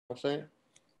I'm saying?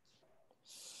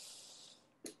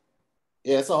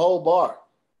 Yeah, it's a whole bar.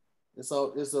 It's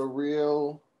a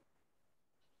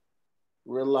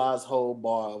realized whole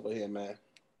bar over here, man.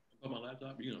 On my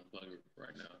laptop, you don't plug it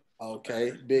right now.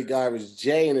 Okay, Big Irish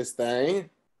J in this thing.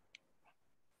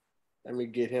 Let me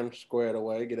get him squared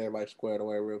away. Get everybody squared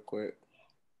away real quick.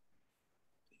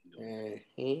 And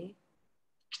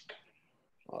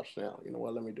oh snap! You know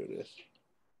what? Let me do this.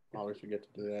 I always forget to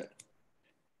do that.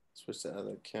 Switch the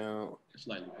other account.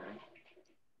 Slightly, bro.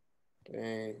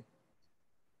 Bang.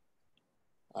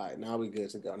 All right, now we good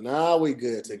to go. Now we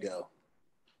good to go.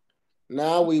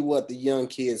 Now we what the young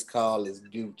kids call is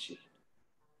Gucci.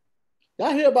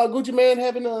 Y'all hear about Gucci Man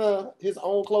having his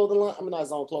own clothing line? I mean, not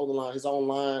his own clothing line, his own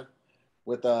line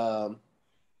with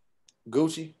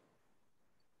Gucci.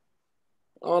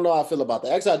 I don't know how I feel about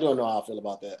that. Actually, I don't know how I feel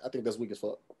about that. I think that's weak as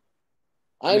fuck.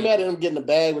 I ain't mad at him getting the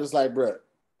bag, but it's like, bro,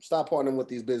 stop partnering with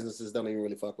these businesses. Don't even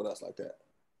really fuck with us like that.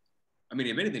 I mean,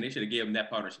 if anything, they should have given him that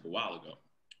partnership a while ago.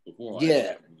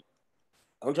 Yeah.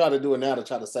 I'm trying to do it now to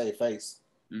try to save face.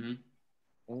 Mm-hmm.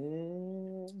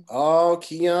 Oh,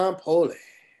 Keon Polee.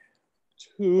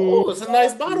 Oh, it's a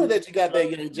nice bottle that you got there,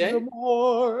 young Jay.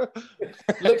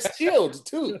 Looks chilled,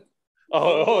 too.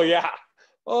 Oh, yeah.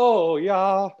 Oh,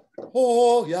 yeah.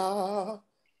 Oh, yeah.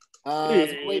 So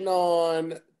waiting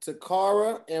on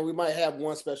Tacarra, and we might have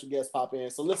one special guest pop in.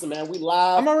 So listen, man, we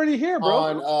live. I'm already here,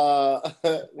 bro.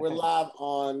 We're live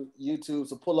on YouTube,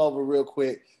 so pull over real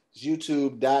quick.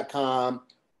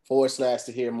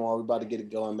 youtube.com/Tahir Moore. We're about to get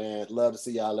it going, man. Love to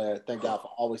see y'all there. Thank y'all for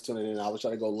always tuning in. I was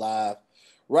trying to go live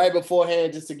right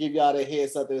beforehand just to give y'all that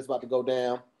heads up that it's about to go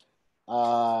down.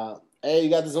 Hey,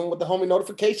 you got the Zoom with the homie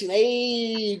notification.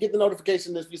 Hey, you get the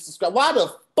notification if you subscribe. Why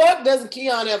the fuck doesn't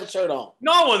Keon have a shirt on?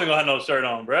 No, I wasn't gonna have no shirt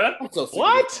on, bro. I'm so sick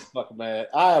What? of this fucker, man.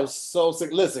 I am so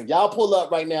sick. Listen, y'all pull up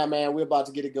right now, man. We're about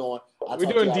to get it going.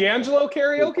 We're doing D'Angelo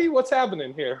karaoke? What's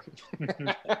happening here?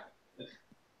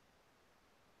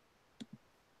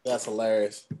 That's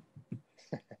hilarious.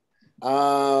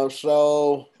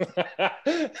 So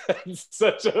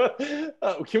such a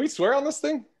can we swear on this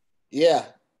thing? Yeah.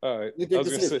 All right. You think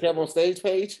this is Kev on stage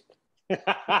page? No,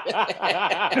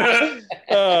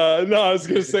 I was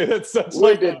gonna say that's such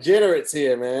we're degenerates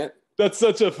here, man. That's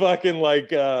such a fucking like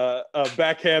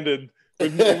backhanded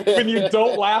when you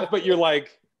don't laugh, but you're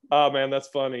like, oh man, that's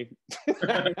funny.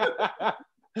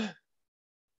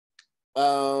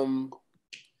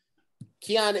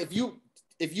 Keon, if you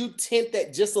tint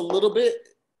that just a little bit,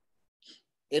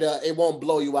 it won't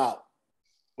blow you out.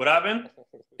 What happened?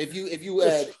 If you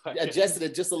adjusted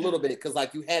it just a little bit, because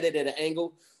like you had it at an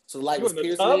angle, so the light was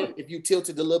piercing it. If you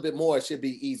tilted a little bit more, it should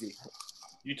be easy.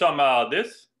 You talking about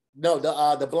this? No,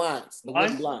 the blinds, the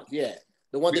wooden blinds. Yeah,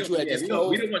 the one that you had just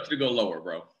closed. We don't want you to go lower,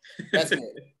 bro. That's good.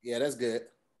 Yeah, that's good.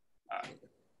 All right.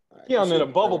 Keon in a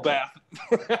bubble bath.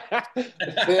 What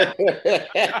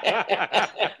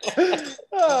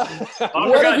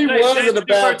if he was in the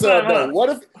bathtub though?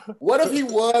 What if he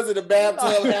was in the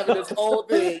bathtub having this whole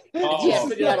thing? And he had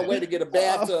figured out a way to get a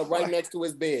bathtub right next to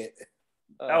his bed.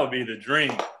 That would be the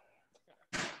dream.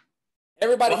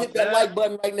 Everybody hit that like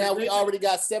button right now. We already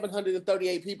got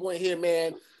 738 people in here,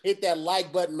 man. Hit that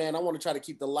like button, man. I want to try to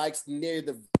keep the likes near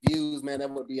the views, man. That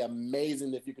would be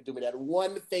amazing if you could do me that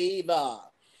one favor.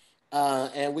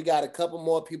 And we got a couple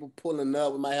more people pulling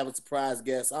up. We might have a surprise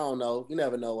guest. I don't know. You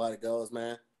never know how it goes,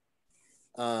 man.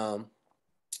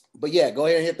 But yeah, go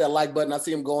ahead and hit that like button. I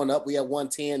see them going up. We have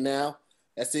 110 now.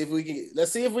 Let's see if we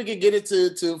can get it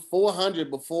to 400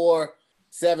 before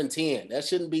 710. That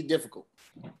shouldn't be difficult.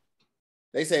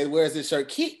 They say, "Where's this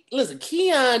shirt?" Listen,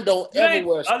 Keon don't ever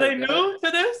wear. Are they new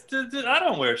to this? I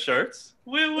don't wear shirts.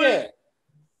 Yeah.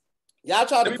 Y'all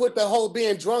try to put the whole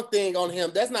being drunk thing on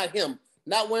him. That's not him.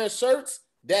 Not wearing shirts,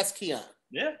 that's Keon.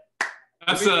 Yeah.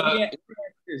 That's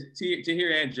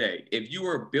Tahir and Jay. If you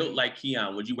were built like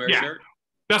Keon, would you wear a shirt?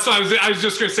 That's what I was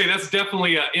just gonna say. That's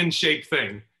definitely an in shape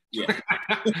thing. Yeah.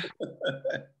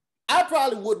 I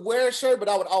probably would wear a shirt, but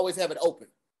I would always have it open.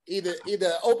 Either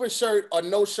open shirt or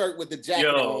no shirt with the jacket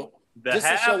on. The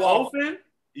half open,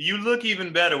 you look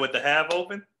even better with the half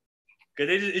open.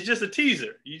 Because it's just a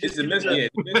teaser. It's a mystery.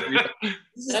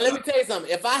 Now let me tell you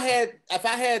something. If I had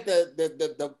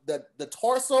the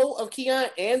torso of Keon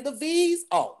and the V's,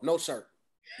 no shirt.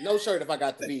 No shirt if I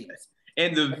got the V's.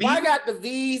 And if I got the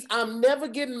V's, I'm never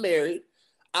getting married.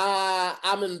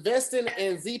 I'm investing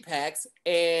in Z-Packs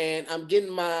and I'm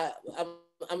getting my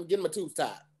tubes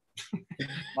tied.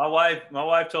 My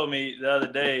wife told me the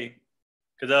other day,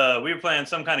 because we were playing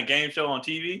some kind of game show on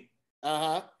TV.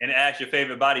 And it asked your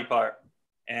favorite body part.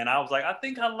 And I was like, I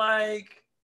think I like,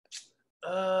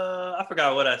 I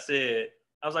forgot what I said.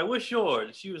 I was like, what's yours?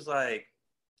 And she was like,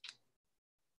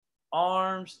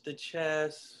 arms, the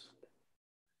chest,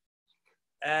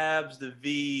 abs, the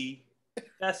V.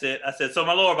 That's it. I said, so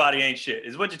my lower body ain't shit.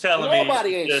 Is what you're telling me? Lower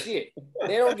body ain't shit.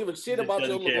 They don't give a shit about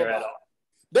your lower body.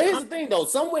 But here's the thing, though.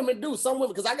 Some women do. Some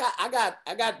women, because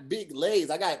I got big legs.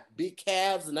 I got big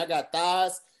calves and I got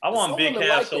thighs. I want big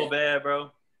calves so bad,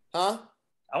 bro. Huh?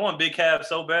 I want big calves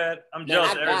so bad. I'm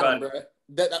jealous of everybody.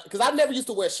 Because I never used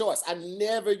to wear shorts.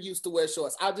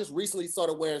 I just recently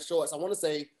started wearing shorts. I want to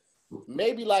say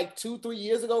maybe like 2-3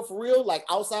 years ago, for real. Like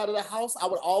outside of the house, I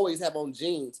would always have on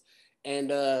jeans.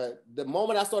 And the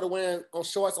moment I started wearing on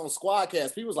shorts on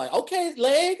Squadcast, people was like, okay,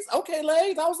 legs. I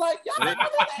was like, y'all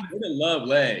women love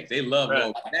legs. They love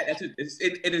low.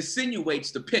 It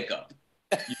insinuates the pickup.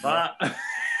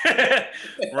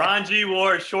 Ron G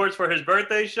wore shorts for his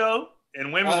birthday show,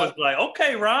 and women was like,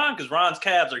 okay, Ron, because Ron's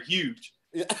calves are huge.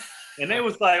 Yeah. And they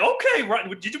was like, okay, Ron,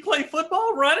 did you play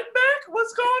football, running back?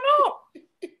 What's going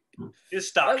on? His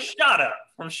stock shot up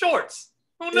from shorts.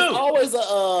 Who knew? It's always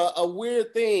a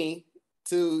weird thing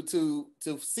to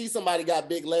see somebody got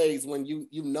big legs when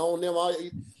you've known them all.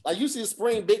 Like you see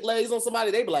spring big legs on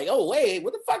somebody, they be like, oh wait,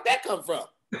 where the fuck that come from?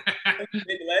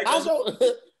 How's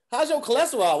your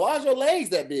cholesterol? Why is your legs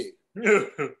that big?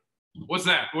 What's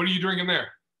that? What are you drinking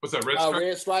there? What's that? Red Stripe?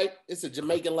 Red Stripe. It's a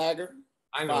Jamaican lager.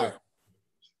 I know. Fire.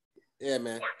 Yeah,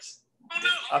 man.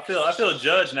 I feel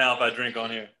judged now if I drink on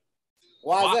here.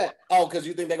 Why is that? Oh, because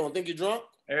you think they're gonna think you're drunk?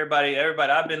 Everybody.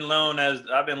 I've been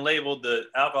labeled the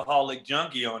alcoholic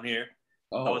junkie on here.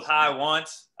 Oh, I was high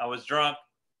once. I was drunk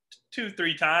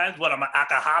 2-3 times. What, I'm an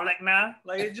alcoholic now?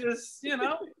 Like, it just,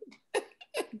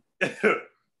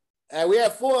 And we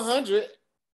have 400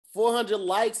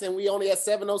 likes, and we only have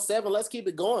 707. Let's keep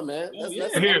it going, man.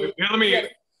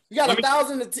 You got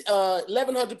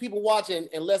 1,100 people watching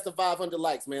and less than 500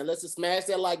 likes, man. Let's just smash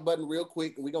that like button real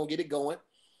quick, and we're gonna get it going.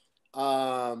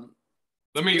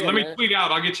 Let me tweet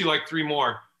out. I'll get you like 3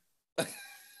 more.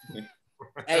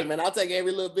 Hey, man, I'll take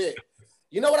every little bit.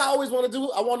 You know what I always want to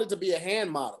do? I wanted to be a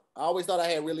hand model. I always thought I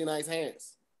had really nice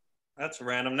hands. That's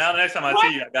random. Now the next time I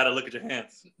see you, I gotta look at your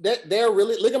hands. They're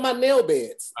really, look at my nail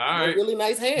beds. All right. They're really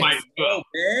nice hands. Nail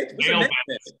bed?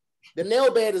 The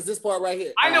nail bed is this part right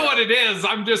here. I know what it is.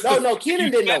 I'm just no.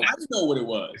 Keenan didn't know. I didn't know what it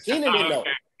was. Keenan didn't know.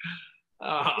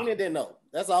 Keenan didn't know.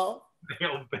 That's all.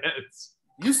 Nail beds.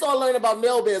 You start learning about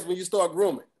nail beds when you start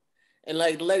grooming, and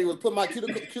like the lady would put my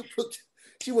cuticles.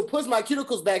 She would push my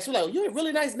cuticles back. She was like, "You have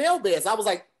really nice nail beds." I was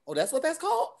like, "Oh, that's what that's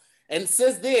called." And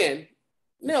since then,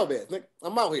 nail beds. Like,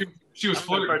 I'm out here. She was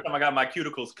flirting. The first time I got my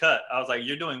cuticles cut, I was like,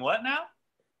 "You're doing what now?"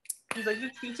 She's like,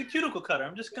 "It's a cuticle cutter.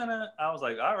 I'm just gonna." I was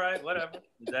like, "All right, whatever."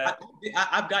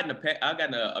 I've gotten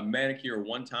a manicure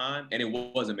one time, and it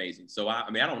was amazing. So I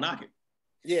don't knock it.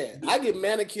 Yeah, I get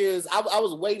manicures. I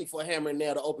was waiting for Hammer and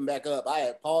Nail to open back up. I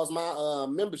had paused my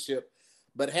membership,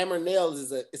 but Hammer and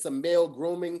Nails it's a male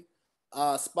grooming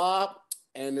spa,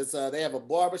 and it's they have a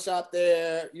barbershop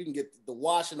there. You can get the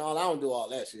wash and all. I don't do all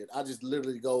that shit. I just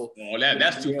literally go. Oh,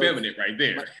 that's too feminine right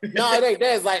there. No, it ain't.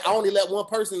 That's like I only let one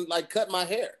person like cut my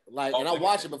hair, like, and I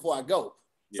wash it before I go.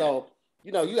 Yeah. So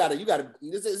you gotta.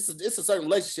 It's a certain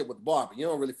relationship with the barber. You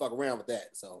don't really fuck around with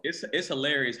that. So it's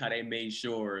hilarious how they made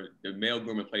sure the male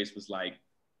grooming place was like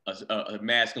a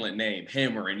masculine name,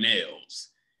 Hammer and Nails.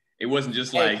 It wasn't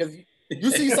just like. You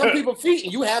see some people's feet,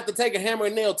 and you have to take a hammer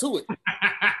and nail to it.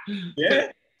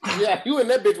 Yeah, you in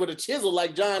that bitch with a chisel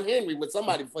like John Henry with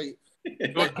somebody for you. I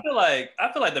feel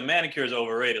like the manicure is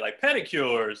overrated. Like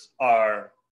pedicures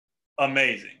are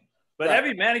amazing, but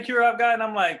every manicure I've gotten,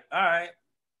 I'm like, all right,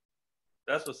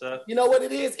 that's what's up. You know what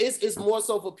it is? It's more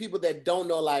so for people that don't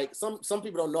know. Like some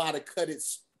people don't know how to cut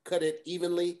it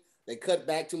evenly. They cut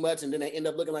back too much, and then they end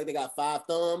up looking like they got 5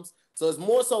 thumbs. So it's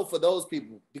more so for those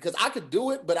people, because I could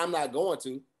do it, but I'm not going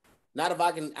to. Not if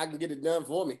I can get it done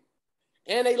for me.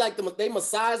 And they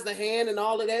massage the hand and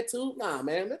all of that too. Nah,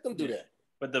 man, let them do that.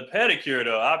 But the pedicure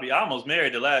though, I almost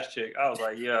married the last chick. I was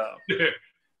like, yo,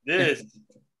 this.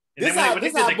 And then when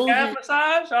they did the calf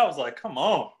massage, I was like, come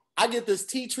on. I get this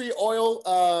tea tree oil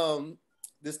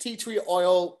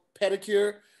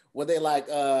pedicure where they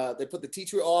they put the tea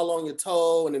tree oil on your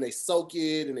toe and then they soak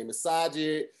it and they massage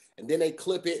it. And then they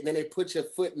clip it, and then they put your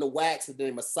foot in the wax, and then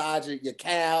they massage your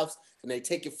calves, and they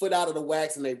take your foot out of the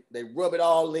wax, and they rub it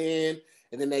all in,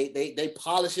 and then they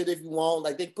polish it if you want.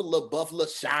 Like they put a little buffalo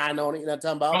shine on it. You know what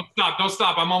I'm talking about? Don't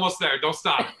stop. I'm almost there. Don't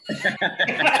stop.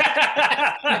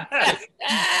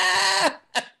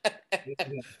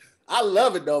 I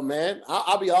love it though, man.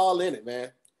 I'll be all in it,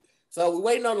 man. So we're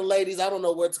waiting on the ladies. I don't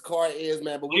know where Tacarra is,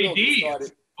 man, but we're gonna get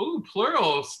started. Ooh,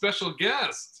 plural, special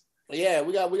guest. Yeah,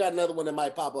 we got another one that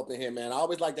might pop up in here, man. I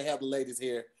always like to have the ladies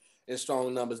here in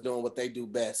strong numbers doing what they do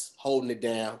best, holding it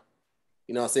down.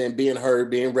 You know what I'm saying? Being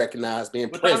heard, being recognized, being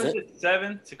present. Time is it?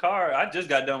 7? Tacarra, I just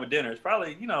got done with dinner. It's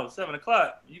probably, 7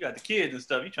 o'clock. You got the kids and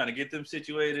stuff. You trying to get them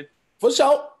situated. For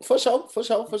sure. Like,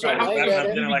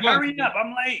 hurry up,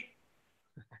 I'm late.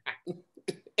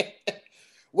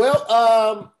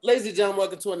 Well, ladies and gentlemen,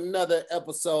 welcome to another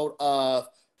episode of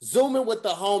Zooming with the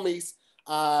Homies.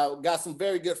 Got some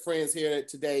very good friends here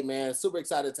today, man. Super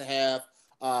excited to have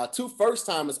two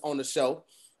first-timers on the show.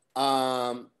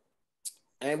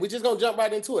 And we're just going to jump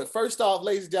right into it. First off,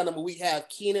 ladies and gentlemen, we have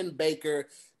Keenan Baker.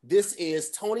 This is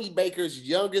Tony Baker's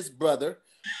youngest brother.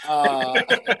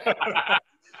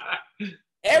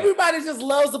 Everybody just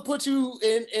loves to put you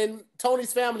in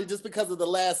Tony's family just because of the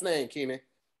last name, Keenan.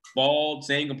 Bald,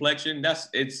 same complexion. I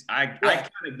kind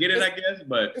of get it, I guess,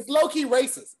 but it's low-key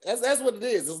racist. That's what it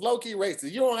is. It's low-key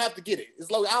racist. You don't have to get it. It's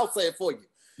low. I'll say it for you.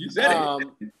 You said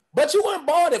it. But you weren't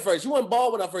bald at first. You weren't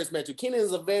bald when I first met you. Keenan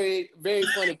is a very, very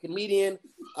funny comedian,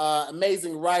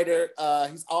 amazing writer.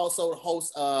 He's also the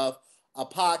host of a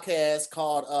podcast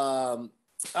called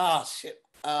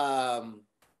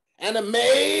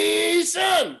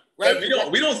Animation.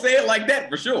 Right? We don't say it like that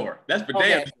for sure. That's for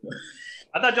damn sure.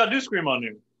 I thought y'all do scream on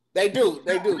there. They do.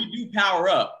 We do power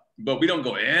up, but we don't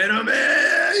go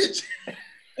animation.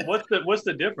 What's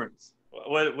the difference?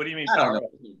 What do you mean power up?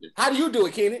 How do you do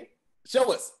it, Keenan?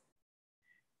 Show us.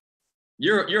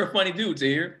 You're a funny dude,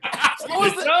 Tahir. Show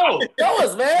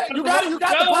us, man. You got the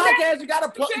podcast. You got to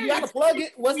plug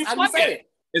it. How do you say it?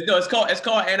 It's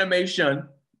called animation.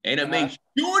 Animation.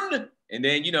 And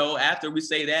then after we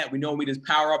say that, we know we just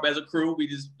power up as a crew. We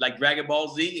just like Dragon Ball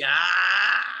Z. You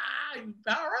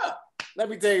power up. Let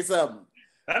me tell you something.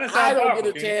 I don't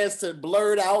get a chance to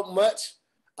blurt out much.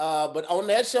 But on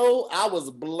that show, I was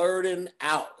blurting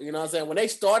out. You know what I'm saying? When they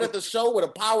started the show with a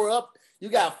power up, you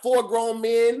got 4 grown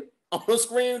men on the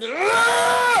screen.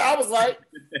 I was like,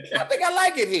 I think I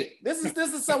like it here. This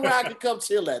is somewhere I can come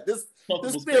chill at. This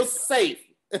feels safe.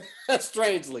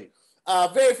 Strangely.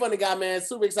 Very funny guy, man.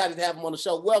 Super excited to have him on the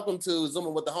show. Welcome to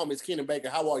Zooming with the Homies, Keenan Baker.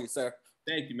 How are you, sir?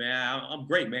 Thank you, man. I'm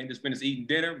great, man. Just finished eating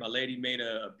dinner. My lady made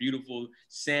a beautiful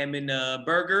salmon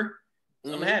burger.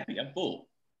 Mm-hmm. I'm happy. I'm full.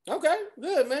 Okay,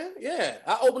 good, man. Yeah.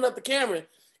 I opened up the camera.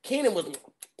 Keenan was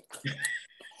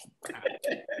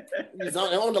he's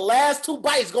on the last 2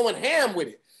 bites going ham with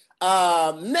it.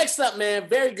 Next up, man,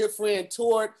 very good friend,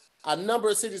 toured a number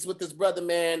of cities with this brother,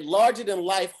 man. Larger than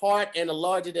life heart and a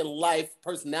larger than life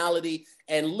personality,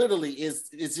 and literally is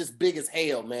just big as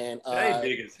hell, man.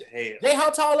 Big as hell. Jay,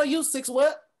 how tall are you? 6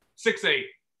 what? 6'8".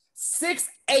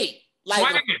 6'8".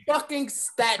 Like a fucking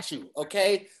statue,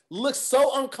 okay? Looks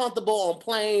so uncomfortable on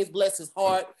planes, bless his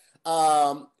heart.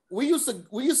 We used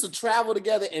to travel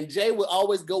together, and Jay would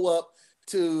always go up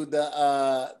to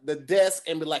the desk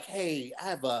and be like, "Hey, I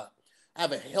have a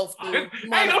health thing.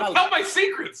 Hey, don't tell my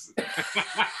secrets."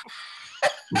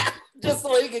 Just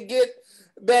so he could get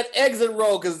that exit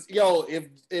row, because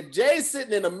if Jay's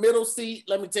sitting in the middle seat,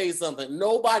 let me tell you something.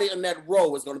 Nobody in that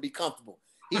row is going to be comfortable.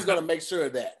 He's going to make sure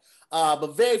of that.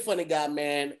 But very funny guy,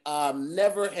 man.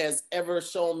 Never has ever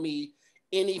shown me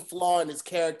any flaw in his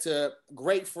character.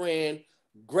 Great friend,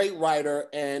 great writer,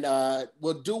 and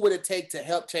will do what it takes to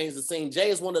help change the scene. Jay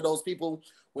is one of those people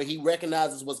where he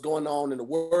recognizes what's going on in the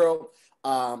world.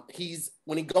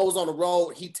 When he goes on the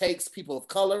road, he takes people of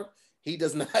color. He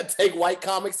does not take white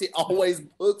comics. He always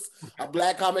books a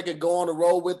black comic and go on the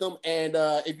road with them. And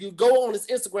if you go on his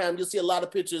Instagram, you'll see a lot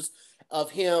of pictures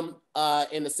of him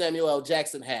in the Samuel L.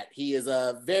 Jackson hat. He is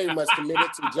very much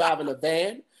committed to driving a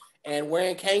van and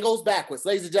wearing Kangos backwards.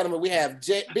 Ladies and gentlemen, we have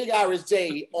Big Irish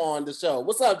Jay on the show.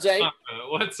 What's up, Jay?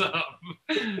 What's up?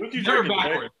 Never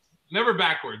backwards. Never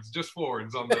backwards, just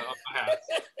forwards on the hat.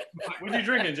 What are you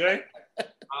drinking, Jay?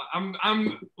 I'm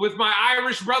with my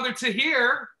Irish brother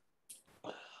Tahir.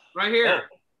 Right here.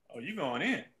 Oh, you going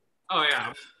in? Oh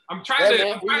yeah. I'm trying to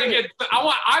get.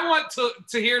 I want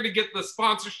Tahir to get the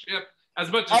sponsorship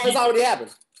as much as. Oh, it's already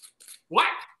happened. What?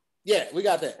 Yeah, we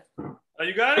got that. Oh,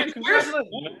 you got it? Congratulations,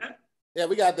 man. Yeah,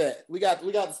 we got that. We got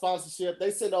the sponsorship.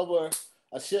 They sent over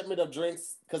a shipment of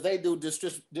drinks because they do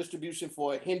distribution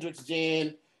for Hendrick's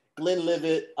Gin,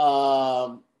 Glenlivet,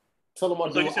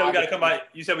 Tullamore. So you said we got to come by.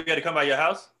 You said we got to come by your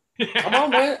house. Come on,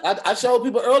 man. I showed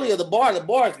people earlier the bar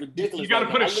is ridiculous. You got to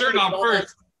put a shirt on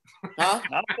first. Huh?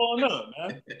 I'm pulling up,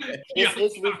 man.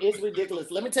 It's ridiculous.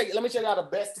 Let me check out the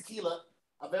best tequila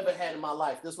I've ever had in my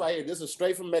life. This right here. This is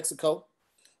straight from Mexico.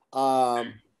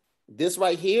 This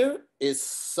right here is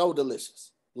so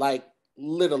delicious. Like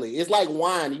literally, it's like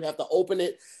wine. You have to open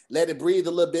it, let it breathe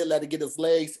a little bit, let it get its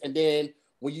legs, and then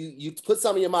when you put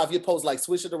something in your mouth, you're supposed to like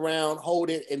swish it around, hold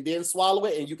it, and then swallow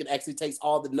it, and you can actually taste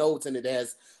all the notes, and it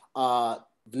has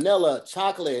vanilla,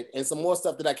 chocolate, and some more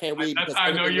stuff that I can't read. That's how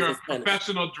I know you're a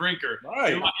professional drinker.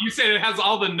 Right. You said it has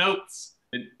all the notes.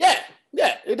 Yeah,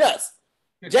 it does.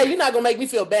 Jay, you're not gonna make me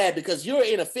feel bad because you're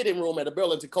in a fitting room at a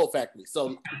Burlington Coat Factory.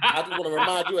 So I just want to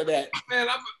remind you of that. Man,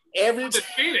 I'm in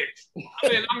Phoenix.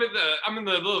 I'm in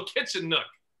the little kitchen nook.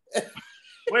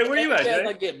 Wait, where you at, Jay?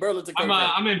 Like get Burlington Coat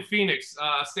I'm in Phoenix,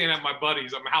 staying at my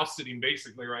buddy's. I'm house sitting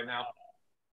basically right now.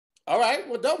 All right,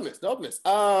 well, dopeness.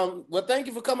 Well, thank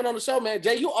you for coming on the show, man.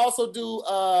 Jay, you also do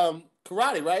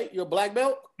karate, right? You're a black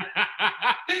belt.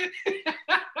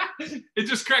 It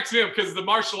just cracks me up because the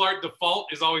martial art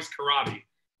default is always karate.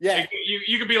 Yeah, like,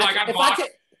 you could be like, I don't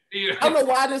know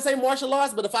why I didn't say martial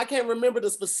arts, but if I can't remember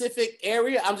the specific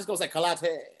area, I'm just gonna say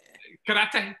karate.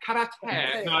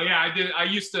 Karate. No, yeah, I did. I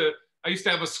used to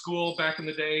have a school back in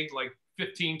the day, like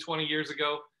 15, 20 years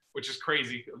ago, which is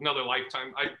crazy. Another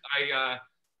lifetime.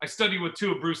 I studied with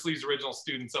two of Bruce Lee's original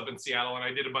students up in Seattle, and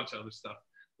I did a bunch of other stuff.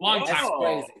 Long time.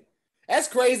 Crazy. That's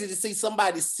crazy to see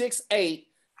somebody 6'8",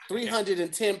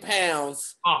 310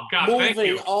 pounds,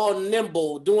 moving all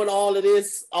nimble, doing all of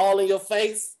this, all in your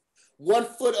face. 1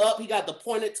 foot up, he got the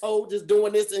pointed toe, just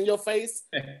doing this in your face.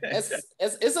 It's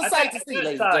a sight to see,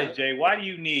 ladies and gentlemen. Jay, why do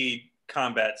you need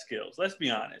combat skills? Let's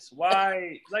be honest.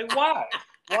 Why? Like, why?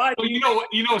 Why? Well, you know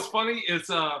what's funny?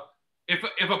 It's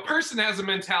if a person has a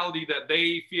mentality that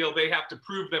they feel they have to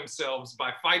prove themselves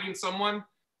by fighting someone,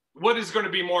 what is going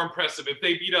to be more impressive, if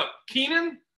they beat up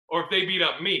Keenan or if they beat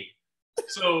up me?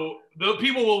 So the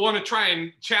people will want to try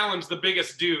and challenge the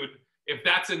biggest dude if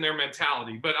that's in their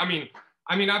mentality. But I mean,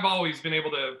 I've always been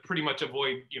able to pretty much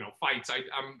avoid, fights.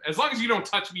 I'm as long as you don't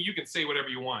touch me, you can say whatever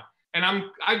you want. And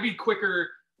I'd be quicker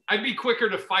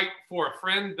to fight for a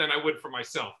friend than I would for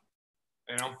myself.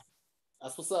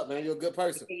 That's what's up, man. You're a good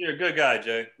person. You're a good guy,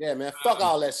 Jay. Yeah, man. Fuck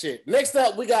all that shit. Next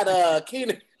up, we got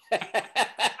Keenan.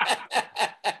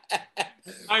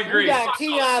 I agree. We got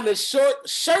Keon, the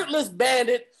shirtless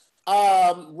bandit,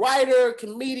 writer,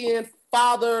 comedian,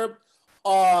 father,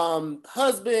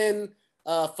 husband,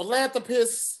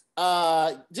 philanthropist,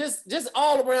 just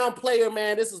all around player,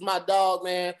 man. This is my dog,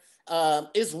 man.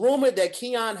 It's rumored that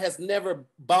Keon has never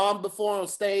bombed before on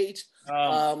stage.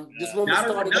 This rumor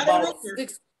started about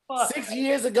 6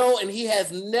 years ago, and he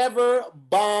has never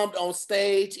bombed on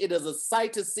stage. It is a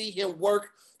sight to see him work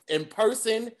in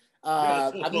person.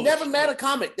 I've never met a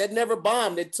comic that never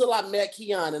bombed until I met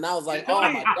Keon, and I was like, oh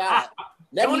my God.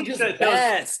 Let me just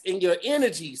bask in your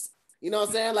energies. You know what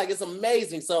I'm saying? Like, it's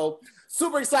amazing. So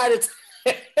super excited.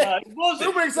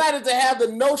 Super excited to have the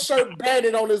no shirt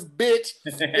bandit on this bitch.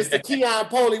 It's the Keon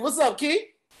Polee. What's up, Key?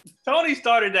 Tony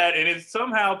started that, and it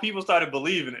somehow people started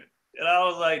believing it. And I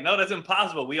was like, no, that's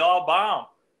impossible. We all bomb.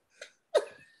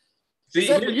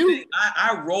 See,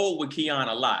 I roll with Keon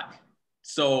a lot.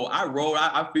 So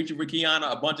I featured with Keon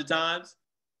a bunch of times,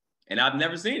 and I've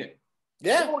never seen it.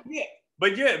 Yeah. Oh, yeah.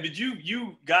 But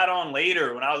you got on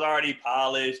later when I was already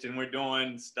polished and we're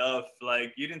doing stuff.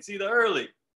 Like, you didn't see the early.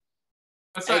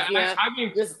 That's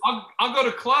I'll go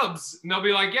to clubs and they'll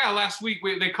be like, yeah, last week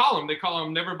they call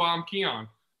him Never Bomb Keon.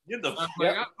 Get the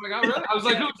I was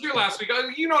like, who was here last week?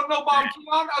 No Bomb Keon?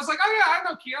 I was like, oh yeah, I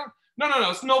know Keon.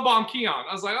 No, it's No Bomb Keon.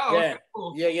 I was like, oh, yeah. Okay,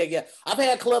 cool. Yeah. I've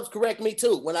had clubs correct me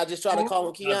too. When I just try to call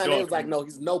him Keon, they was like, no,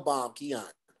 he's No Bomb Keon.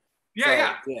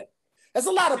 Yeah. That's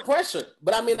a lot of pressure.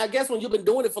 But I mean, I guess when you've been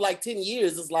doing it for like 10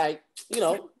 years, it's like,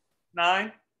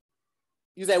 9.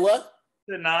 You say what?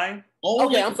 9. Oh,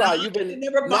 okay, I'm sorry. You've been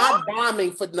not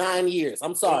bombing for 9 years.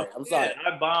 I'm sorry.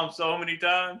 I bombed so many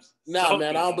times. No,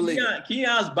 man, I don't believe it.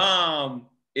 Keon's bomb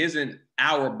isn't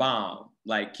our bomb.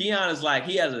 Like, Keon is like,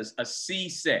 he has a C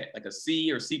set, like a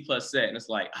C or C+ set, and it's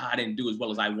like, I didn't do as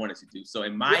well as I wanted to do. So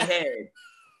in my head,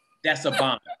 that's a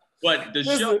bomb. But the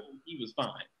show, he was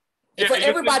fine. And for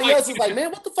everybody else, was like,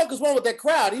 man, what the fuck is wrong with that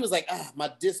crowd? He was like, my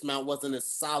dismount wasn't as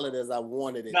solid as I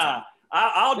wanted it. Nah,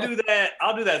 I'll do that.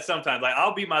 I'll do that sometimes. Like,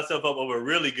 I'll beat myself up over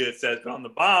really good sets, but on the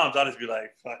bombs, I'll just be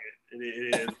like, fuck it.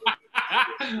 It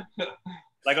is.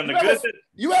 Like, on the good sets.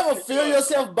 You ever feel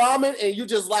yourself bombing and you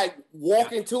just like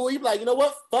walk into it? You be like, you know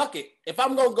what? Fuck it. If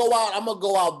I'm gonna go out, I'm gonna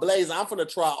go out blazing. I'm gonna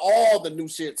try all the new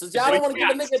shit. Since y'all don't want to give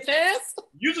a nigga a chance.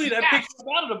 Usually that picks you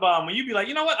out of the bomb when you be like,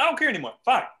 you know what? I don't care anymore.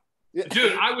 Fine.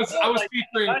 Dude, I was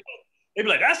featuring. They'd be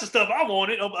like, that's the stuff I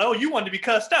wanted. Oh, you wanted to be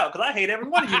cussed out because I hate every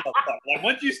one of you. Like,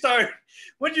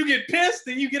 once you get pissed,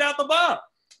 then you get out the bomb.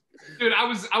 Dude, I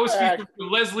was featuring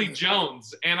Leslie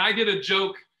Jones, and I did a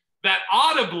joke that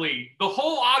audibly the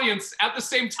whole audience at the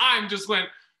same time just went,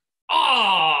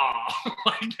 oh,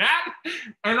 like that.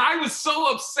 And I was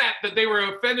so upset that they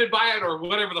were offended by it or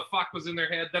whatever the fuck was in their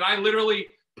head that I literally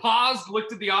paused,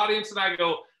 looked at the audience, and I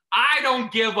go, I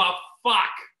don't give a fuck.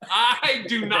 I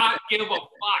do not give a fuck.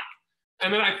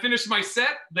 And then I finished my set.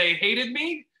 They hated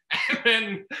me. And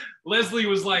then Leslie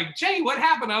was like, Jay, what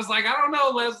happened? I was like, I don't know,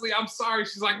 Leslie. I'm sorry.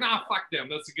 She's like, nah, fuck them.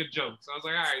 That's a good joke. So I was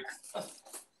like, all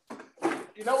right.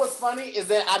 You know what's funny is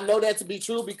that I know that to be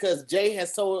true because Jay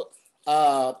has told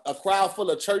a crowd full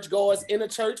of churchgoers in a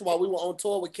church while we were on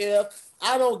tour with Kev,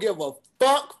 I don't give a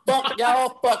fuck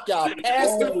y'all,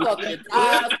 pastor, fuck your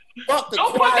tithes, fuck the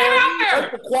choir,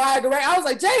 fuck the choir director. I was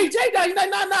like, Jay,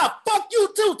 nah, fuck you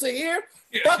too, Tahir.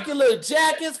 Fuck your little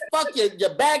jackets, fuck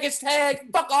your baggage tag,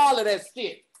 fuck all of that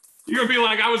shit. You're gonna be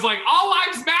like, I was like, all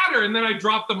lives matter, and then I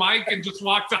dropped the mic and just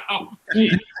walked out.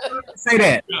 Say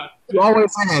that. Yeah. You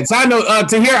always say that. So I know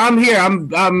Tahir, I'm here.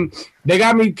 They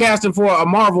got me casting for a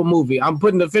Marvel movie. I'm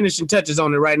putting the finishing touches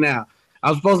on it right now.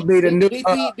 I'm supposed to be the new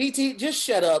BT, just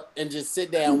shut up and just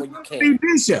sit down when you can.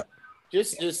 Bishop.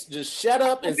 Just shut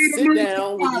up and sit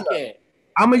down when you can.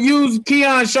 I'm gonna use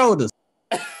Keon's shoulders.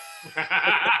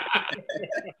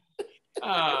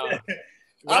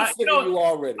 I'm sick of you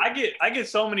already. I get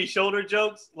so many shoulder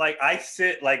jokes. Like I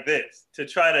sit like this to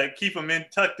try to keep them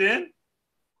tucked in,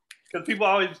 because people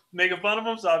always making fun of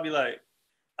them. So I'll be like,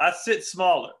 I sit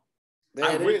smaller.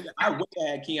 I wish I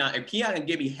had Keon. If Keon can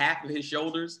give me half of his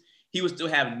shoulders, he would still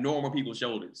have normal people's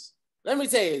shoulders. Let me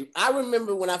tell you, I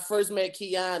remember when I first met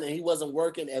Keon and he wasn't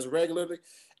working as regularly.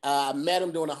 I met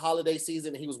him during the holiday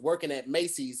season and he was working at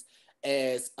Macy's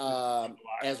as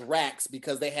racks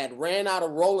because they had ran out of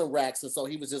rolling racks, and so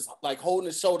he was just like holding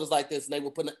his shoulders like this, and they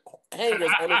were putting hangers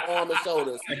on his arm and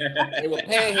shoulders. They were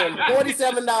paying him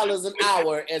 $47 an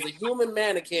hour as a human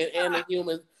mannequin and a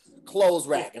human clothes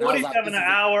rack. And $47 an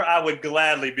hour, I would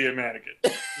gladly be a mannequin.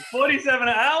 $47 an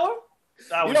hour?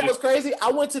 You know what's crazy?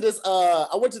 I went to this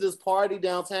party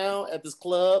downtown at this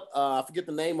club. I forget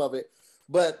the name of it,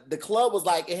 but the club was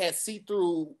like, it had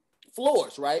see-through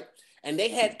floors, right? And they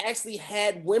had actually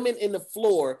had women in the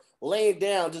floor laying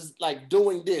down, just like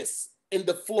doing this in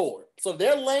the floor. So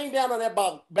they're laying down on their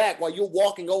back while you're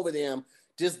walking over them,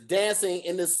 just dancing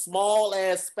in this small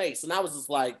ass space. And I was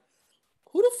just like,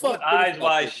 who the fuck? What eyes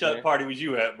wide shut party was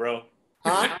you at, bro?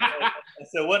 Huh? I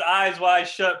said, what eyes wide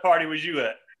shut party was you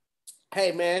at?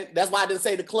 Hey man, that's why I didn't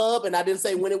say the club and I didn't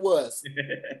say when it was.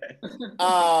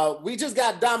 We just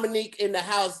got Dominique in the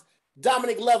house.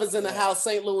 Dominic Lover's in the house,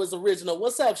 St. Louis original.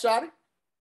 What's up, Shawty?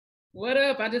 What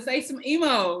up? I just ate some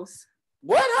emos.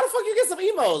 What? How the fuck you get some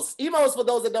emos? Emos, for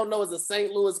those that don't know, is a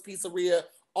St. Louis pizzeria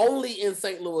only in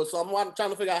St. Louis. So I'm trying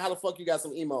to figure out how the fuck you got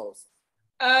some emos.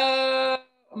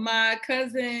 My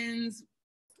cousins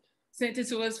sent it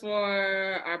to us for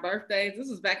our birthdays. This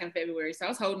was back in February, so I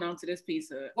was holding on to this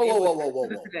pizza. Whoa.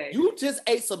 You just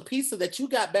ate some pizza that you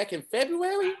got back in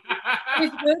February?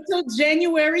 It's good till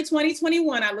January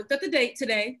 2021. I looked at the date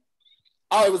today.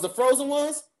 Oh, it was the frozen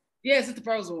ones? Yes, it's the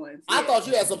frozen ones. I thought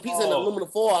you had some pizza in aluminum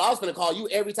foil. I was going to call you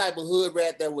every type of hood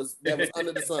rat that was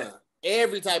under the sun.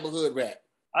 Every type of hood rat.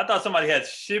 I thought somebody had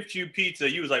shipped you pizza.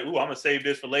 You was like, ooh, I'm going to save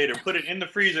this for later. Put it in the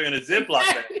freezer in a Ziploc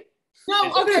bag.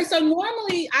 No, okay, so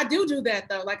normally I do that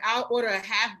though. Like I'll order a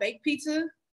half-baked pizza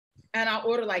and I'll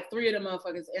order like 3 of them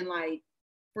motherfuckers and like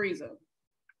freeze them.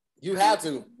 You have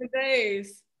to. For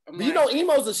days. You know,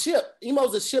 Emos will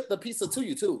ship the pizza to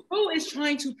you too. Who is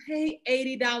trying to pay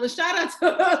 $80? Shout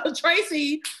out to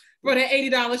Tracy for the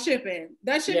 $80 shipping.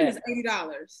 That shipping is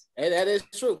 $80. And that is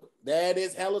true. That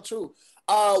is hella true.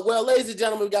 Well, ladies and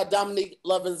gentlemen, we got Dominique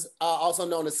Lovins, also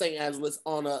known as St. Angeles,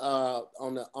 on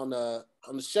the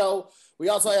show. We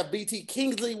also have BT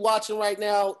Kingsley watching right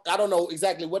now. I don't know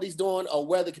exactly what he's doing or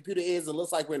where the computer is. It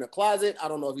looks like we're in a closet. I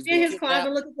don't know if he's in his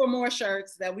closet looking for more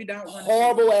shirts that we don't want.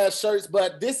 Horrible ass shirts,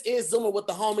 but this is Zooming with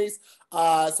the Homies.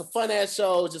 It's a fun ass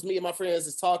show. Just me and my friends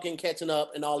just talking, catching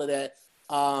up, and all of that.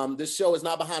 This show is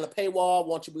not behind a paywall. I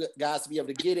want you guys to be able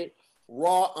to get it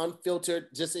raw,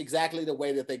 unfiltered, just exactly the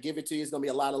way that they give it to you. It's gonna be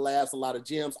a lot of laughs, a lot of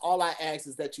gems. All I ask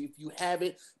is that if you have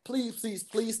it, please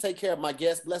take care of my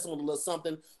guests. Bless them with a little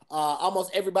something.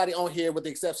 Almost everybody on here, with the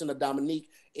exception of Dominique,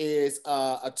 is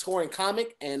a touring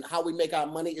comic, and how we make our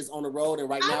money is on the road. And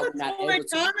right now, we're not able to.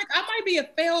 Comic? I might be a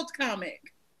failed comic.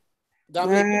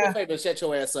 Dominique, do me a favor, shut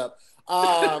your ass up.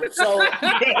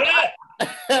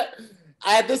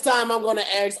 At this time, I'm going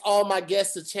to ask all my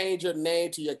guests to change your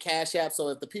name to your Cash App. So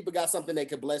if the people got something they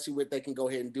could bless you with, they can go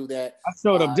ahead and do that. I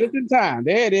showed up just in time.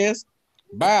 There it is.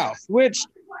 Bow. Switch.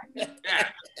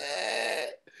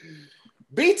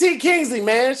 BT Kingsley,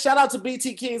 man. Shout out to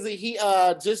BT Kingsley. He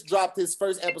just dropped his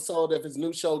first episode of his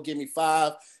new show, Give Me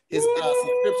 5. His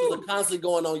subscriptions are constantly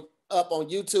going up on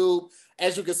YouTube.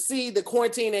 As you can see, the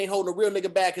quarantine ain't holding a real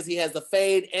nigga back because he has the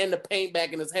fade and the paint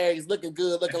back in his hair. He's looking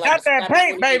good, looking like got that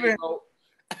paint, baby.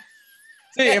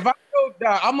 See, if I go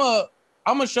down, I'm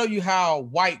gonna show you how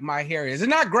white my hair is. It's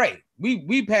not great.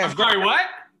 We passed. I'm sorry, what?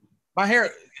 My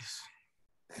hair.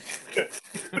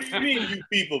 What do you mean, you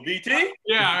people, BT?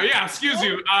 Yeah. Excuse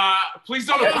you. Please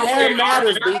don't. Hair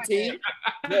matters, BT.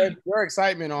 Your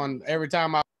excitement on every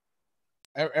time I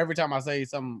say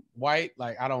something white,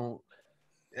 like I don't.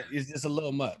 It's just a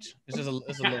little much. It's a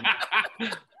little. Much.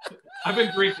 I've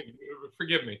been drinking.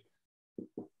 Forgive me.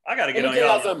 I gotta get on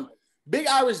y'all. Big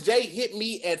Irish J hit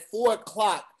me at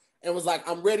 4:00 and was like,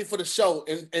 "I'm ready for the show,"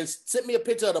 and sent me a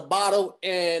picture of the bottle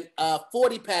and a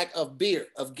 40-pack of beer,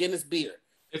 of Guinness beer.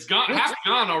 It's gone. Half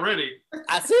gone already.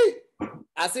 I see.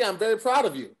 I'm very proud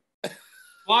of you.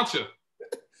 Launcha.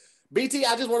 BT,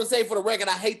 I just want to say for the record,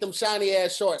 I hate them shiny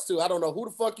ass shorts too. I don't know who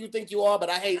the fuck you think you are, but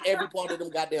I hate every part of them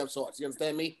goddamn shorts. You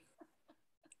understand me?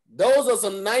 Those are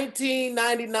some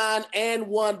 1999 and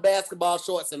 1 basketball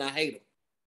shorts, and I hate them.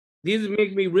 These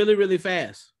make me really, really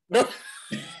fast. No.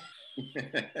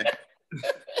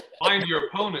 Find your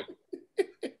opponent.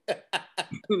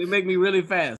 They make me really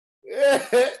fast.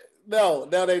 No,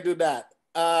 they do not.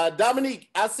 Dominique,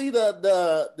 I see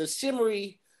the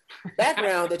shimmery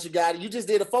background that you got. You just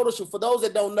did a photo shoot. For those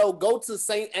that don't know, go to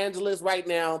St. Angela's right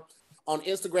now on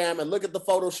Instagram and look at the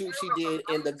photo shoot she did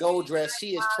in the gold dress.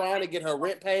 She is trying to get her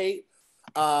rent paid.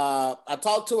 I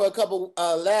talked to her a couple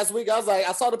last week.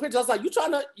 I saw the picture. I was like, you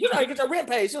trying to get your rent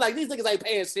paid? She's like, these niggas ain't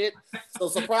paying shit. So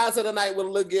surprise her tonight with a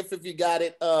little gift if you got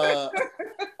it.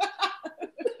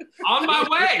 On my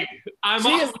way.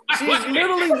 She's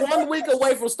literally 1 week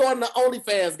away from starting the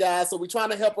OnlyFans, guys. So we're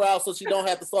trying to help her out so she don't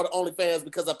have to start the OnlyFans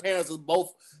because her parents are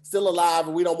both still alive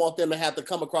and we don't want them to have to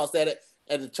come across that at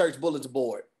the church bulletin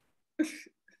board.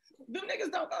 Them niggas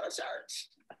don't go to church.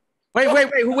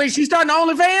 Wait. She's starting the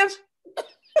OnlyFans?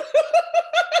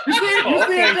 You see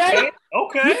it, Jay?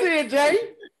 Okay. You see it,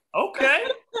 Jay? Okay.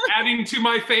 Adding to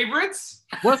my favorites.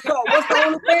 What's the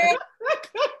OnlyFans?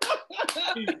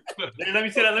 Let me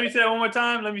say that one more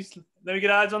time. Let me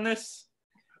get eyes on this.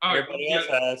 All right. Everybody else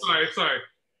has. Sorry.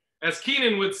 As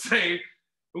Keenan would say,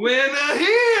 when I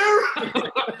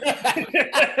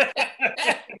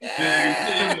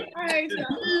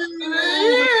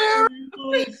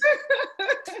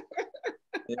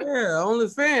Yeah,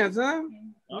 OnlyFans, huh?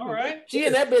 All right. She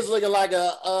and that bitch looking like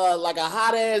a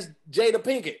hot ass Jada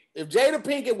Pinkett. If Jada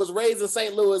Pinkett was raised in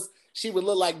St. Louis, she would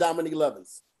look like Dominique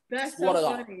Lovins. That's so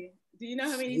funny. Do you know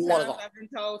how many times I've been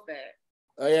told that?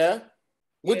 Oh yeah.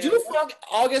 Would you fuck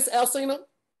August Alsina?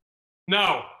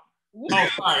 No. Oh,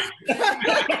 sorry.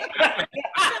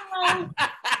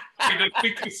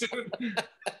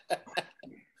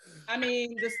 I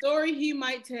mean, the story he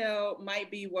might tell might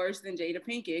be worse than Jada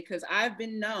Pinkett because I've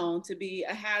been known to be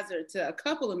a hazard to a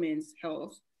couple of men's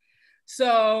health.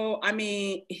 So, I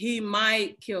mean, he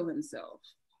might kill himself.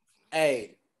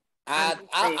 Hey, I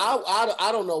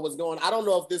don't know what's going on. I don't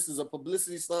know if this is a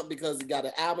publicity stunt because he got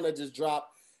an album that just dropped.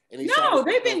 And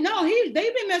they've been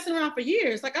messing around for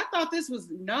years. Like I thought this was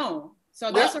known. So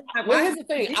that's here's the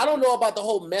thing. I don't know about the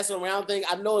whole messing around thing.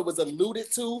 I know it was alluded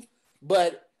to,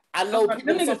 but I know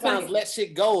people sometimes let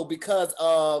shit go because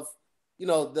of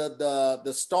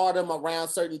the stardom around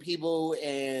certain people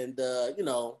and the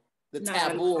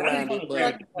taboo around it.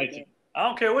 But I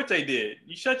don't care what they did.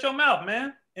 You shut your mouth,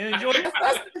 man, and enjoy it. Wait,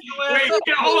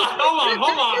 hold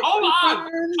on.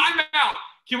 Time out.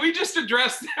 Can we just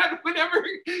address that? Whenever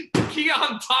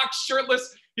Keon talks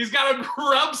shirtless, he's got to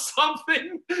rub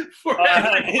something for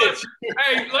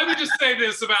Hey, let me just say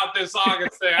this about this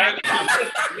August thing.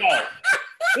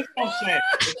 This is what I'm saying.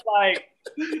 It's like,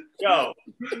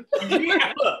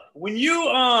 when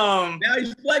you now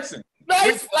he's flexing.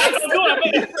 It's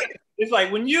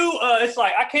like when you it's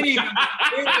like I can't even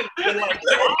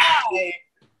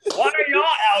why are y'all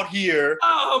out here?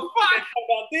 Oh, fuck.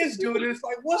 About this dude. It's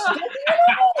like, what's going on?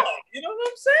 You know what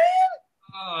I'm saying?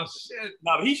 Oh, shit.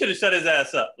 No, but he should have shut his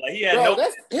ass up. Like, he had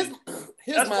here's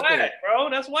that's my whack, thing. bro.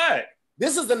 That's whack.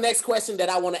 This is the next question that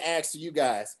I want to ask to you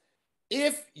guys.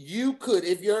 If you could,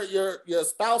 if your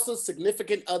spouses,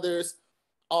 significant others,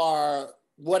 or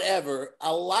whatever,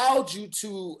 allowed you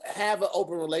to have an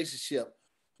open relationship,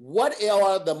 what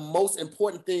are the most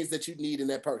important things that you need in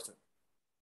that person?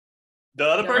 The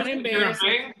other person? You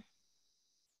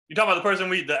talking about the person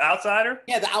the outsider?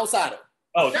 Yeah, the outsider.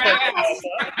 Oh, the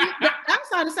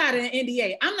outsider side of the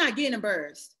NDA. I'm not getting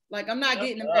embarrassed. Like, I'm not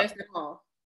getting embarrassed at all.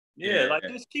 Yeah, like,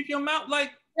 just keep your mouth,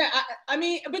 like. Yeah, I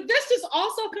mean, but this just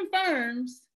also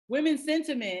confirms women's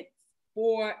sentiment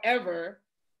forever,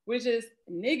 which is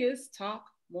niggas talk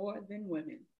more than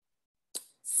women.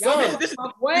 Y'all this is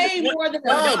way more than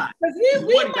guy. because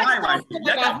we One might guy talk right to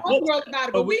there. like a homegirl about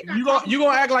it, but we you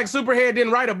gonna act like Superhead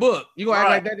didn't write a book. You gonna act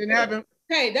like that didn't happen?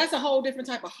 okay, that's a whole different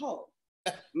type of hoe.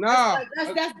 No.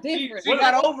 That's different. We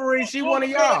got ovaries. She one of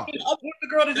y'all. What's the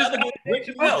girl that just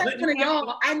One of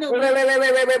y'all, I know.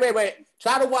 Wait.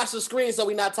 Try to watch the screen so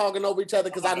we're not talking over each other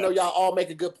because I know y'all all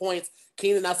making good points.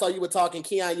 Keenan, I saw you were talking.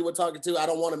 Keon, you were talking too. I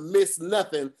don't want to miss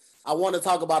nothing. I want to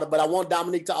talk about it, but I want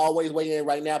Dominique to always weigh in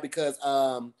right now because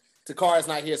Tacarra's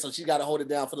not here, so she got to hold it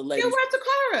down for the ladies. Yeah, where's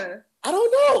Tacarra? I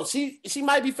don't know. She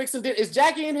might be fixing dinner. Is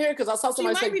Jackie in here? Because I saw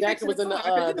somebody say Jackie was in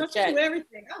the chat.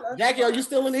 Jackie, are you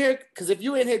still in here? Because if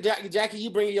you in here, Jackie,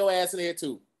 you bring your ass in here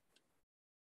too.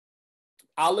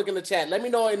 I'll look in the chat. Let me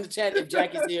know in the chat if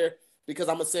Jackie's here because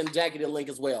I'm gonna send Jackie the link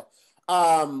as well.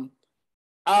 Go,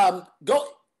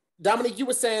 Dominique. You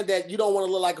were saying that you don't want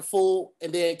to look like a fool,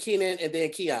 and then Keenan, and then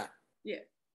Keon. Yeah,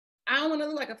 I don't want to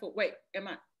look like a fool. Wait, am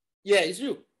I? Yeah, it's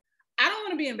you. I don't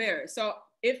want to be embarrassed. So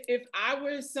if I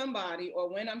were somebody,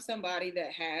 or when I'm somebody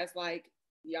that has like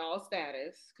y'all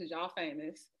status, because y'all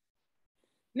famous,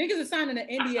 niggas are signing an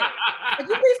NDA.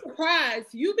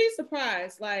 You'd be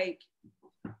surprised, like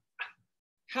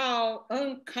how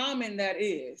uncommon that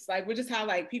is. Like, which is how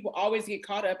like people always get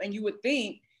caught up, and you would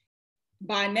think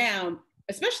by now,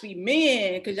 especially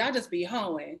men, because y'all just be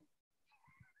hoeing.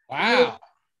 Wow.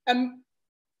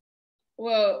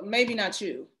 Well, maybe not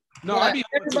you. No, I be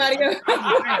everybody else.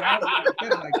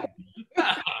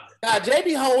 Nah, Jay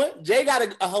be hoeing. Jay got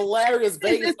a hilarious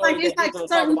Vegas story. It's like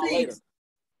certain things.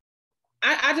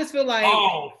 I just feel like,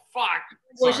 oh fuck,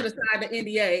 we should have signed the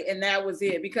NDA and that was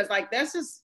it, because like that's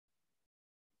just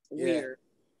weird.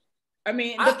 I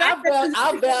mean, the fact that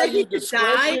I value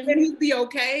discretion and he'd be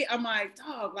okay. I'm like,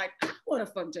 dog, like I want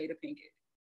to fuck Jada Pinkett.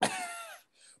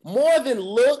 More than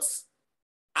looks,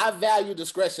 I value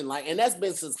discretion, like, and that's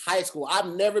been since high school. I've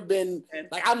never been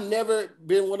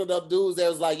one of those dudes that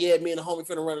was like, yeah, me and the homie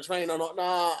finna run a train. Nah,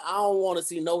 I don't want to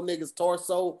see no niggas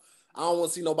torso. I don't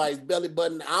want to see nobody's belly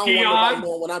button. I don't want nobody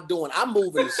knowing what I'm doing. I'm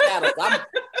moving in shadows.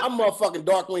 I'm motherfucking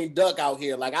Darkwing Duck out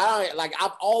here.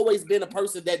 I've always been a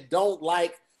person that don't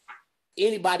like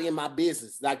anybody in my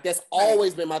business. Like that's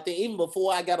always been my thing, even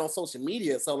before I got on social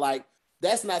media. So like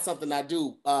that's not something I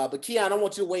do. But Keon, I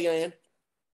want you to weigh in.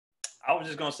 I was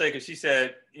just gonna say, because she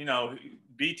said, you know,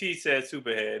 BT said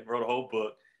Superhead, wrote a whole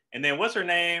book, and then what's her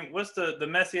name? What's the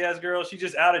messy ass girl? She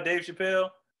just outed Dave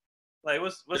Chappelle. Like,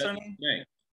 what's her name?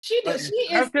 She is.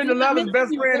 That's Kendall Love's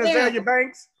best friend, Azalea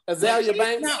Banks. Azalea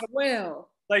Banks. Not well.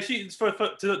 Like she's for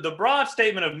the broad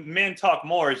statement of men talk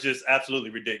more is just absolutely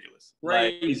ridiculous.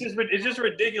 Right. Like, it's just a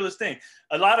ridiculous thing.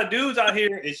 A lot of dudes out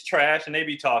here is trash and they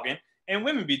be talking, and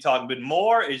women be talking, but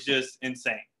more is just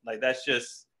insane. Like that's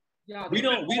just. We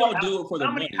don't do it for the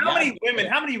money. How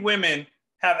many women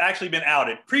have actually been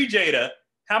outed? Pre-Jada,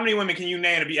 how many women can you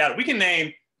name to be outed? We can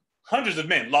name hundreds of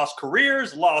men, lost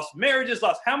careers, lost marriages,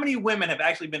 how many women have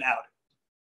actually been outed?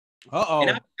 Uh-oh.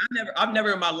 And I've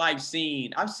never in my life I've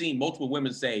seen multiple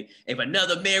women say, if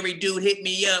another married dude hit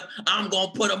me up, I'm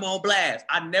gonna put him on blast.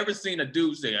 I've never seen a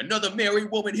dude say, another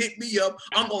married woman hit me up,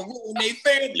 I'm gonna ruin their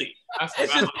family. That's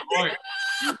the point.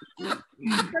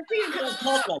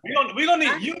 We're gonna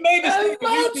need, you made this thing,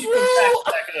 we need some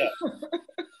back it up.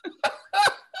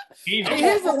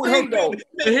 Here's the thing though.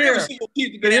 Here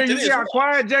you see how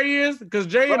quiet Jay is? Because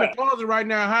Jay in the closet right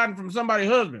now hiding from somebody's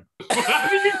husband. What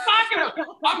are you talking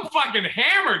about? I'm fucking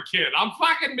hammered, kid. I'm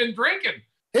fucking been drinking.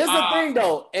 Here's the thing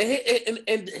though,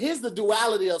 and here's the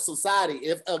duality of society.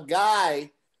 If a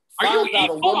guy finds out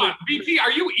a woman, hold on, BT,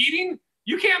 are you eating?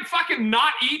 You can't fucking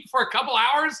not eat for a couple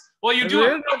hours while you do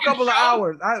a couple of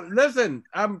hours.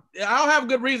 I'll have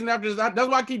good reason after this. That's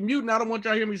why I keep muting. I don't want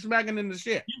y'all to hear me smacking in the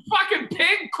shit. You fucking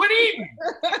pig, quit eating.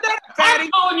 I'm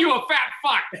calling you a fat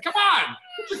fuck. Come on,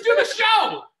 just do the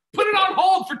show. Put it on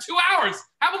hold for 2 hours.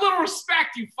 Have a little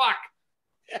respect, you fuck.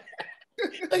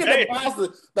 Look at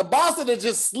the Boston is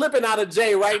just slipping out of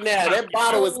Jay right now. That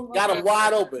bottle has got him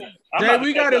wide open. Jay,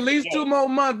 we got at least 2 more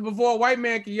months before a white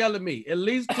man can yell at me. At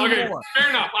least 2 more. Fair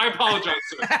enough. I apologize,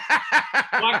 sir.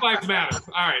 Black Lives Matter.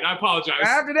 All right, I apologize.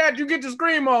 After that, you get to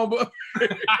scream on. But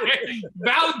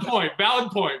valid point.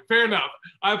 Fair enough.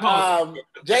 I apologize.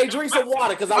 Jay, drink some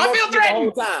water because I feel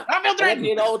threatened the whole time. I feel threatened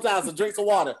the whole time, so drink some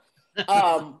water.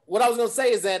 What I was gonna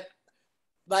say is that,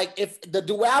 like, if the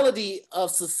duality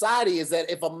of society is that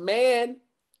if a man,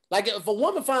 like if a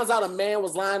woman finds out a man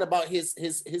was lying about his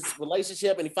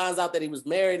relationship and he finds out that he was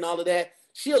married and all of that,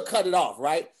 she'll cut it off,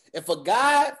 right? If a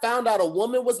guy found out a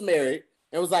woman was married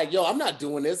and was like, yo, I'm not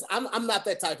doing this. I'm not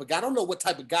that type of guy. I don't know what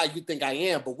type of guy you think I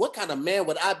am, but what kind of man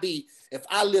would I be if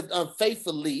I lived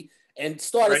unfaithfully and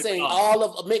started saying all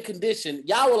of mint condition,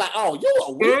 y'all were like, "Oh, you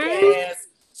a weak ass,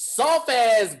 soft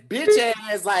ass, bitch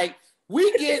ass." Like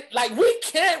we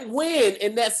can't win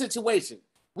in that situation.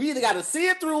 We either got to see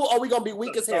it through or we gonna be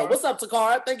weak as hell. What's up,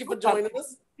 Tacarra? Thank you for joining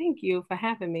us. Thank you for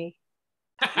having me.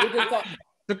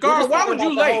 Tacarra, why was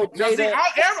you late? See,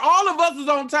 all of us was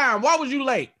on time. Why was you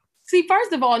late? See,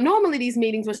 first of all, normally these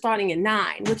meetings were starting at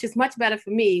 9, which is much better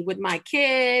for me with my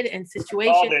kid and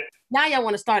situation. Now y'all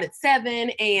want to start at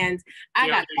 7, and I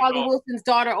got Carly Wilson's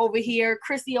daughter over here,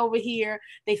 Chrissy over here.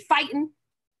 They fighting.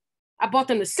 I bought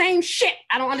them the same shit.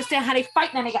 I don't understand how they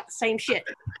fight and they got the same shit.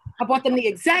 I bought them the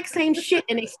exact same shit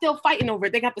and they still fighting over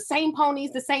it. They got the same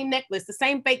ponies, the same necklace, the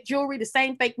same fake jewelry, the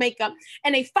same fake makeup,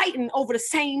 and they fighting over the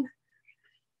same.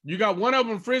 You got one of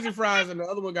them frizzy fries and the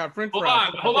other one got French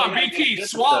fries. Hold on, BT,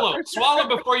 swallow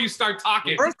before you start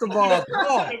talking. First of all,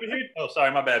 pause. Oh, sorry,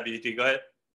 my bad, BT. Go ahead.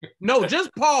 No, just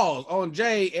pause on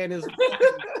Jay and his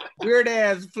weird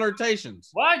ass flirtations.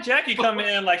 Why Jackie come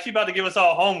in like she about to give us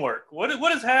all homework? What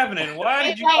is happening? Why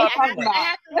did you?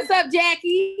 What's up,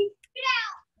 Jackie?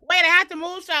 Wait, I have to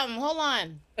move something. Hold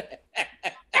on.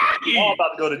 I'm all about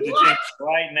to go to the gym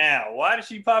right now. Why did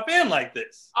she pop in like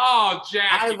this? Oh,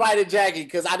 Jackie. I invited Jackie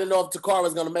because I didn't know if Tacarra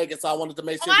was going to make it, so I wanted to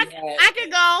make sure I can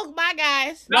go. Bye,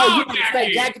 guys. No, you can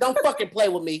stay. Jackie, don't fucking play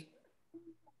with me.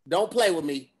 Don't play with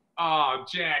me. Oh,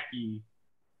 Jackie.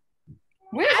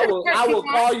 I will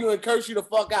call you and curse you the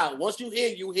fuck out. Once you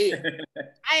hear, you hear.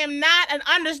 I am not an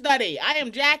understudy. I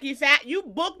am Jackie Fat. You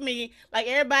booked me like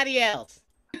everybody else.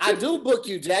 I do book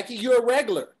you, Jackie. You're a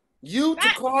regular. You,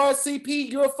 Tacarra,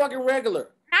 CP, you're a fucking regular.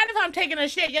 Not if I'm taking a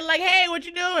shit. You're like, hey, what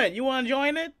you doing? You want to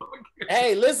join it?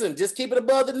 Hey, listen, just keep it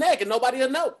above the neck and nobody will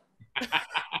know.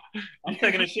 I'm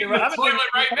taking a shit right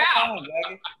now.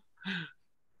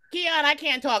 Keon, I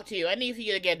can't talk to you. I need for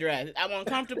you to get dressed. I'm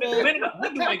uncomfortable. When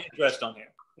do I get dressed on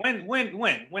here? When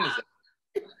is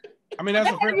it? I mean, that's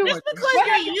a fair just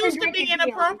because you're used to being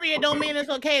inappropriate don't mean it's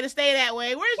okay to stay that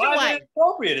way. Where's your wife? It's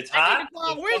appropriate. It's hot.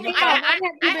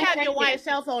 I have your wife's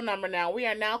cell phone number now. We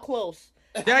are now close.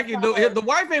 Jackie, the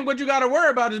wife ain't what you got to worry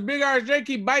about. Is Big RJ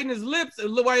keep biting his lips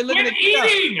while you're looking at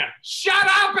eating. Shut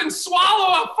up and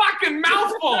swallow a fucking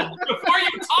mouthful before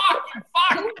you talk. You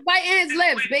fuck. Biting his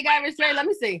lips. Big Irish Ray. Let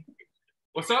me see.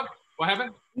 What's up? What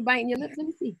happened? You biting your lips? Let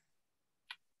me see.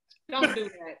 Don't do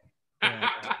that.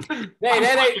 Hey,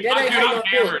 that ain't how you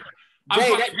do it.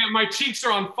 My cheeks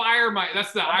are on fire.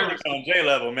 That's the Irish on J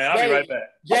level, man. I'll be right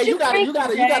back. Yeah, you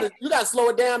gotta slow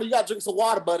it down. You gotta drink some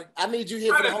water, buddy. I need you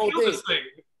here for the whole thing.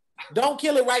 Don't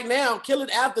kill it right now. Kill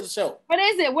it after the show. What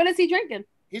is it? What is he drinking?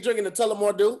 He's drinking the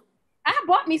Tullamore Dew. I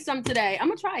bought me some today. I'm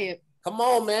gonna try it. Come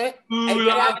on, man.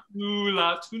 Tullamore.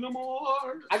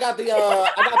 I got the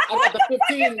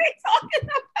 15.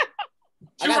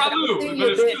 I got the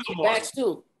 15-year batch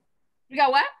too. You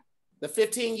got what? The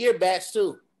 15-year batch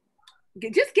too.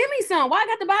 Just give me some. Why I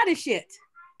got to buy this shit?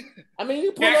 I mean,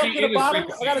 you pull up, get a bottle.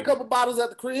 I got a couple bottles at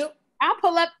the crib. I'll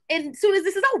pull up as soon as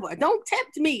this is over. Don't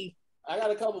tempt me. I got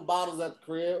a couple bottles at the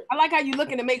crib. I like how you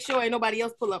looking to make sure ain't nobody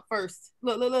else pull up first.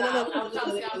 Look. Oh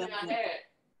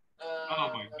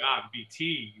my God,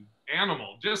 BT, you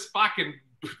animal. Just fucking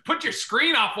put your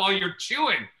screen off while you're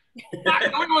chewing. Fuck,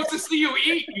 no one wants to see you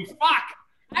eat, you fuck.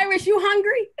 Irish, you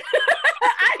hungry?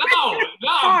 No,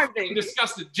 I'm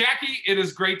disgusted. Jackie, it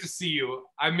is great to see you.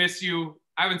 I miss you.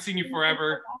 I haven't seen you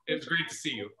forever. It's great to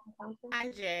see you. Hi,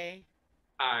 Jay.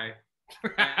 Hi.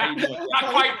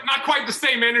 not quite the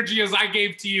same energy as I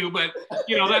gave to you, but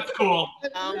you know that's cool.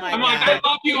 Oh my I'm God. like, I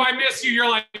love you. I miss you. You're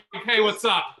like, hey, what's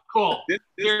up? Cool.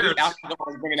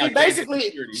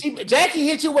 Jackie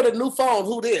hit you with a new phone.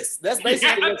 Who this? That's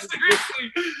basically. Yeah,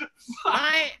 seriously.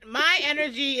 My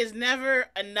energy is never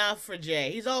enough for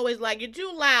Jay. He's always like, you're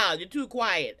too loud. You're too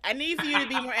quiet. I need for you to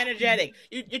be more energetic.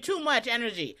 You're too much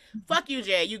energy. Fuck you,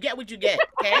 Jay. You get what you get.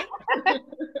 Okay.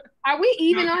 Are we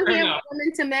even on here,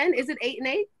 women to men? Is it 8 and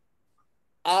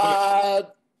 8?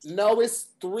 No, it's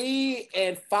 3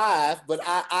 and 5, but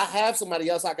I have somebody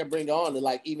else I can bring on to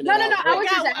like even. No.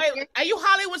 Are you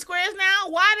Hollywood Squares now?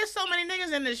 Why there's so many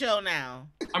niggas in the show now?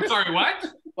 I'm sorry,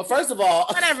 what? Well, first of all,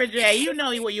 whatever, Jay. You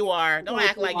know what you are. Don't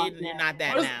act like you're not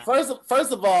that now.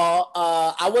 First of all,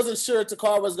 I wasn't sure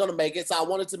Tacarra was going to make it, so I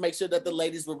wanted to make sure that the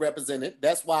ladies were represented.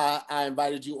 That's why I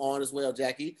invited you on as well,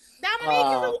 Jackie.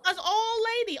 Dominique is all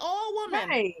lady, all woman.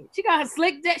 Right. She got her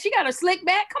slick back. She got her slick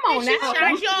back. Come on now.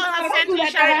 She on her Fenty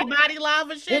shiny body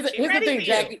lava shit. Here's the thing,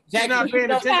 Jackie. You know,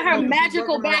 got her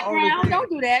magical background. Don't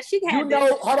do that. She had.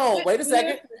 Hold on. Wait a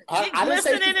second. I didn't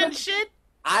say she and shit.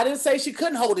 I didn't say she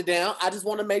couldn't hold it down. I just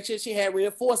want to make sure she had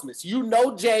reinforcements. You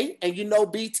know Jay and you know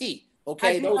BT.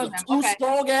 Okay, those are two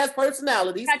strong ass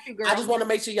personalities. I just want to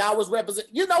make sure y'all was represent.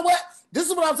 You know what? This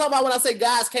is what I'm talking about when I say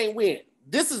guys can't win.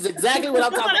 This is exactly what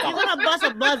I'm talking about. You're gonna bust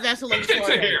a blood vessel in your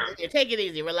forehead. Take it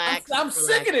easy, relax. I'm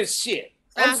sick of this shit.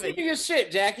 I'm sick of your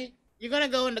shit, Jackie. You're gonna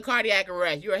go into cardiac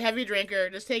arrest. You're a heavy drinker.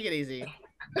 Just take it easy.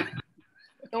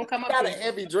 Don't come up. I'm not a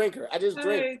heavy drinker. I just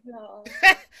drink.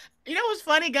 You know what's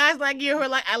funny? Guys like you who are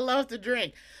like, I love to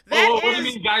drink. What do you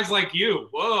mean, guys like you?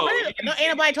 Whoa. No,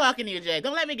 ain't nobody talking to you, Jay.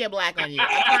 Don't let me get black on you.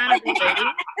 I'm trying to be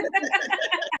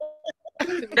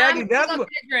Jackie,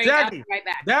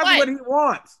 that's what he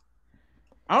wants.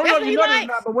 I don't know if you know this or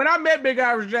not, but when I met Big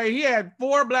Irish Jay, he had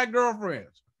 4 black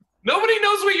girlfriends. Nobody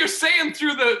knows what you're saying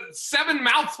through the 7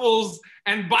 mouthfuls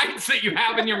and bites that you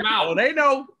have in your mouth. Oh, they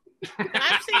know.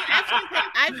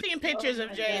 I've seen pictures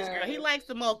of Jay's girl. He likes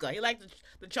the mocha. He likes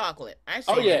the chocolate.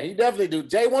 Yeah, he definitely do.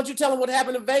 Jay, why don't you tell him what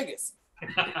happened in Vegas?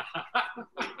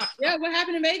 Yeah, what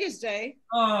happened in Vegas, Jay?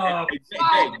 Oh,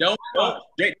 hey, don't.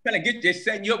 They're trying to they're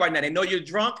setting you up right now. They know you're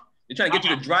drunk. They're trying to get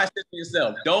you to dry shit for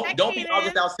yourself. Don't be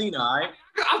August Alsina, all right?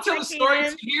 I'll tell the story.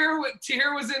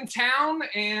 Tahir was in town,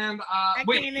 and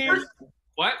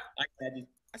what?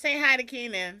 I say hi to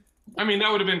Keenan. I mean,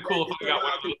 that would have been cool if I got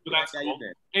one of those, but that's cool.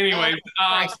 Anyways,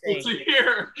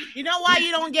 Tahir. You know why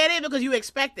you don't get it? Because you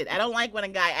expect it. I don't like when a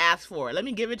guy asks for it. Let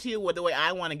me give it to you the way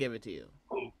I want to give it to you.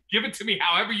 Give it to me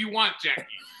however you want, Jackie.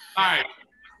 All right.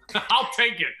 I'll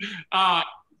take it.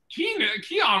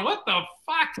 Keon, what the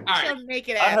fuck? All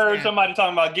right. I heard somebody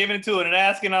talking about giving it to it and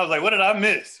asking. I was like, what did I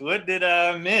miss? What did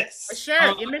I miss? A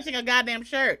shirt. You're missing a goddamn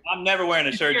shirt. I'm never wearing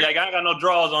a shirt, Jack. I ain't got no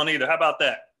drawers on either. How about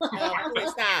that?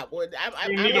 Stop.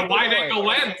 You need a wide angle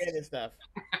lens. Stuff.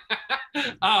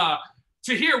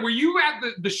 Tahir, were you at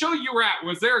the show you were at?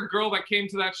 Was there a girl that came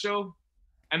to that show?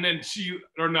 And then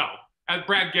at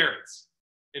Brad Garrett's?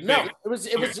 No, it was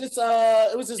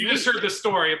just. You just heard the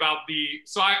story about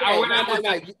I went out.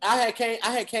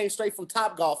 I had came straight from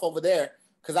Top Golf over there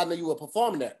because I knew you were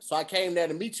performing there, so I came there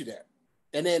to meet you there,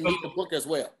 and then meet the booker as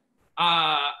well.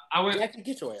 I went. Jackie,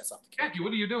 get your ass off the Jackie,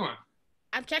 what are you doing?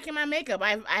 I'm checking my makeup.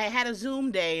 I had a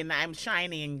Zoom day and I'm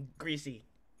shiny and greasy.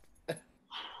 All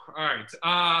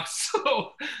right.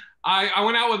 So I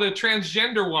went out with a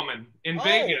transgender woman in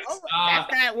Vegas.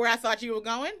 That's not where I thought you were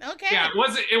going. Okay. Yeah,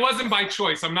 it wasn't by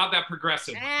choice. I'm not that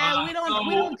progressive. We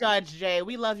don't judge, Jay.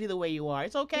 We love you the way you are.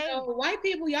 It's okay. White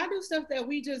people, y'all do stuff that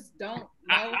we just don't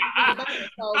know about.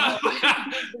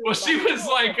 Well, she was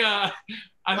like,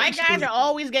 white guys are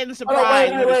always getting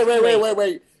surprised.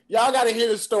 Wait. Y'all gotta hear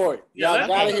the story. Y'all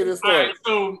gotta hear the story. All right,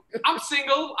 so I'm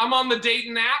single. I'm on the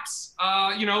dating apps.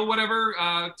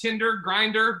 Whatever. Tinder,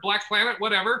 Grindr, Black Planet,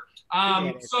 whatever.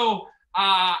 So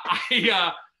I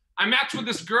matched with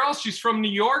this girl. She's from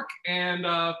New York, and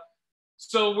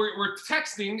so we're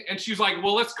texting, and she's like,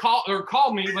 "Well, let's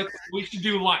call me. We should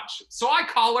do lunch." So I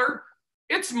call her.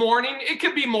 It's morning. It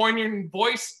could be morning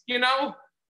voice.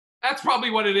 That's probably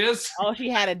what it is. Oh, she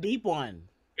had a deep one.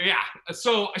 Yeah,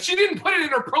 so she didn't put it in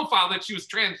her profile that she was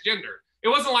transgender. It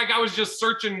wasn't like I was just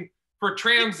searching for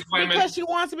trans women. Because she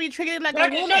wants to be treated like a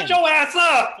woman. Shut your ass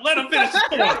up. Let him finish the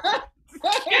story.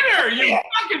 Get her, you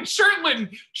fucking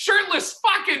shirtless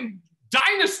fucking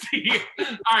dynasty.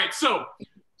 All right, so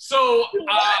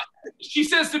she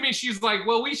says to me, she's like,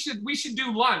 well, we should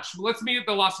do lunch. Let's meet at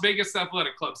the Las Vegas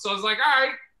Athletic Club. So I was like, all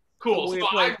right, cool. So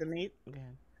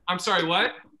I'm sorry,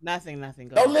 what? Nothing.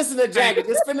 Don't listen to Jackie.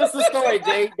 Just finish the story,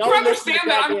 Jay. You understand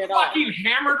that I'm fucking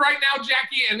hammered right now,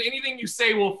 Jackie, and anything you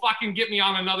say will fucking get me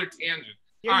on another tangent.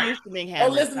 You're used to being hammered.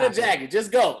 Don't listen to Jackie.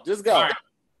 Just go. All right.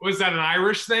 Was that an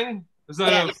Irish thing? Was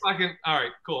that a fucking... All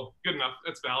right, cool. Good enough.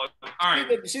 That's valid. All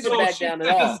right. She didn't back down at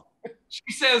all.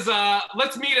 She says,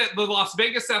 let's meet at the Las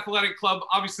Vegas Athletic Club,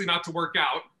 obviously not to work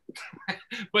out,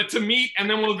 but to meet, and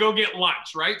then we'll go get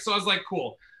lunch, right? So I was like,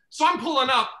 cool. So I'm pulling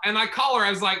up, and I call her.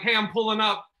 I was like, hey, I'm pulling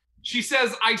up. She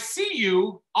says, I see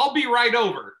you. I'll be right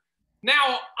over.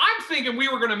 Now, I'm thinking we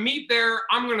were going to meet there.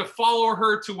 I'm going to follow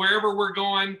her to wherever we're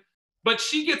going. But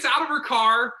she gets out of her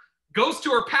car, goes to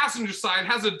her passenger side,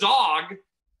 has a dog,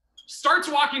 starts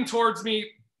walking towards me,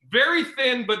 very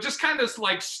thin, but just kind of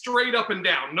like straight up and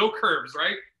down. No curves,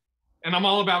 right? And I'm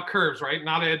all about curves, right?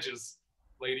 Not edges,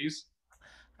 ladies.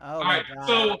 Oh, all right, God.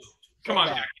 So come on,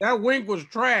 Jack. That wink was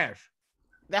trash.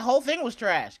 That whole thing was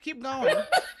trash. Keep going.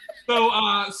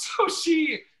 So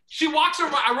she walks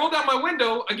over. I roll down my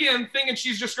window again, thinking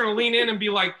she's just going to lean in and be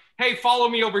like, "Hey, follow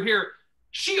me over here."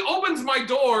 She opens my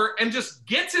door and just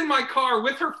gets in my car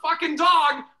with her fucking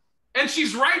dog, and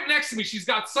she's right next to me. She's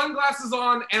got sunglasses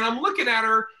on, and I'm looking at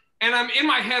her, and I'm in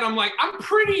my head. I'm like, I'm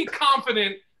pretty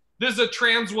confident this is a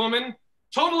trans woman.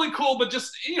 Totally cool, but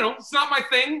just it's not my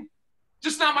thing.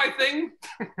 just not my thing.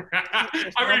 I'm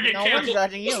gonna get No one's canceled.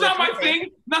 judging you. Just not It's my okay. thing.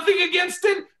 Nothing against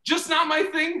it. Just not my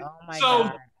thing. Oh my So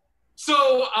God.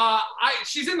 So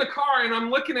she's in the car and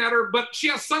I'm looking at her, but she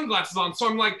has sunglasses on. So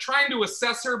I'm like trying to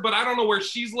assess her, but I don't know where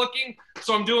she's looking.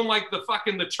 So I'm doing like the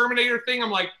Terminator thing. I'm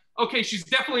like, okay, she's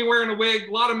definitely wearing a wig,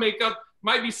 a lot of makeup,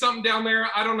 might be something down there.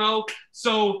 I don't know.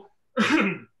 So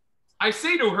I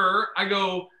say to her, I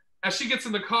go, as she gets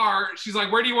in the car, she's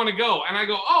like, where do you want to go? And I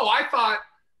go, oh, I thought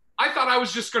I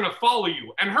was just going to follow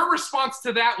you. And her response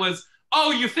to that was,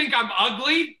 oh, you think I'm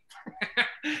ugly?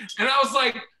 And I was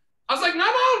like, no,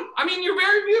 I mean, you're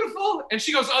very beautiful. And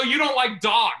she goes, oh, you don't like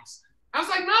dogs. I was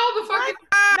like, no, the fucking.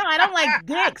 No, I don't like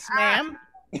dicks, ma'am.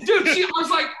 Dude, I was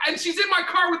like, and she's in my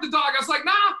car with the dog. I was like,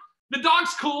 nah, the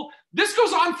dog's cool. This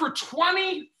goes on for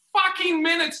 20 fucking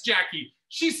minutes, Jackie.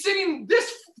 She's sitting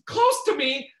this close to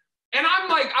me. And I'm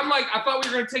like, I thought we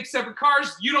were going to take separate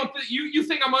cars. You you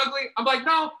think I'm ugly? I'm like,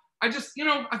 no, I just,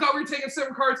 I thought we were taking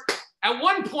separate cars. At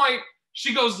one point,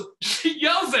 she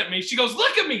yells at me. She goes,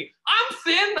 look at me. I'm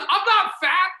thin. I'm not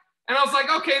fat. And I was like,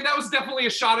 okay, that was definitely a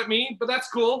shot at me, but that's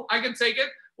cool. I can take it.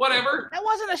 Whatever. That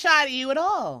wasn't a shot at you at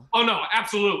all. Oh, no,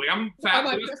 absolutely. I'm fat,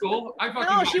 but it's cool.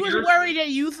 No, she was worried that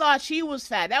you thought she was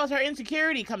fat. That was her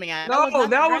insecurity coming out. No,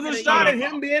 that was a shot at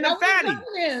him being a fatty.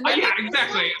 Yeah,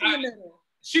 exactly.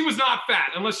 She was not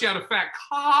fat unless she had a fat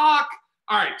cock.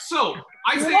 All right, so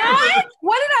I say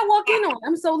what did I walk in on?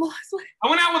 I'm so lost. I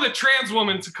went out with a trans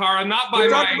woman, Tacarra, not by We're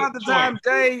my talking about the time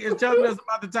Jay is telling us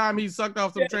about the time he sucked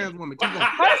off some trans woman. Keep going.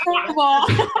 First of all,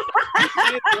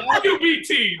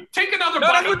 WBT, take another No,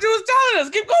 bite. that's what you was telling us.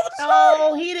 Keep going with the No,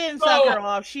 story. he didn't suck her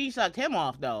off. She sucked him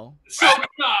off, though. So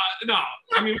no.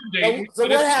 I mean, we're dating, So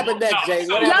but what it's- happened next, Jay?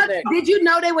 What y'all- happened next? did you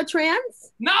know they were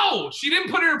trans? No, she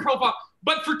didn't put it in her profile.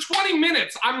 But for 20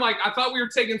 minutes, I'm like, I thought we were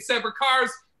taking separate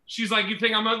cars. She's like, you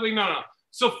think I'm ugly? No.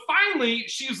 So finally,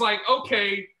 she's like,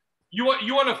 okay, you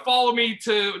want to follow me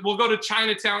we'll go to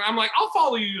Chinatown. I'm like, I'll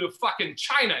follow you to fucking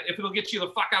China if it'll get you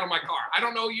the fuck out of my car. I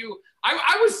don't know you. I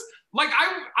was like,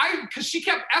 because she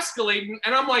kept escalating,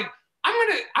 and I'm like,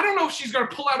 I don't know if she's gonna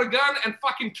pull out a gun and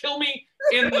fucking kill me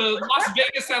in the Las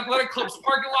Vegas Athletic Club's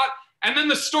parking lot, and then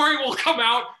the story will come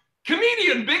out.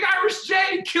 Comedian Big Irish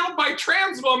J killed by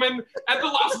trans woman at the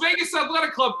Las Vegas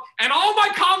Athletic Club, and all my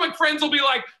comic friends will be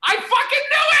like, I fucking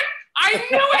knew it! I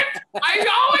knew it!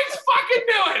 I always fucking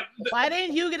knew it! Why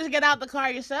didn't you just get out the car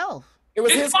yourself? It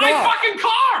was It's his my car. fucking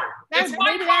car! It's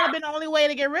my Maybe that would car! have been the only way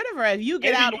to get rid of her. If you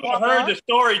get Maybe out you and would have walk heard off. the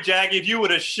story, Jackie, if you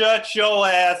would have shut your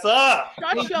ass up.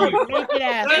 Shut your naked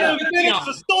ass Let up. him finish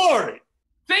the story.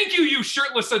 Thank you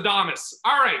shirtless Adonis.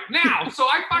 All right, now, so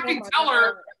I fucking tell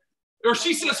her, or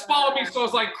she says, follow me. So I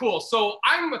was like, cool. So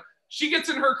she gets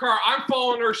in her car. I'm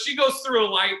following her. She goes through a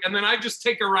light, and then I just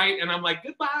take a right, and I'm like,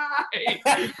 goodbye.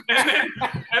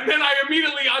 and then I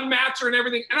immediately unmatch her and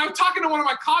everything. And I'm talking to one of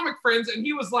my comic friends, and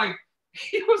he was like,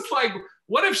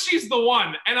 what if she's the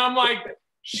one? And I'm like,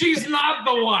 she's not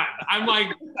the one. I'm like,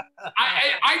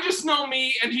 I just know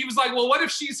me. And he was like, well, what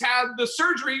if she's had the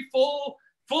surgery, full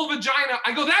vagina?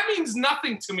 I go, that means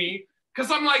nothing to me. Because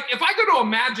I'm like, if I go to a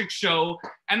magic show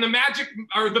and the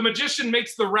magician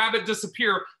makes the rabbit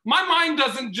disappear, my mind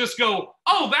doesn't just go,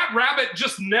 oh, that rabbit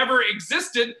just never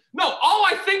existed. No, all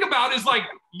I think about is like,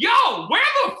 yo, where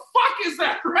the fuck is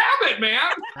that rabbit, man?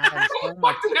 Where the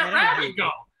fuck did that rabbit go?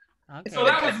 Okay. So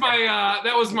that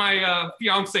was my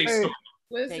fiance story.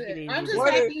 Listen, I'm just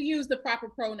happy you use the proper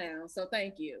pronouns, so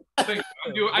thank you. I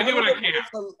do what I can.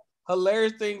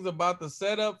 Hilarious things about the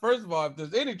setup. First of all, if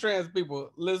there's any trans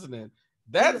people listening,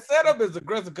 that setup is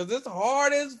aggressive because it's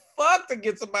hard as fuck to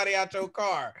get somebody out your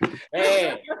car.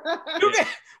 Man.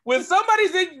 When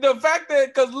somebody's in the fact that,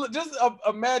 because just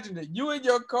imagine it, you in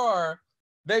your car,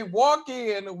 they walk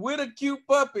in with a cute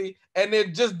puppy and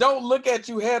then just don't look at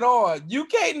you head on. You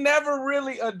can't never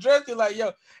really address you like,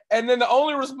 yo. And then the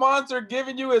only response they're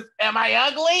giving you is, am I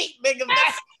ugly? Nigga,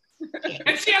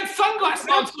 And she had sunglasses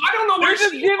on, so I don't know where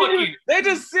she's looking. They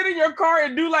just sit in your car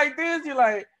and do like this. You're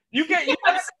like, you don't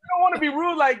want to be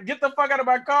rude, like, get the fuck out of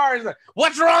my car. It's like,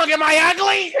 what's wrong? Am I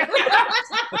ugly?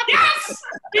 Yes!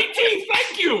 BT,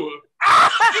 thank you!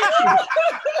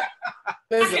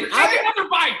 Listen, Take another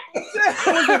bite!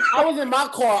 I was in my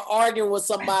car arguing with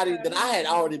somebody that I had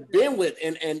already been with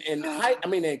in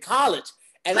college.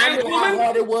 And I knew how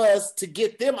hard it was to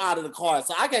get them out of the car.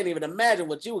 So I can't even imagine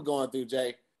what you were going through,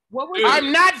 Jay.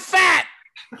 I'm not fat.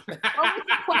 What was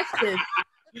the question?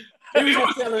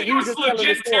 It was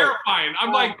legit terrifying.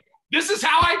 I'm like, this is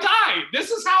how I die.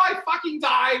 This is how I fucking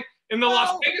die in the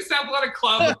Las Vegas Athletic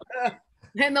Club.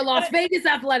 In the Las Vegas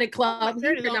Athletic Club.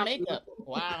 There's no makeup.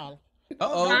 Wow.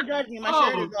 Don't judge me. My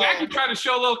shirt is Jackie trying to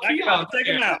show a little Keon. Take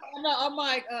him out. I'm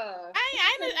like, I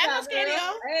know scared of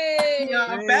y'all. hey.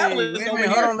 I'm fabulous Wait a over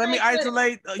minute, here. hold on. Let me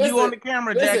isolate you Listen, on the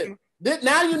camera, Jackie.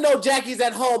 Now you know Jackie's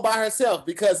at home by herself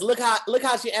because look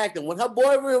how she acting. When her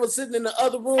boyfriend was sitting in the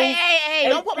other room. Hey,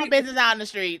 don't put my business out in the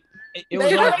street. It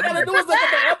was All on- I gotta do is look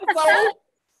at the episode.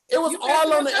 It was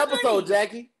all on the episode,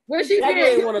 Jackie. Where she Jackie been?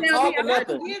 ain't want to talk or I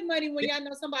nothing. give money when y'all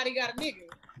know somebody got a nigga.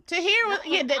 To hear,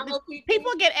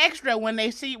 people get extra when they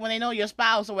know your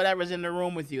spouse or whatever is in the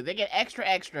room with you. They get extra.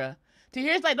 To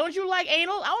hear it's like, don't you like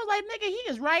anal? I was like, nigga, he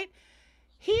is right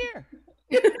here.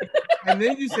 And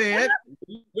then you said,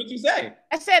 What'd you say?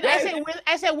 I said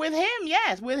with him,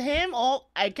 yes, with him.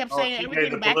 I kept saying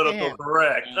everything back to him.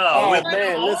 Correct. Oh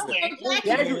man, listen.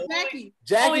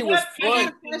 Jackie was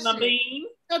fun.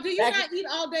 So do you not eat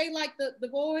all day like the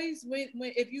boys when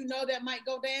if you know that might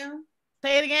go down?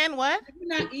 Say it again. What? Do you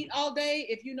not eat all day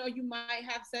if you know you might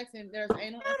have sex and there's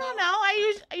anal? No.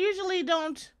 I usually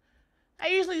don't. I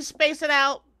usually space it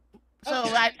out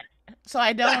so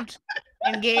I don't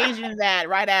engage in that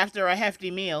right after a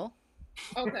hefty meal.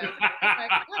 Okay.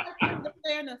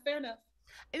 Fair enough.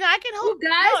 You know, I can hope.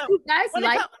 You guys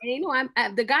like anal?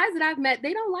 The guys that I've met,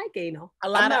 they don't like anal. A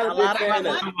lot of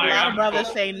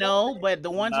brothers say no, but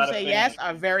the ones who say yes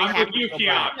are very happy. I'm with you,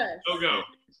 Keon. Go.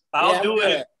 I'll do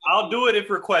it. I'll do it if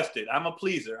requested. I'm a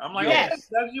pleaser. I'm like, yes. okay,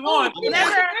 that's you want. You know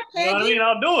what I mean?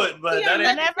 I'll do it, but that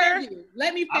ain't.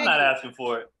 Let me. I'm not asking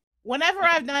for it. Whenever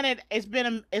I've done it, it's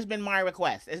been my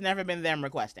request. It's never been them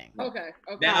requesting. Okay.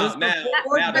 Now, okay,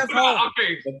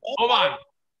 hold on.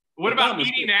 What about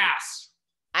eating ass?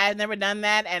 I've never done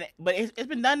that, but it's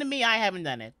been done to me. I haven't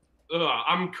done it.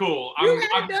 I'm cool. You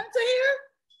haven't done to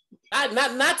here?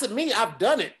 Not to me. I've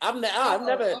done it. I've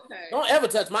never. Okay. Don't ever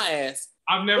touch my ass.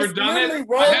 I've never done it.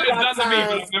 I had it done to me,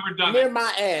 but I've never done near it.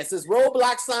 my ass. It's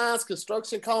roadblock signs,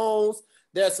 construction cones.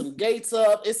 There's some gates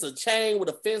up. It's a chain with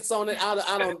a fence on it.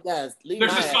 I don't. Guys, leave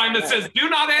There's my a sign that says "Do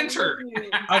not enter."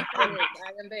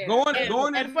 Going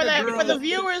for the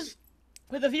viewers.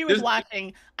 For the viewers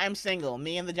watching, I'm single.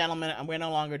 Me and the gentleman, and we're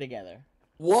no longer together.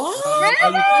 What?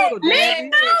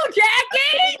 Me too,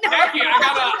 Jackie. Jackie,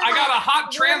 I got a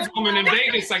hot trans woman in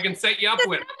Vegas I can set you up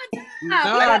with.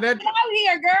 Out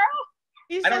here, girl.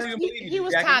 He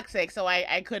was toxic, so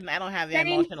I couldn't. I don't have the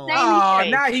emotional. Oh,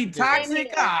 now he toxic.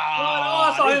 All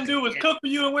I saw him do was cook for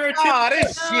you and wear chips. Oh,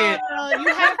 this shit. You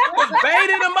have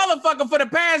baited a motherfucker for the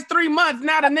past 3 months.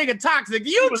 Now the nigga toxic.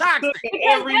 You toxic.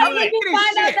 Every How did you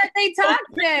find out that they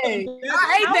toxic?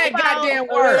 I hate that goddamn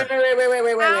word.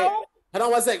 Wait. Hold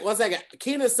on one second.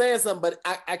 Keenan's saying something, but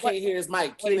I can't hear his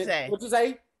mic. Keenan, what you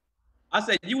say? I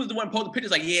said you was the one posting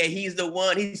pictures like, yeah, he's the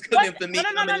one. He's cooking for me. No.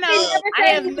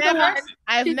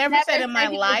 I've never said in my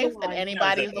life that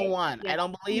anybody's the one. I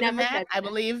don't believe in that. I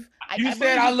believe. You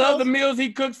said I love the meals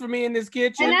he cooks for me in this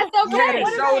kitchen. And that's okay. What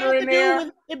does that have to do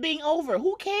with it being over?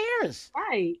 Who cares?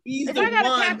 Right. If I got a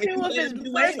tattoo of his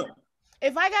first,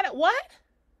 if I got it, what?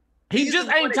 He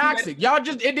just ain't toxic. Y'all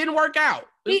just it didn't work out.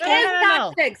 He is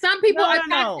toxic. Some people are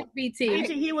toxic,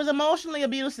 BT. He was emotionally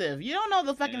abusive. You don't know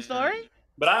the fucking story.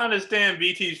 But I understand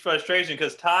BT's frustration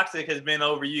because toxic has been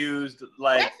overused.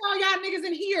 Like that's all y'all niggas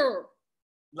in here.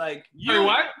 Like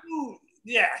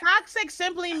yeah. Toxic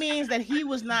simply means that he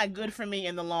was not good for me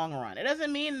in the long run. It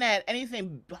doesn't mean that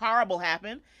anything horrible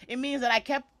happened. It means that I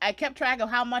kept track of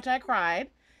how much I cried,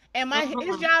 and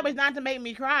his job is not to make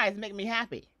me cry; it's to make me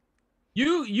happy.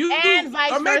 You and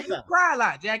vice versa. Maybe you cry a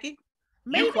lot, Jackie.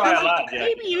 You cry a lot, Jackie.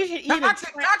 Maybe you should eat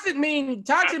toxic mean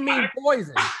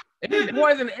poison. It didn't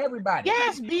poison everybody.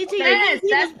 Yes, BT. Yes,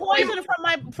 he was poisoned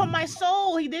from my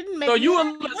soul. He didn't make. So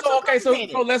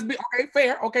so let's be okay.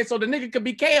 Fair. Okay, so the nigga could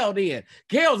be kale then.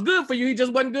 Kale's good for you. He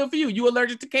just wasn't good for you. You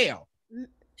allergic to kale.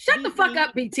 Shut the fuck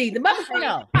up, BT. The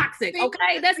motherfucker is toxic.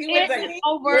 Okay, that's it.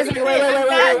 Over.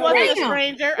 I wasn't a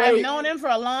stranger. I've known him for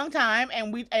a long time,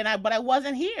 but I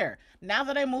wasn't here. Now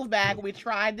that I moved back, we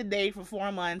tried to date for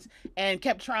 4 months and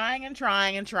kept trying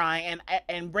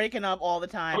and breaking up all the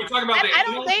time. Are we talking about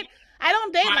I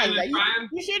don't date like that.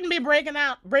 You shouldn't be breaking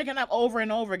up over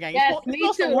and over again. Yes, me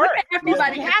too. To work.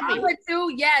 Everybody happy.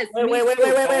 Too. Yes. Wait.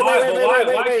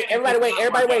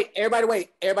 Everybody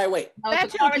wait.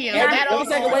 That's you, Keon.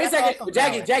 Wait a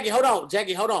second. Jackie,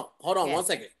 hold on. 1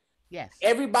 second. Yes.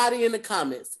 Everybody in the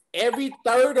comments, every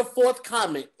third or fourth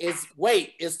comment is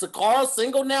Tacarra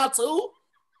single now too?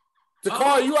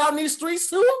 Tacarra, you out in these streets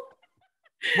too?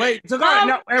 Wait, Tacarra,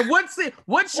 now, and what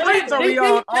streets are we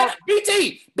on?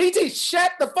 BT,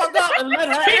 shut the fuck up and let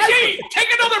her BT,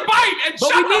 take another bite and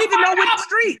shut up. But we need to know which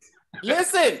streets.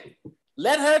 Listen,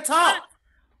 let her talk.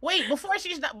 Wait, before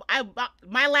she's done,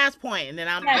 my last point, and then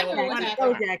I'm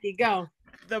go, Jackie, go.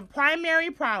 the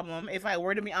primary problem, if I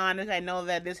were to be honest, I know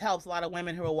that this helps a lot of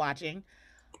women who are watching.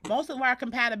 Most of our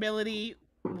compatibility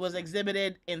was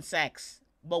exhibited in sex,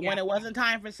 but when it wasn't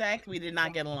time for sex, we did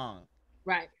not get along.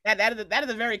 Right. That is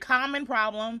a very common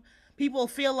problem. People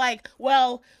feel like,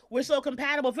 well, we're so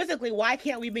compatible physically, why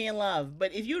can't we be in love?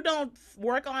 But if you don't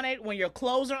work on it when your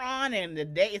clothes are on and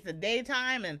it's the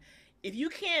daytime, and if you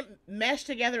can't mesh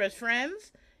together as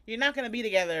friends, you're not going to be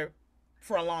together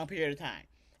for a long period of time.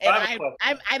 And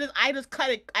I just cut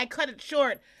it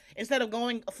short instead of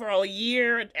going for a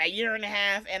year and a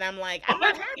half, and I'm like, I'm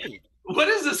not happy. What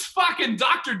is this fucking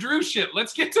Dr. Drew shit?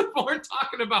 Let's get to more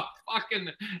talking about fucking.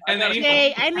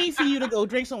 Okay, I need for you to go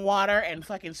drink some water and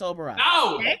fucking sober up.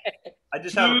 No. Okay? I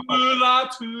just have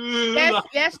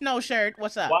Yes, no shirt.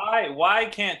 What's up? Why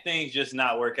can't things just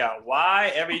not work out?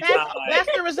 Why every time? That's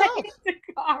the result.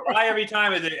 Why every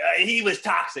time is it he was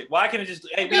toxic? Why can't it just?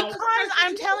 Hey, because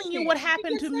I'm telling you what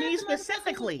happened to me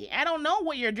specifically. I don't know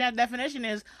what your definition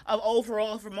is of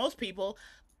overall for most people.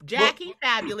 Jackie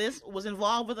Fabulous was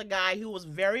involved with a guy who was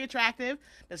very attractive.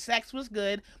 The sex was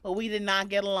good, but we did not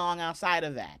get along outside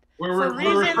of that. We're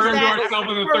referring to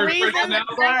ourselves in the third person now.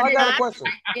 I got a question.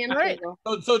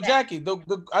 So Jackie,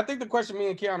 I think the question me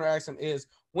and Keon are asking is,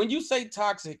 when you say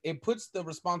toxic, it puts the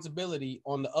responsibility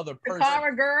on the other person.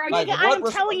 Tacarra girl, like, I'm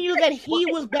telling you that he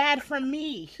was bad for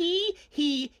me.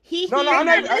 No, I'm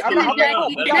not.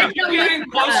 You're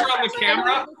getting closer on the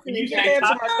camera. You say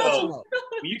toxic.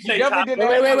 You say toxic.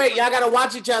 Wait. Y'all gotta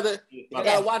watch each other. Y'all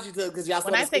gotta watch each other because y'all.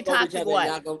 When I say toxic,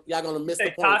 what? Y'all gonna miss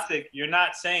the point. Toxic. You're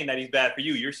not saying that he's bad for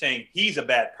you. You're saying he's a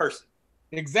bad person.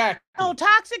 Exactly. No,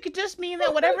 toxic could just mean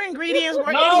that whatever ingredients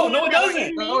were. No, it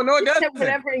doesn't. No, it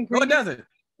doesn't. No, it doesn't.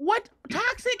 What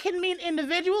toxic can mean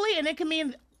individually, and it can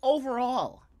mean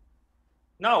overall.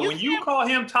 No, when you call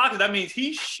him toxic, that means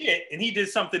he's shit and he did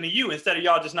something to you instead of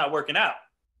y'all just not working out.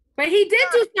 But he did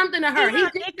do something to her. He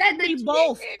did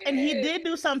both, and he did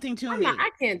do something to me.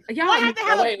 I can't. Do I have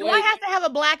to have a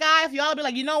black eye if y'all be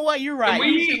like, you know what, you're right.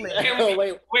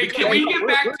 Can we get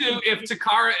back to if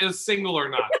Tacarra is single or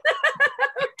not?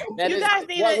 You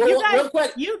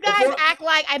guys act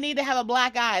like I need to have a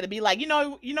black eye to be like, you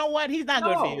know what, he's not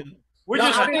good for you.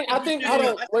 I think. Hold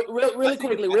on,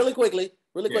 really quickly,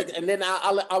 and then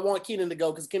I want Keenan to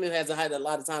go because Keenan hasn't had a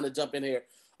lot of time to jump in here.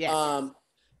 Yeah.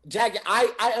 Jackie,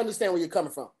 I understand where you're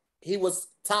coming from. He was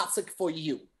toxic for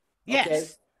you. Okay?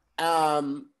 Yes.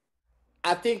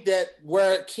 I think that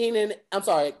where Keon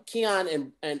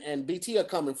and BT are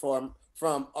coming from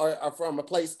are from a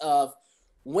place of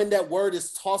when that word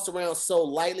is tossed around so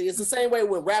lightly. It's the same way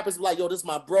when rappers be like, yo, this is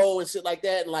my bro and shit like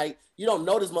that. And like, you don't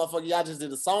know this motherfucker. Y'all just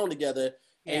did a song together.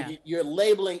 And you're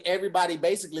labeling everybody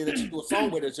basically that you do a song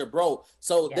with as your bro.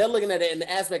 So they're looking at it in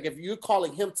the aspect, if you're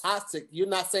calling him toxic, you're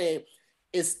not saying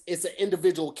it's an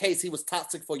individual case. He was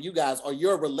toxic for you guys or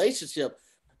your relationship.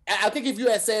 I think if you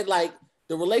had said like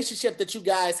the relationship that you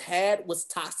guys had was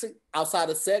toxic outside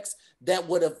of sex, that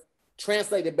would have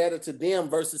translated better to them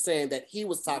versus saying that he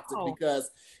was toxic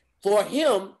because for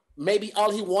him, maybe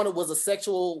all he wanted was a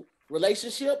sexual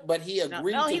relationship, but he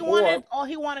agreed to more.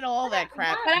 He wanted all that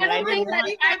crap. But I don't think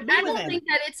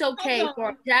that it's okay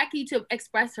for Jackie to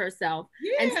express herself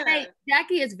and say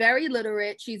Jackie is very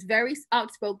literate. She's very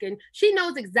outspoken. She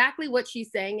knows exactly what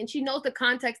she's saying and she knows the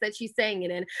context that she's saying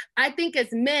it in. I think as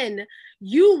men,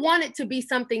 you want it to be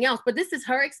something else, but this is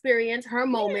her experience, her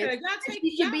moment.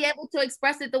 She should be able to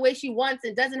express it the way she wants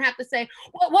and doesn't have to say,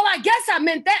 well, I guess I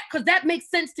meant that because that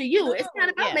makes sense to you. It's not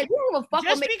about maybe you don't give a fuck.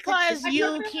 Just because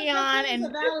you, Keon, and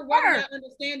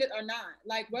understand it or not,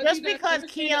 like just because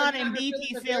Keon and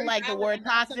BT feel like the word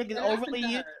toxic is overly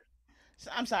used.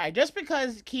 I'm sorry. Just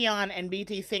because Keon and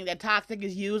BT think that toxic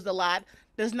is used a lot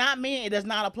does not mean it does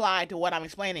not apply to what I'm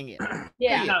explaining it.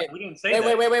 Yeah. We didn't say that.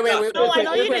 Wait. No, I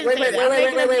know you didn't say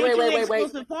that. Wait.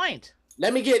 Exclusive point.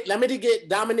 Let me get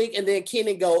Dominique and then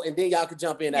Keenan go, and then y'all can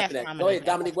jump in after that. Go ahead,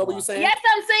 Dominique. What were you saying? Yes,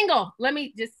 I'm single. Let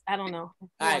me just, I don't know. All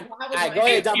right, go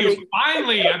ahead, Dominique.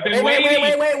 Finally, I've been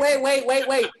waiting.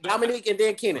 Wait. Dominique and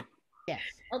then Keenan. Yes.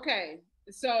 Okay.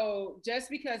 So just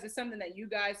because it's something that you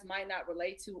guys might not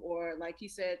relate to, or like he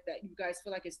said, that you guys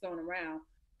feel like it's thrown around,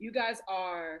 you guys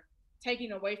are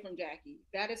taking away from Jackie.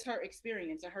 That is her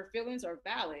experience and her feelings are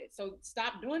valid. So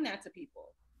stop doing that to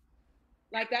people.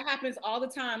 Like that happens all the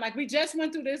time. Like we just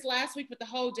went through this last week with the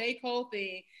whole J. Cole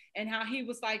thing and how he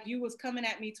was like, you was coming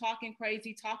at me, talking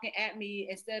crazy, talking at me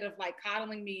instead of like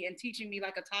coddling me and teaching me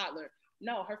like a toddler.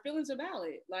 No, her feelings are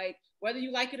valid. Like whether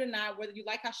you like it or not, whether you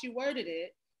like how she worded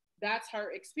it, that's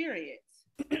her experience.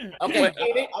 Okay,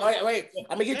 Keenan. Wait.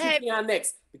 I'm gonna get you Keon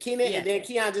next. Keenan and then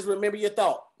Keon, just remember your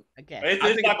thought. Okay.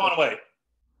 It's not going away.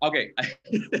 Okay, I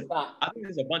think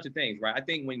there's a bunch of things, right? I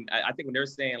think when they're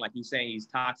saying, like, you saying he's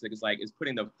toxic, it's like it's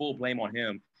putting the full blame on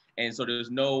him, and so there's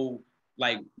no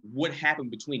like what happened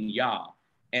between y'all.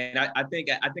 And I think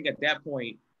at that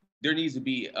point there needs to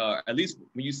be at least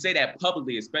when you say that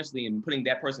publicly, especially in putting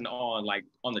that person on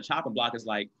the chopping block, is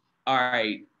like, all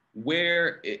right,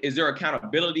 where is there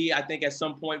accountability? I think at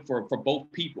some point for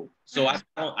both people. So I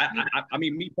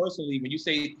mean, me personally, when you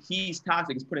say he's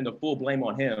toxic, it's putting the full blame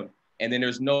on him. And then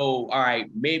there's no, all right,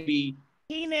 maybe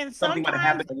Keenan, something might have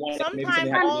happened to one.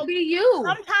 Sometimes all of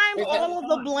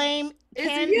the blame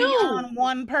can be on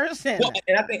one person. Well,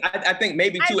 and I think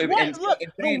maybe too. I think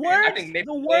maybe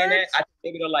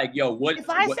they're like, yo, what? If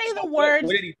I say the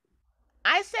words,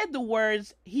 I said the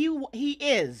words. He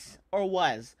is or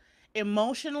was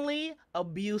emotionally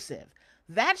abusive.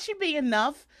 That should be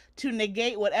enough to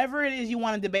negate whatever it is you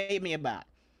want to debate me about.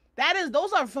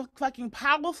 Those are fucking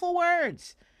powerful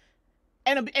words.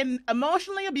 And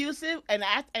emotionally abusive and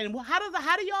how do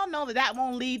y'all know that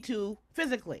won't lead to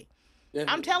physically? Yeah.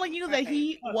 I'm telling you that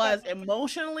he was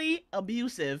emotionally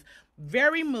abusive,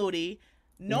 very moody,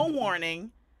 no warning,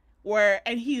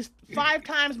 and he's 5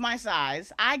 times my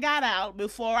size. I got out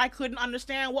before I couldn't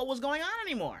understand what was going on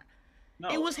anymore.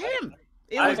 No, it was him.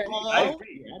 I got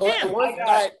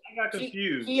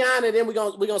confused. Keon, and then we're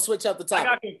gonna switch up the topic.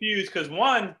 I got confused because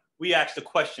one, we asked the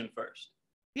question first.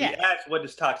 Yes. We asked, what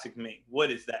does toxic mean? What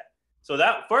is that? So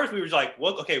that first we were like,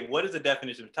 well, okay, what is the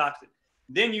definition of toxic?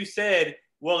 Then you said,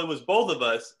 well, it was both of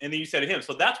us, and then you said him.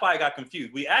 So that's why I got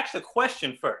confused. We asked the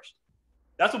question first.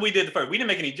 That's what we did first. We didn't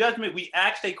make any judgment. We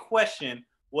asked a question,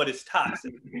 what is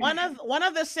toxic? One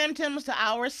of the symptoms to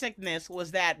our sickness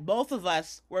was that both of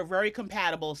us were very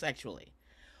compatible sexually.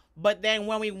 But then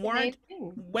when we weren't,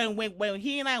 when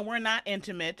he and I were not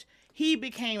intimate, he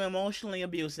became emotionally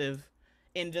abusive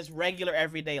in just regular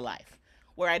everyday life,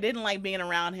 where I didn't like being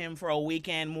around him for a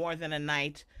weekend more than a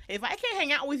night. If I can't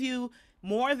hang out with you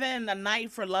more than a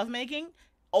night for lovemaking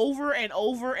over and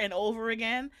over and over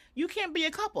again, you can't be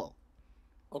a couple.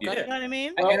 Okay. You know what I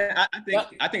mean? I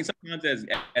think sometimes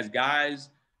as guys,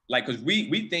 like, because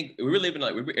we think we're living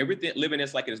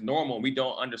this like it's normal, and we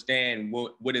don't understand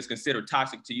what is considered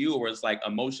toxic to you, or it's like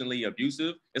emotionally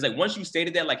abusive. It's like once you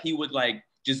stated that, like, he would like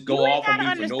just go off on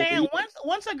me for no reason.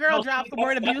 Once a girl drops the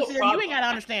word abusive, you ain't gotta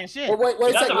understand shit. Wait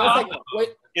a second.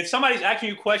 If somebody's asking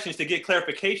you questions to get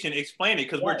clarification, explain it,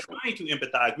 because we're trying to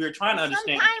empathize. We're trying to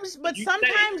understand.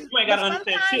 Sometimes you ain't gotta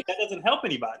understand shit. That doesn't help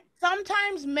anybody.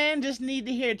 Sometimes men just need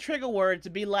to hear trigger words to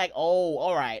be like, "Oh,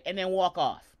 all right," and then walk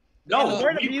off. No, the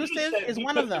word abusive is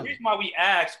one of them. The reason why we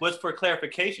asked was for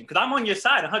clarification, because I'm on your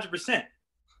side 100%.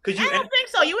 I don't think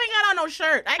so. You ain't got on no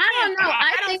shirt. I don't know.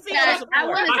 I think that I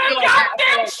want to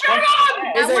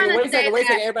Wait a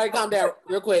second. Everybody calm down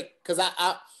real quick, because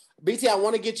BT, I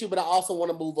want to get you, but I also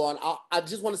want to move on. I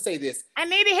just want to say this. I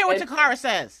need to hear what Tacarra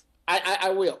says. I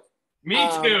will. Me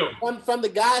too. From the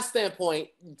guy's standpoint,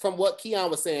 from what Keon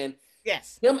was saying,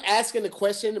 yes, him asking the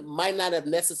question might not have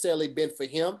necessarily been for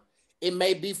him. It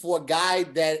may be for a guy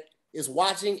that is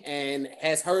watching and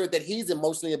has heard that he's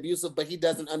emotionally abusive, but he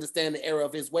doesn't understand the error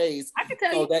of his ways. I can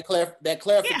tell you. That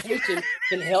clarification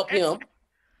can help him.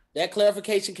 That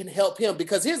clarification can help him,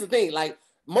 because here's the thing: like,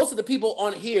 most of the people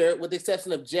on here, with the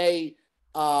exception of Jay,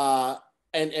 and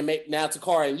now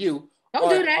Tacarra and you, don't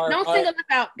do that. Don't single us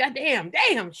out. Damn,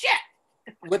 shit.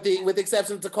 With the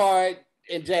exception of Tacarra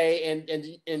and Jay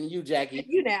and you, Jackie,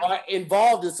 you now are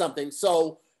involved in something.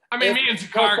 So, I mean, me and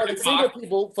Tacarra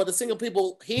for the single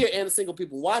people here and the single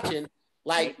people watching,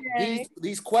 like,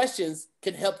 these questions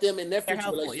can help them in their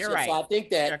future relationship. You're right. So I think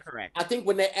that you're correct. I think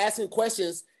when they're asking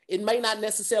questions, it may not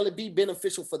necessarily be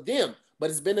beneficial for them, but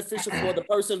it's beneficial for the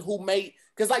person who may,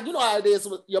 because, like, you know how it is,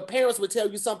 your parents would tell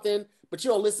you something, but you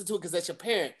don't listen to it because that's your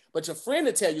parent. But your friend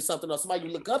will tell you something, or somebody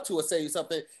you look up to will say you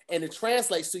something, and it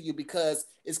translates to you because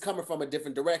it's coming from a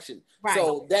different direction. Right.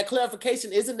 So that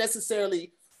clarification isn't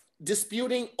necessarily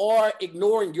disputing or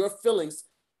ignoring your feelings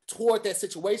toward that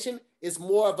situation. Is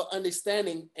more of an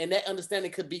understanding, and that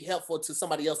understanding could be helpful to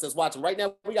somebody else that's watching. Right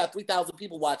now, we got 3,000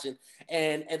 people watching,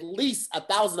 and at least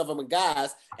 1,000 of them are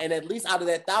guys, and at least out of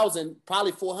that 1,000,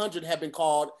 probably 400 have been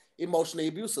called emotionally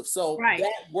abusive. So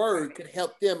that word could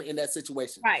help them in that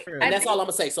situation. Right. And that's all I'm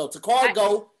gonna say. So Tacarra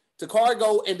go,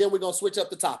 and then we're gonna switch up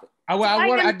the topic.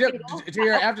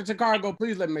 After Tacarra go,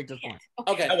 please let me make this point.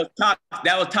 Okay.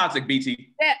 That was toxic,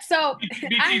 BT. Yeah, so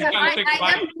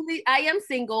I am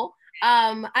single.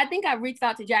 I think I reached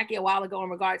out to Jackie a while ago in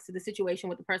regards to the situation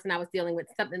with the person I was dealing with,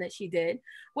 something that she did,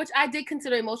 which I did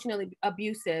consider emotionally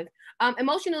abusive.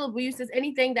 Emotional abuse is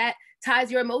anything that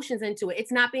ties your emotions into it.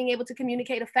 It's not being able to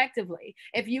communicate effectively.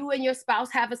 If you and your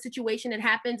spouse have a situation that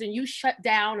happens and you shut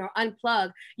down or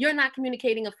unplug, you're not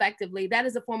communicating effectively. That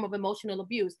is a form of emotional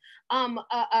abuse.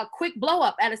 A quick blow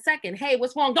up at a second. Hey,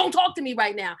 what's wrong? Don't talk to me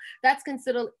right now. That's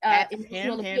considered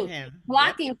emotional abuse.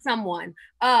 Blocking someone,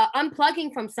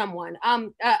 unplugging from someone.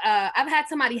 I've had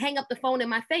somebody hang up the phone in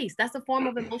my face. That's a form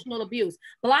of emotional abuse.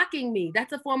 Blocking me.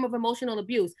 That's a form of emotional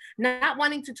abuse. Not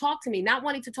wanting to talk to me, not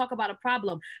wanting to talk about a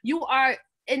problem. You are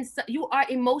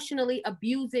emotionally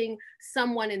abusing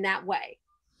someone in that way.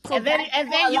 So and then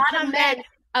you come back.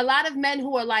 A lot of men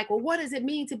who are like, well, what does it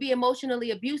mean to be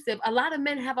emotionally abusive? A lot of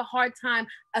men have a hard time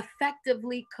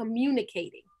effectively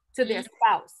communicating to their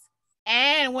spouse.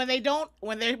 And when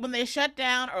they shut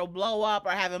down or blow up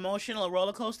or have emotional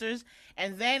roller coasters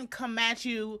and then come at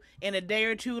you in a day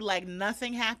or two like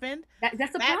nothing happened,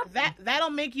 that's a problem. That'll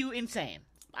make you insane.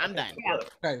 I'm done. Yeah.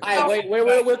 Okay. All right,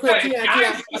 wait, quick.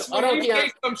 Keon.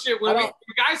 Some shit. When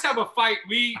guys have a fight,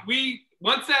 we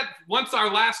once our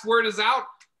last word is out,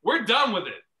 we're done with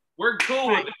it. We're cool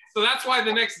with it. So that's why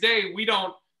the next day we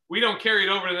don't carry it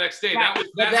over to the next day.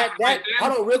 Right.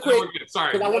 Hold on, real quick.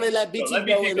 Sorry, because I want to let BT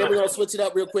go, and then we're gonna switch it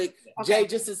up real quick. Okay. Jay,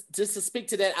 just to speak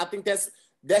to that, I think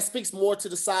that speaks more to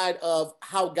the side of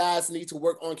how guys need to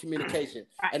work on communication,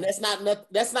 and that's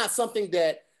not something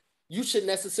that you should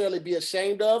necessarily be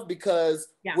ashamed of, because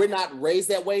we're not raised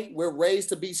that way. We're raised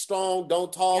to be strong,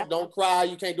 don't talk, don't cry,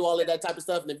 you can't do all of that type of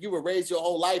stuff. And if you were raised your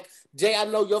whole life, Jay, I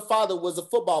know your father was a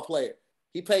football player.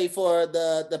 He played for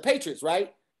the Patriots,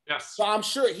 right? Yes. So I'm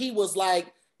sure he's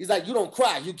like, you don't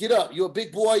cry, you get up, you're a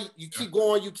big boy, you keep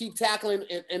going, you keep tackling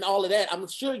and all of that. I'm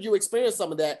sure you experienced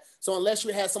some of that. So unless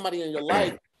you had somebody in your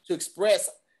life to express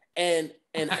and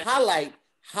highlight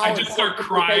how important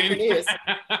communication is,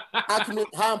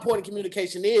 how important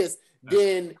communication is,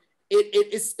 then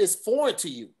it's foreign to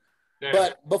you. Yeah.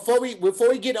 But before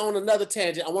we get on another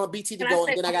tangent, I want BT to go,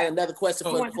 and then I got another question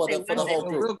for the whole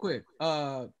group. Real quick,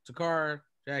 Tacarra,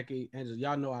 Jackie, Angela,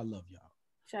 y'all know I love y'all.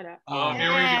 Shut up.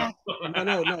 Here we go.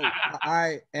 No.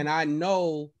 I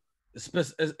know,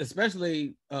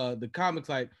 especially the comics,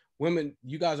 like women,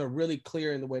 you guys are really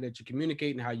clear in the way that you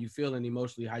communicate and how you feel and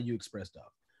emotionally how you express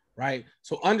stuff, right?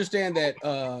 So understand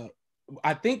that.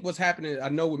 I think what's happening, I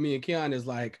know with me and Keon, is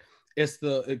like, it's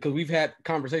because we've had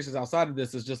conversations outside of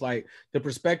this, is just like the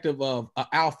perspective of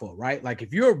alpha, right? Like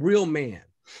if you're a real man,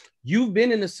 you've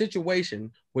been in a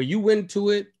situation where you went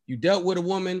to it, you dealt with a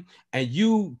woman, and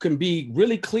you can be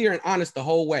really clear and honest the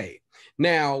whole way.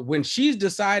 Now, when she's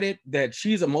decided that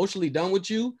she's emotionally done with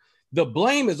you, the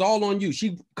blame is all on you.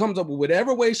 She comes up with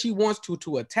whatever way she wants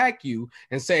to attack you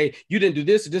and say, you didn't do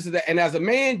this, this, or that. And as a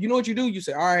man, you know what you do? You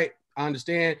say, all right, I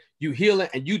understand. You heal it,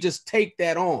 and you just take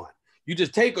that on. You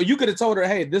just take, or you could have told her,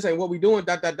 hey, this ain't what we doing, ...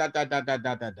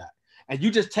 And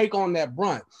you just take on that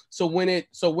brunt. So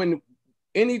when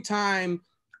anytime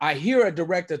I hear a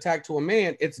direct attack to a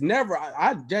man, it's never,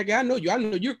 Jackie, I know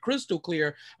you're crystal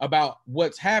clear about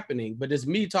what's happening, but it's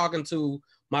me talking to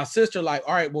my sister like,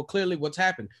 all right, well, clearly what's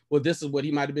happened? Well, this is what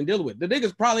he might've been dealing with. The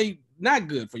nigga's probably not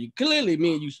good for you. Clearly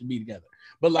me and you should be together.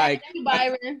 But like, thank you,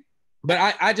 Byron.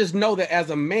 But I just know that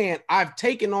as a man, I've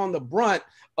taken on the brunt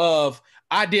of,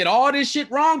 I did all this shit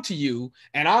wrong to you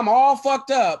and I'm all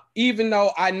fucked up, even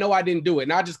though I know I didn't do it.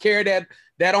 And I just carry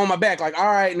that on my back. Like, all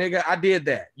right, nigga, I did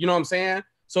that. You know what I'm saying?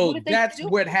 So that's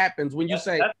what happens when you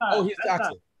say, he's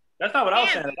toxic. That's not what I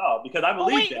was saying at all, because I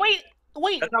believe that.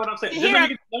 Wait. That's not what I'm saying. Let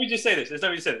me just say this. Because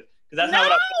that's not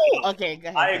what I'm saying. Okay, go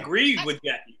ahead. I agree with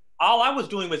Jackie. All I was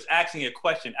doing was asking a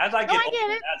question. As I get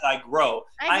older, as I grow,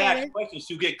 I ask questions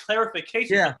to get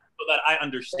clarification so that I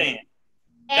understand.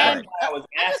 And I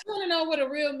just want to know what a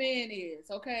real man is,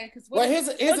 okay? Because here's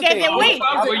the thing. Wait,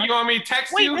 you want me to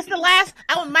text you? Wait, this is the last.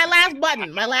 My last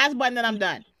button. My last button, and I'm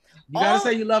done. You gotta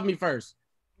say you love me first.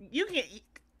 You can.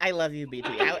 I love you, BT.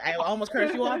 I almost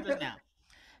cursed you off just now.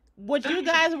 What you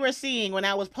guys were seeing when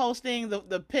I was posting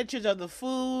the pictures of the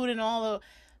food and all of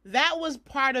that was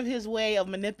part of his way of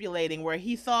manipulating, where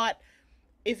he thought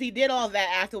if he did all that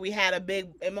after we had a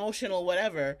big emotional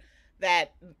whatever,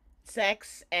 that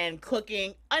sex and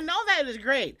cooking, I know that is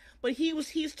great, but he was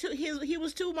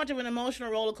too much of an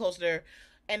emotional roller coaster,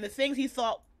 and the things he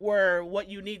thought were what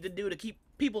you need to do to keep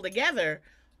people together,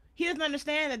 he doesn't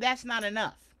understand that that's not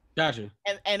enough. Gotcha.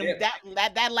 And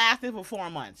that lasted for 4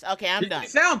 months. Okay, I'm done. It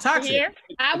sounds toxic. Here?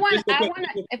 I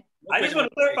just want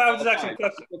to clarify. I was just asking a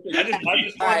question.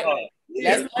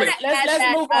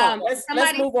 Let's move on.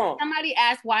 Let's move on. Somebody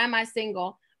asked, why am I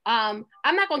single? I'm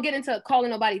not gonna get into calling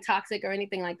nobody toxic or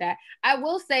anything like that. I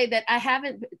will say that I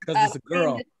haven't it's a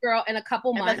girl. seen this girl in a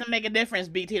couple months. It doesn't make a difference,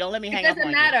 BT. Don't let me hang up. It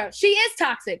doesn't matter. She is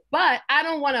toxic, but I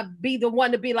don't want to be the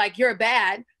one to be like, you're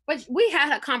bad. But we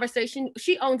had a conversation.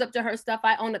 She owns up to her stuff.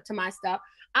 I own up to my stuff.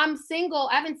 I'm single.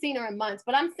 I haven't seen her in months,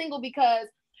 but I'm single because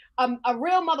a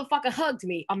real motherfucker hugged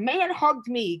me. A man hugged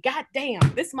me. God damn,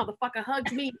 this motherfucker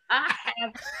hugged me. I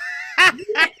have...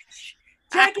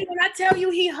 Jackie, when I tell you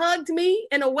he hugged me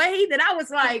in a way that I was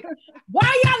like,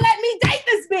 why y'all let me date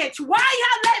this bitch? Why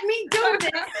y'all let me do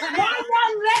this? Why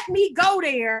y'all let me go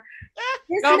there?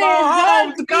 This Come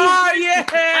on home, Tacarra, yeah.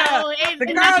 Oh,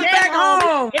 Tacarra's back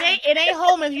home. It ain't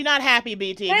home if you're not happy,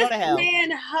 BT. Go to hell. This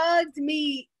man hugged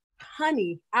me,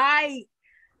 honey. It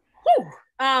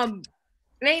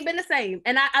ain't been the same.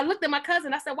 And I looked at my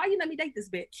cousin. I said, why you let me date this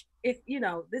bitch? If,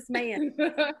 this man.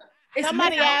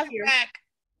 Somebody asked back.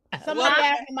 Somebody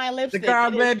asked me my lipstick. Tacarra,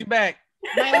 I'm glad you're back.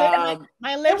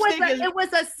 My lipstick it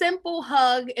was a simple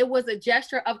hug. It was a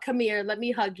gesture of come here, let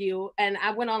me hug you. And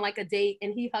I went on like a date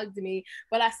and he hugged me,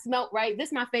 but I smelt right. This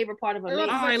is my favorite part of a man.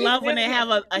 I love when they have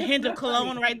a hint of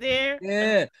cologne right there.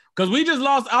 Yeah, because we just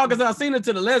lost August Alsina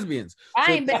to the lesbians.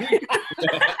 I ain't been.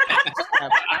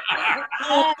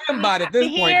 About at this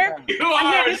point. You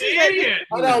are an idiot.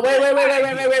 Hold on,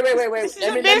 wait. This is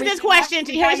a business question.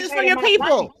 This is for your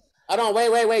people. Hold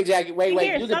on, wait, Jackie, wait.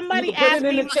 You can put it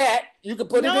in the chat. You can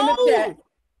put it in the chat.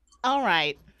 All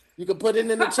right. You can put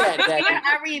it in the chat, Jackie.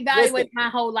 I reevaluate my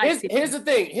whole life. Here's the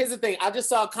thing. I just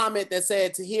saw a comment that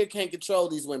said Tahir can't control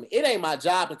these women. It ain't my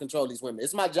job to control these women.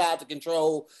 It's my job to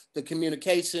control the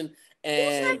communication.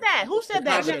 And Who said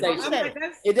that?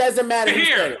 It doesn't matter who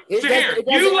said it.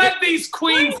 You let these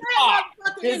queens talk.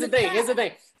 Here's the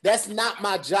thing. That's not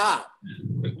my job.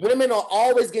 Women are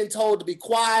always getting told to be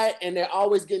quiet and they're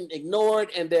always getting ignored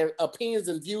and their opinions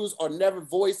and views are never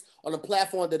voiced on a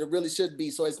platform that it really should be.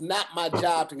 So it's not my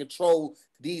job to control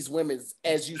these women,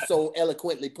 as you so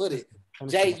eloquently put it.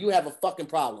 Jay, you have a fucking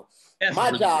problem.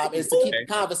 My job is to keep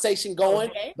the conversation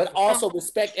going, but also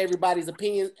respect everybody's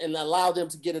opinion and allow them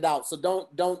to get it out. So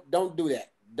don't do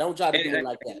that. Don't try to do it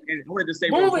like that. I wanted to say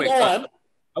Moving on.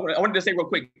 I wanted to say real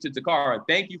quick to Tacarra,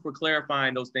 thank you for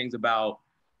clarifying those things about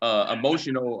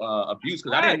emotional abuse,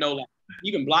 because I didn't know, like,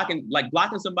 even blocking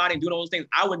somebody and doing all those things.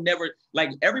 I would never, like,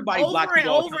 everybody blocks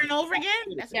people over and over again.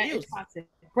 That's abuse. Toxic.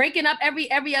 Breaking up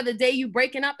every other day, you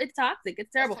breaking up. It's toxic.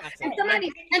 It's terrible. And somebody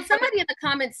in the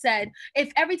comments said,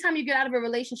 if every time you get out of a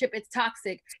relationship, it's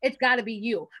toxic, it's got to be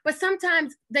you. But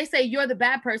sometimes they say you're the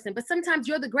bad person, but sometimes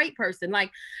you're the great person. Like,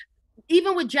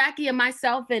 even with Jackie and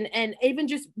myself and even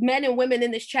just men and women in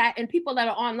this chat and people that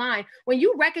are online, when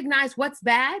you recognize what's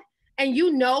bad and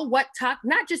you know what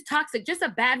not just toxic, just a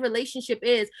bad relationship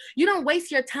is, you don't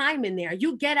waste your time in there.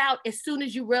 You get out as soon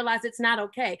as you realize it's not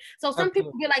okay. So some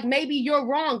people get like, maybe you're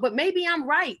wrong, but maybe I'm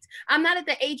right. I'm not at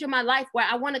the age of my life where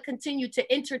I want to continue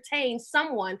to entertain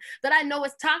someone that I know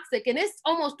is toxic. And it's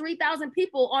almost 3,000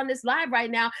 people on this live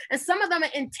right now. And some of them are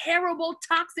in terrible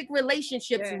toxic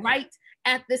relationships right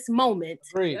at this moment.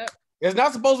 It's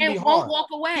not supposed to be hard. Won't walk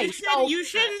away. You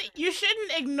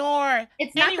shouldn't ignore.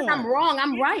 It's not that I'm wrong.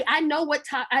 I'm right. I know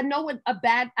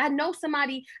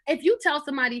somebody. If you tell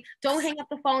somebody, don't hang up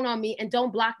the phone on me and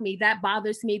don't block me, that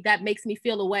bothers me. That makes me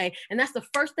feel away. And that's the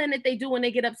first thing that they do when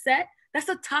they get upset. That's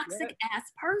a toxic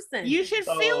ass person. You should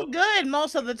feel good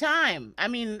most of the time. I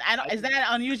mean, is that an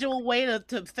unusual way to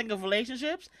think of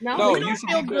relationships? No, you don't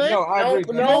feel good. No, I agree.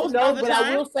 But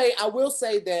I will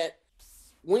say that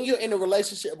when you're in a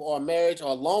relationship or a marriage or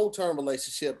a long-term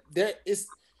relationship,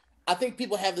 I think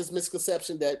people have this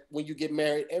misconception that when you get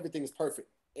married, everything is perfect.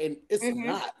 And it's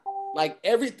not. Like,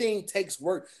 everything takes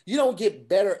work. You don't get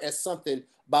better at something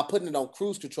by putting it on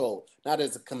cruise control. Not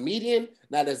as a comedian,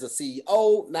 not as a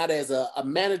CEO, not as a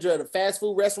manager at a fast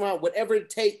food restaurant, whatever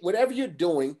you're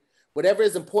doing, whatever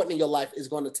is important in your life is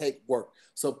going to take work.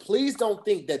 So please don't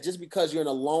think that just because you're in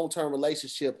a long-term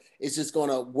relationship, it's just going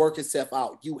to work itself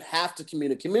out. You have to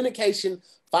communicate. Communication,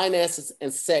 finances,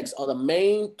 and sex are the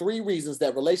main 3 reasons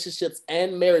that relationships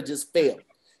and marriages fail.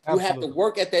 You have to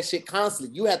work at that shit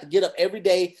constantly. You have to get up every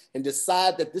day and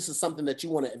decide that this is something that you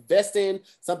want to invest in,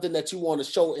 something that you want to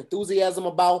show enthusiasm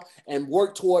about, and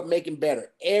work toward making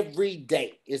better every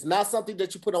day. It's not something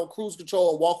that you put on cruise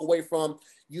control and walk away from.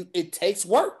 It takes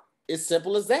work. It's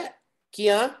simple as that.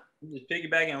 Keon? I'm just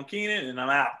piggybacking on Keenan, and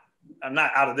I'm out. I'm not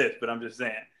out of this, but I'm just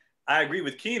saying. I agree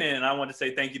with Keenan, and I want to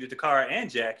say thank you to Tacarra and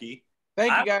Jackie.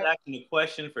 Thank you, guys. I was asking a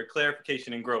question for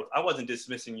clarification and growth. I wasn't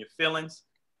dismissing your feelings.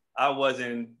 I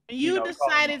wasn't. You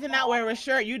decided to not wear a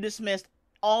shirt. You dismissed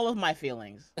all of my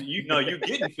feelings. You know, you're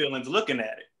getting feelings looking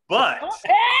at it, but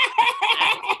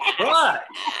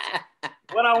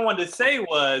what I wanted to say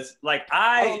was, like,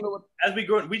 as we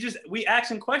grew, we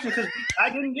asking questions because I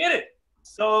didn't get it.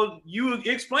 So you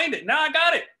explained it. Now I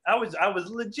got it. I was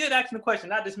legit asking the question,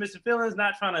 not dismissing feelings,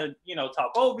 not trying to,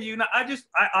 talk over you. I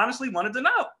honestly wanted to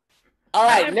know. All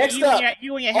right, next up.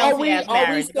 You and your healthy ass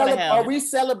marriage. Are we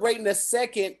celebrating the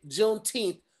second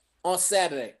Juneteenth on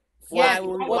Saturday? Yeah.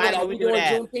 Are we doing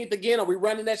Juneteenth again? Are we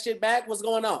running that shit back? What's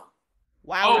going on?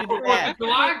 Why would we do that?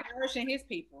 Nourishing his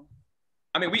people.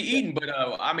 I mean, we eating, but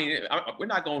we're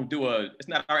not gonna do it's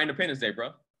not our Independence Day,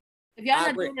 bro. If y'all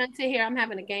not doing nothing here, I'm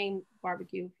having a game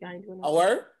barbecue. If y'all ain't doing nothing. A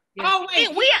word? Yeah. Oh wait,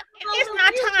 it's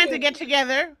not time to get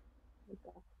together.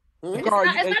 It's not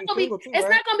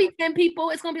gonna be 10 people.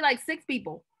 It's gonna be like 6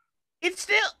 people. It's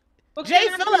still Jay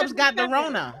Phillips got the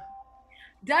Rona.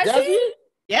 Does he?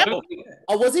 Yep.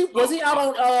 Oh, was he out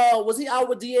on? Was he out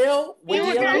with DL?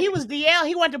 He was DL.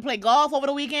 He went to play golf over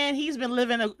the weekend. He's been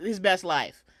living his best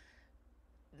life.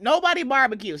 Nobody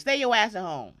barbecue. Stay your ass at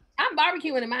home. I'm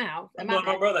barbecuing in my house. I'm going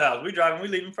to my brother's house. We driving. We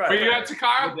leaving Friday. Where you at,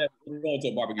 Tacarra? We're going to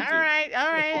a barbecue. All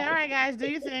right, guys. Do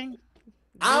your thing.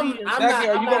 I'm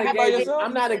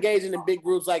not engaging in big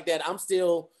groups like that. I'm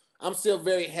still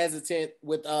very hesitant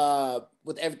with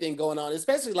everything going on,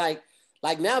 especially like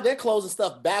now they're closing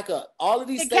stuff back up. All of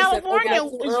these states California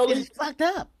is fucked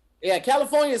up. Yeah,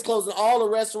 California is closing all the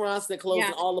restaurants. They're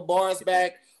closing all the bars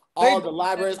back. All the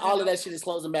libraries, all of that shit is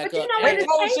closing back up. They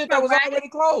closed shit that was already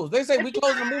closed. They say we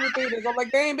closed the movie theaters. I'm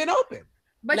like, they ain't been open.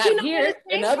 But not you know here.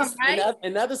 Right?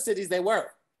 In other cities, they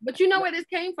were. But you know where this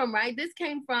came from, right? This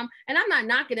came from, and I'm not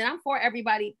knocking it. I'm for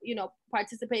everybody,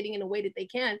 participating in the way that they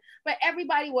can. But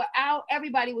everybody was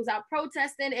out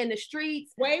protesting in the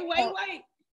streets. Wait.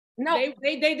 No,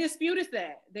 they disputed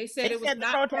that. They said it was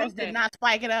not the protest did not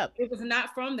spike it up. It was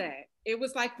not from that. It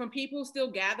was like from people still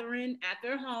gathering at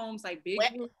their homes, like big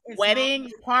groups,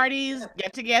 weddings, parties,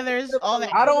 get-togethers, all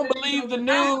that. I don't believe the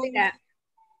news. I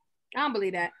don't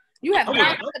believe that. You have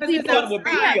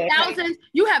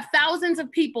thousands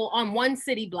of people on one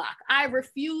city block. I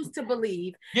refuse to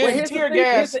believe tear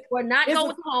gas. We're not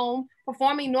going home,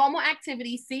 performing normal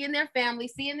activities, seeing their family,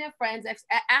 seeing their friends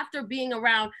after being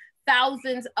around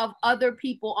thousands of other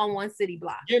people on one city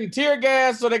block. Getting tear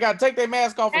gas, so they got to take their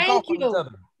mask off and cough on each other.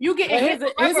 You get here's the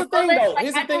thing, though.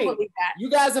 Here's the thing. You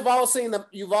guys have all seen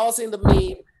the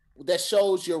meme that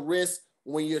shows your risk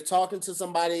when you're talking to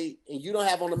somebody and you don't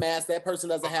have on a mask. That person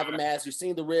doesn't have a mask. You've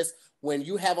seen the risk when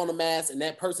you have on a mask and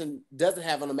that person doesn't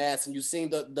have on a mask, and you've seen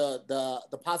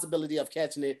the possibility of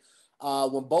catching it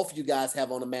when both of you guys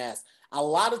have on a mask. A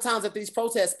lot of times at these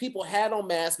protests, people had on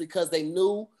masks because they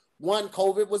knew, one,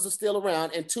 COVID was still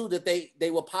around, and two, that they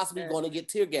were possibly going to get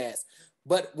tear gas.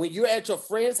 But when you're at your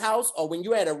friend's house or when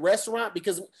you're at a restaurant,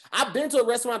 because I've been to a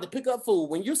restaurant to pick up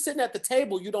food, when you're sitting at the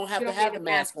table, you don't have to have the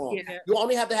mask on. Yeah. You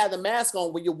only have to have the mask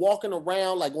on when you're walking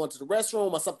around, like going to the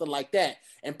restroom or something like that.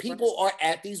 And people are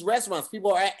at these restaurants.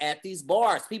 People are at these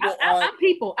bars. I'm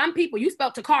people. You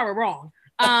spelled Tacarra wrong.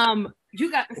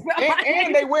 You got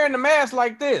and they wearing the mask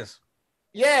like this.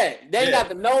 Yeah, they got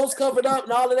the nose covered up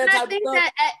and all of that type of stuff.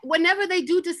 That whenever they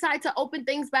do decide to open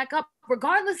things back up,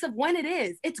 regardless of when it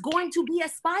is, it's going to be a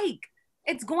spike.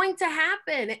 It's going to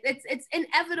happen. It's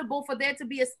inevitable for there to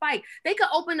be a spike. They could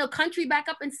open the country back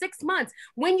up in 6 months.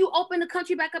 When you open the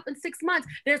country back up in 6 months,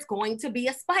 there's going to be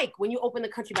a spike. When you open the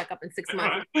country back up in 6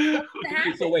 months.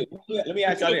 So wait, let me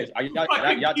ask y'all this.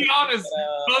 Keon is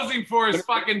buzzing for his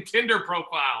fucking Tinder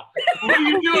profile. What are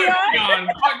you doing, Keon?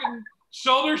 Fucking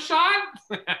shoulder shot?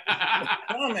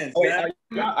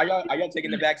 Are y'all taking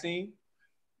the vaccine?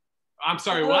 I'm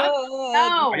sorry, what?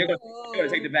 No. Are you gonna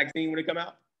take the vaccine when it come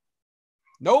out?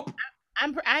 Nope.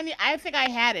 I think I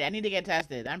had it. I need to get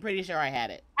tested. I'm pretty sure I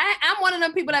had it. I'm one of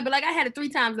them people that be like, I had it 3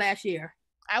 times last year.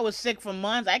 I was sick for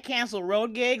months. I canceled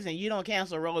road gigs, and you don't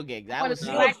cancel road gigs. That's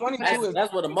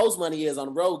where the most money is on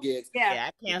the road gigs. Yeah,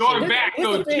 I canceled. Going back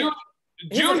though,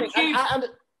 Juneteenth.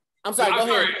 I'm sorry. Go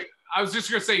ahead. I was just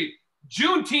gonna say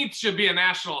Juneteenth should be a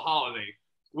national holiday,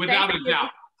 without a doubt.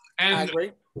 And I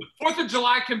agree. 4th of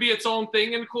July can be its own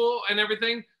thing and cool and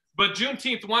everything, but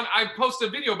Juneteenth, I posted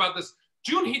a video about this.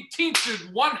 Juneteenth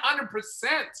should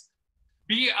 100%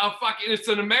 be it's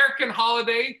an American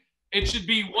holiday. It should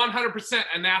be 100%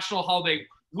 a national holiday.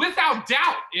 Without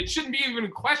doubt. It shouldn't be even a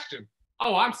question.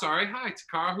 Oh, I'm sorry. Hi,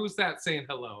 Tacarra. Who's that saying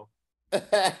hello? I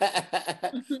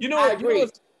agree.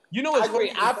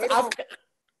 I agree.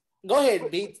 Go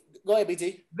ahead,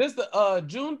 BT. This the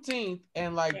Juneteenth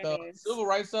and like the civil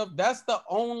rights stuff. That's the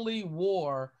only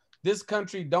war this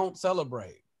country don't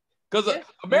celebrate. Because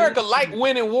America like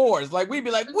winning wars. Like we'd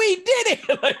be like, we did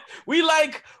it. Like we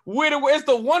like winning. It's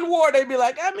the one war they'd be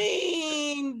like, I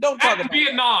mean, don't talk about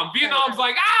Vietnam. That. Vietnam's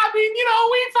like, I mean,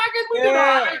 we did all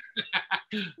right.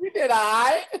 We did all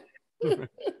right.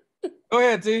 Go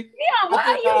ahead, T. Yeah, what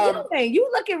are you doing? You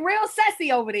looking real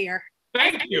sassy over there.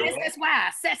 Thank you. That's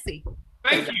why, sassy.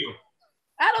 Thank you.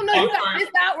 I don't know. You got this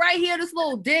out right here, this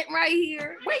little dent right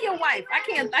here. Where your wife? I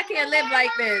can't live like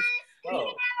this.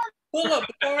 Oh. Pull up.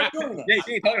 Jay,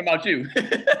 she ain't talking about you.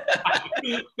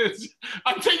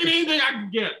 I'm taking anything I can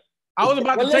get. I was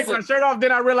about to take my shirt off, then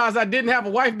I realized I didn't have a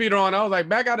wife beater on. I was like,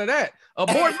 back out of that.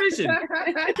 Abort mission.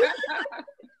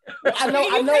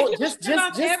 I know. Just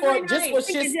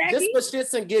for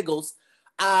shits and giggles.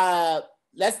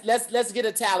 Let's get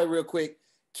a tally real quick.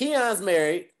 Keon's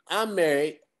married. I'm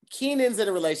married. Keenan's in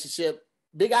a relationship.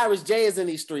 Big Irish J is in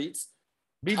these streets.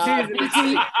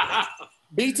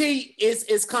 BT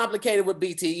is complicated with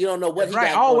BT. You don't know what he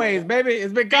got. Always, baby.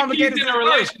 It's been complicated. He's in a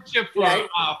relationship for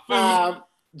food.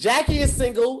 Jackie is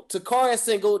single. Tacarra is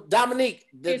single. Dominique.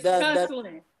 It's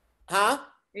tussling. Huh?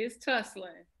 It's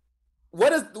tussling.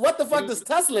 What the fuck does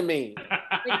tussling mean?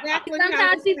 Exactly.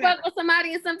 Sometimes she fuck with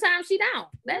somebody and sometimes she don't.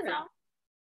 That's all.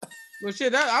 Well,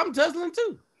 shit, I'm tussling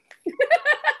too.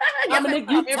 Dominique,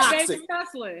 you toxic.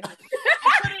 Tussling.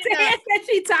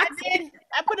 She toxic.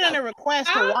 I put in a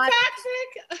request to watch.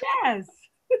 Toxic? Yes.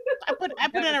 I put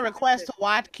in a request to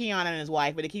watch Keon and his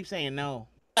wife, but they keep saying no.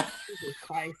 Jesus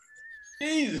Christ.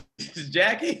 Jesus,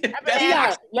 Jackie.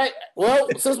 Keon, well,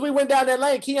 since we went down that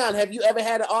lane, Keon, have you ever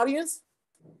had an audience?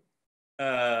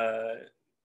 Nah,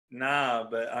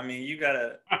 but I mean, you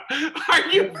gotta.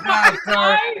 Are you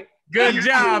fucking Good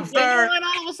job, sir.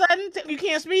 All of a sudden, you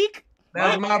can't speak.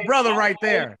 That's my brother right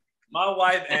there. My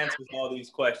wife answers all these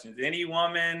questions. Any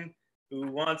woman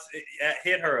who wants it,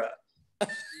 hit her up. All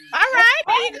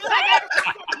right.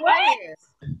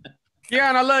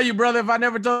 Keon, I love you, brother. If I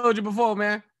never told you before,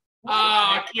 man.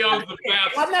 Keon's the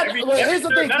best. Here's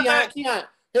the thing, Keon.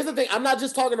 Here's the thing. I'm not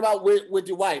just talking about with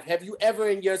your wife. Have you ever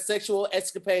in your sexual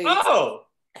escapades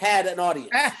had an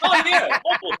audience? Oh, yeah.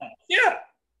 Multiple times. Yeah,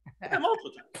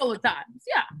 multiple times.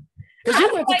 Yeah.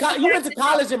 Because you went to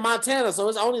college in Montana, so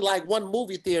it's only like one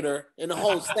movie theater in the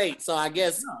whole state. So I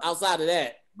guess outside of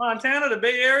that. Montana, the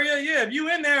Bay Area, yeah. If you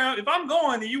in there, if I'm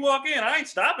going and you walk in, I ain't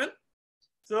stopping.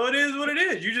 So it is what it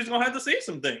is. You're just gonna have to see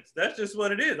some things. That's just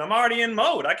what it is. I'm already in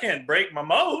mode. I can't break my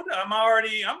mode.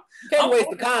 Can't waste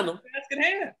the condom.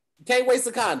 Can't waste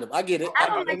the condom. I get it. I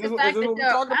don't like the fact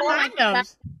that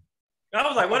I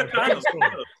was like, what a condom.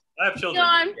 I have children.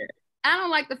 John, I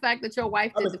don't like the fact that your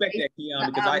wife did. I respect that,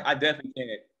 Keon, because I definitely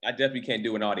can't. I definitely can't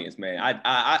do an audience, man.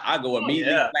 I go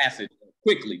immediately flaccid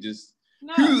quickly. Just.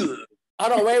 No.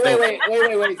 Hold on, wait.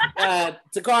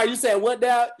 Tacarra, you said what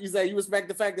now? You said you respect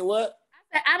the fact that what?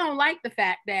 I don't like the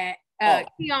fact that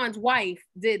Keon's wife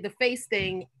did the face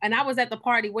thing, and I was at the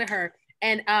party with her,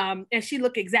 and she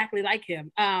looked exactly like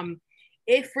him.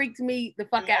 It freaked me the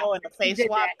fuck out. Oh, and the face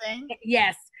swap thing?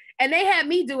 Yes. And they had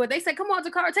me do it. They said, come on,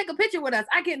 Tacarra, take a picture with us.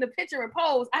 I get in the picture and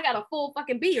pose. I got a full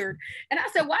fucking beard. And I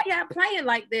said, why y'all playing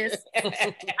like this? I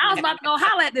was about to go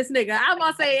holler at this nigga. I was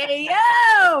about to say, hey,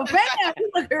 yo, man,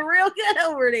 you looking real good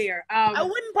over there. I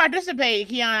wouldn't participate,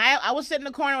 Keon. I would sit in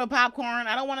the corner with popcorn.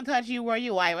 I don't want to touch you or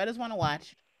your wife. I just want to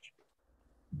watch.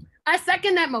 I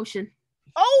second that motion.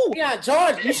 Oh! Yeah,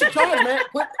 George, you should charge, man.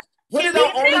 Put it on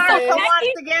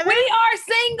OnlyFans. We are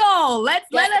single. Let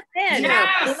us in.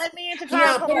 Yes. Let me into put it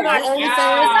on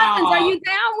OnlyFans. Are you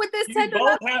down with this? You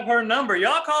both have her number.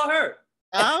 Y'all call her.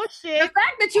 Oh shit! The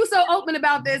fact that you so open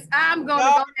about this, I'm going to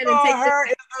go ahead and take her.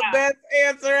 Is the best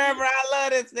answer ever. I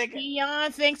love this nigga.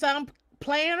 Keon thinks I'm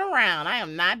playing around. I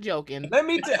am not joking. Let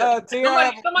me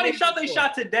somebody shot they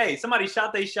shot today. Somebody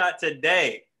shot they shot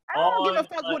today. I don't give a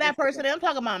fuck who that person is. I'm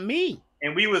talking about me.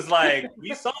 And we was like,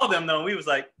 we saw them though. And we was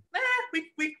like,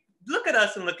 we look at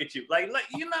us and look at you. Like let's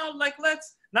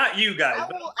not you guys.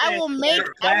 I will make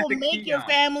your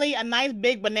family a nice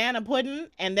big banana pudding,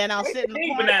 and then I'll sit in the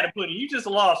corner. Banana pudding. You just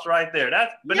lost right there.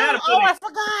 That's banana pudding. Oh, I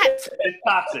forgot. It's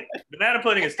toxic. Banana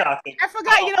pudding is toxic. I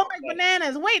forgot you don't like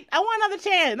bananas. Wait, I want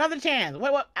another chance.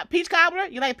 Wait, what? Peach cobbler?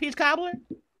 You like peach cobbler?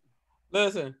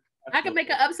 Listen. I can make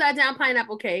an upside down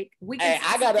pineapple cake.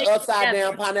 I got an upside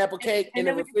down pineapple cake in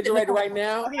the refrigerator right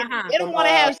now. They don't want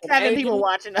to have 7 people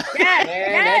watching us.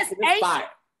 Yes, it's fire.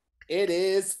 It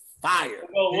is fire.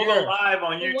 We'll go live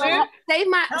on YouTube. Save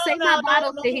my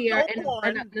bottle to here and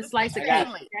the slice of cake.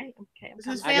 Okay. I'm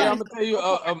gonna tell you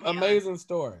an amazing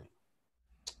story.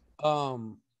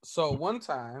 So one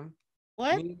time,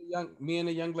 me and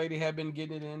a young lady had been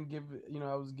getting it in.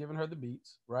 I was giving her the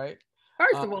beats, right?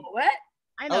 First of all, what?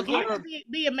 I know. Can you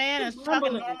be a man and talk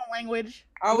in normal language?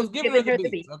 I was giving her the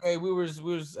beats. Okay,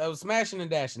 I was smashing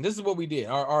and dashing. This is what we did.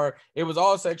 Our it was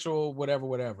all sexual,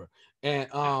 whatever.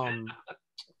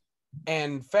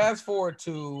 And fast forward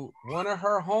to one of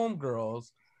her homegirls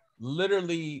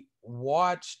literally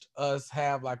watched us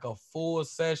have like a full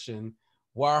session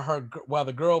while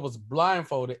the girl was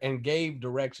blindfolded and gave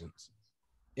directions.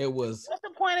 It was. What's the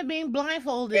point of being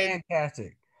blindfolded?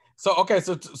 Fantastic.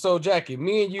 So Jackie,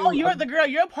 me and you. Oh, you're the girl.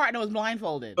 Your partner was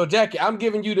blindfolded. So Jackie, I'm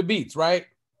giving you the beats, right?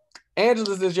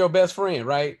 Angela's is your best friend,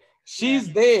 right?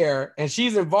 She's there and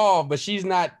she's involved, but she's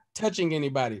not touching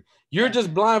anybody. You're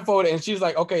just blindfolded, and she's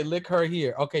like, "Okay, lick her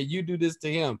here. Okay, you do this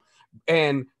to him."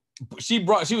 And she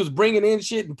was bringing in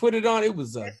shit and put it on. It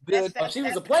was a good. She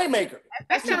was a playmaker.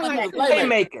 That sounds like a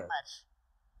playmaker.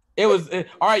 It was all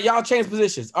right. Y'all change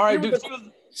positions. All right, dude.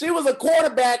 She was a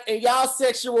quarterback in y'all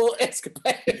sexual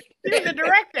escapade. She was the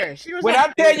director. She was. When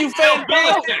I tell you,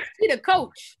 she the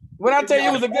coach. When I tell you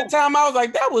it was a good time, I was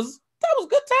like, that was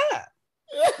good time.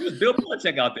 She was Bill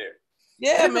Belichick out there.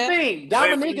 Yeah, Here's man. the thing.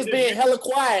 Dominique is being hella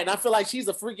quiet, and I feel like she's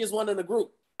the freakiest one in the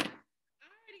group. I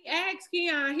already asked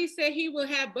Keon. He said he would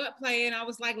have butt play, and I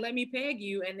was like, "Let me peg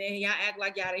you," and then y'all act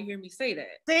like y'all didn't hear me say that.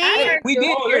 See? We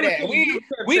did hear that. We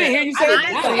didn't hear you say that.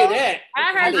 I hear that.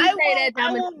 I heard you say that,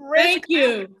 Dominique. Thank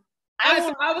you.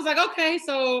 I was like, okay,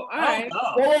 so all right.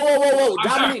 Whoa.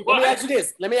 Dominique, let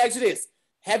me ask you this.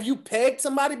 Have you pegged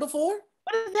somebody before?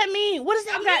 What does that mean? What does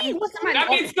that mean? That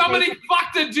means somebody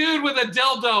fucked a dude with a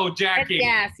dildo, Jackie.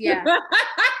 Yes, yeah.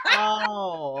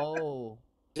 Oh.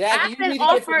 Jackie, you need to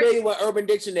get familiar with Urban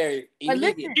Dictionary. But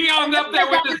listen, Keon up there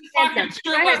with his fucking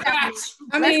shirtless ass.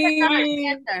 I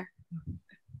mean,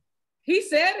 he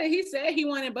said it. He said he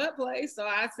wanted butt play, so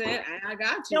I said, I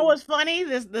got you. You know what's funny?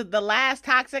 The last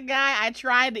toxic guy, I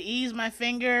tried to ease my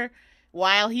finger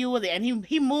while he was there, and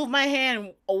he moved my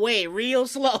hand away real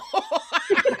slow.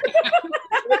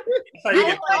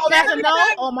 Oh, that's a no?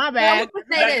 Oh, my bad.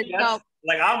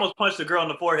 Like, I almost punched a girl in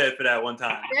the forehead for that one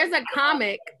time. There's a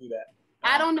comic.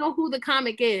 I don't know who the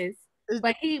comic is,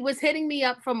 but he was hitting me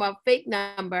up from a fake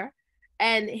number,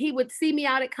 and he would see me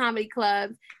out at comedy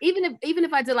clubs. Even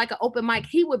if I did like an open mic,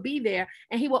 he would be there,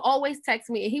 and he would always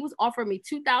text me, and he was offering me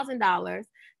 $2,000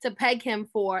 to peg him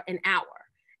for an hour.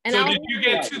 And so did you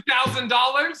get $2,000?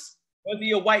 Was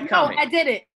he a white comic? No, I did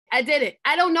it.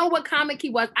 I don't know what comic he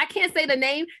was. I can't say the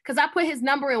name because I put his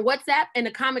number in WhatsApp and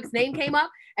the comic's name came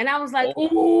up. And I was like,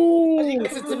 ooh.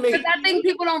 Because I think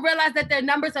people don't realize that their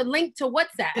numbers are linked to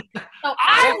WhatsApp. So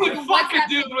I would fuck a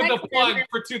dude with a plug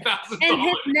for $2,000. And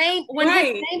his name, when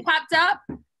his name popped up,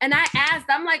 and I asked,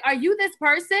 I'm like, are you this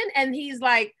person? And he's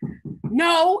like,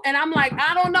 no. And I'm like,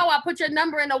 I don't know. I put your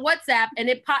number in the WhatsApp and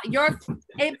your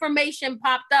information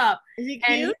popped up. Is he cute?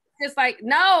 And just like,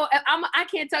 no, I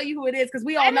can't tell you who it is because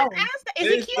we all know him.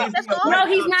 Is he cute? That's all. No,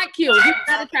 he's not cute. He's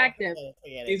not attractive.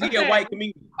 Is he a white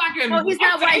comedian? No, he's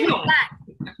not white. He's black.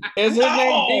 Is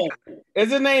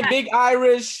his name Big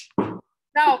Irish?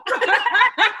 No.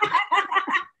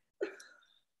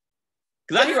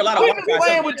 Because I hear a lot of white guys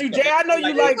playing with you, Jay. I know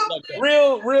you like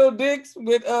real dicks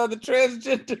with the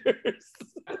transgenders.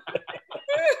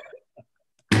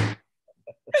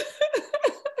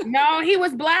 No, he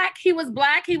was black. He was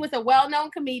a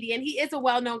well-known comedian. He is a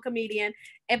well-known comedian.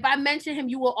 If I mention him,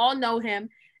 you will all know him.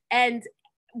 And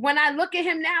when I look at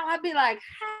him now, I'd be like,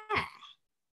 ha.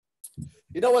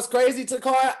 You know what's crazy,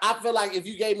 Tacarra? I feel like if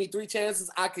you gave me 3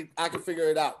 chances, I could figure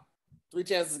it out. 3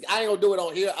 chances. I ain't gonna do it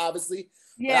on here, obviously.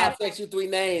 Yeah. But I'll text you 3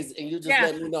 names and you just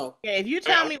let me know. Yeah, if you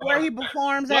tell me where he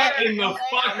performs at. What in the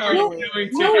fuck are you doing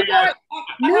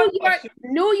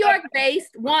New York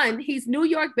based. 1, he's New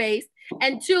York based.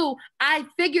 And 2, I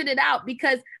figured it out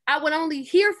because I would only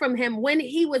hear from him when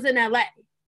he was in LA.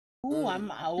 I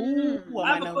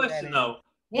have a question though.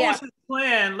 What was his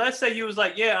plan? Let's say you was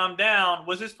like, yeah, I'm down.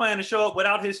 Was his plan to show up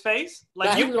without his face?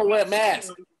 Like he was gonna wear a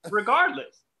mask.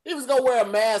 Regardless. He was gonna wear a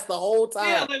mask the whole time.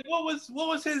 Yeah, like what was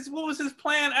his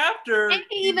plan after? And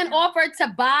he even offered to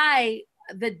buy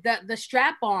the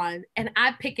strap on and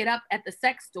I pick it up at the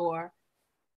sex store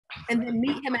and then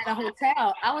meet him at a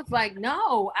hotel. I was like,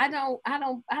 no, I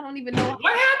don't even know.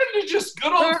 What happened to just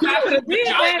good old fashioned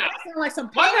vagina? Like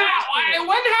some what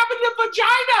happened to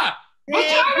vagina?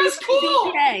 Vagina's cool.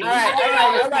 Okay. All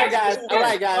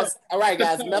right,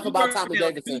 guys. Enough about Tommy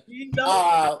Davidson.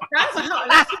 That's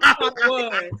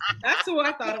who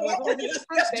I thought it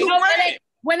was.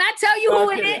 When I tell you who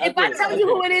it is, if I tell you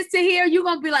who it is to hear, you're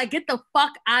gonna be like, get the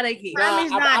fuck out of here.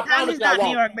 Tommy's not New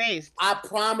York based. I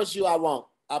promise you I won't.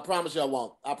 But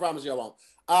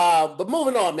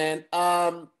moving on, man.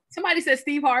 Somebody said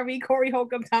Steve Harvey, Corey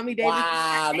Holcomb, Tommy Davis.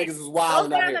 Wow, niggas is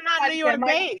wild. Those guys are not New York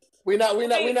based. We're not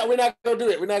gonna do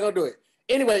it. We're not gonna do it.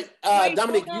 Anyway,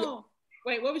 Dominic,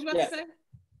 wait, what was you about to say?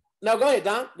 No, go ahead,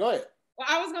 Dom. Go ahead. Well,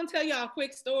 I was gonna tell y'all a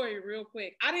quick story real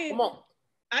quick. I didn't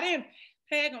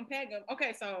peg him.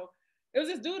 Okay, so it was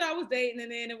this dude I was dating,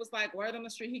 and then it was like word on the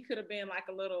street he could have been like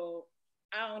a little,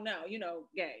 I don't know,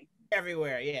 gay.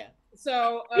 Everywhere, yeah.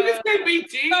 So, you just say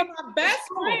BT. So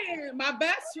my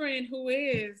best friend who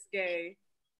is gay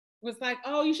was like,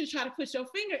 oh, you should try to put your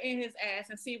finger in his ass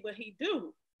and see what he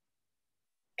do.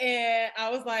 And I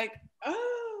was like,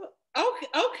 oh,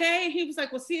 okay. He was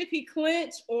like, well, see if he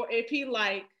clench or if he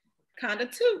like kind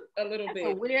of toot a little bit.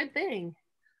 A weird thing.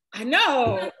 I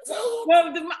know.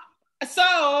 Well,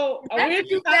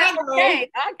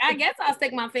 I guess I'll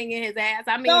stick my finger in his ass.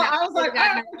 I mean, so I was like, all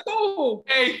right, cool.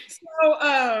 Hey.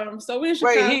 So we should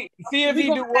see if he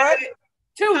do what?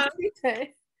 Toot.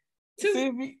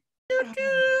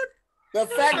 The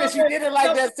fact that she did it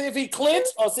like that, see if he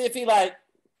clinched or see if he like.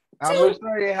 I'm gonna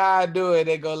show you how I do it.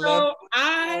 They go left,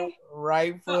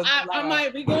 right foot. I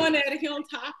might be going at it on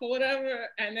top or whatever,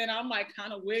 and then I'm like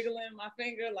kind of wiggling my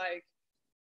finger, like,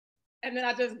 and then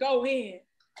I just go in.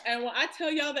 And when I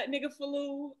tell y'all that nigga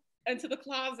flew into the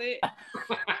closet,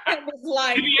 it was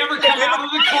like. Did he ever come out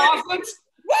of the closet?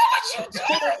 What would you do?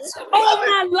 All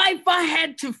my life I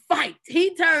had to fight.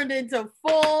 He turned into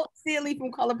full Silly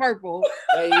from Color Purple.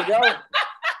 There you go.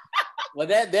 Well,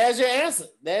 there's your answer.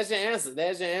 There's your answer.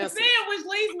 Then, which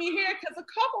leads me here, because a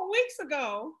couple weeks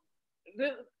ago,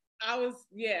 I was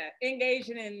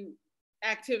engaging in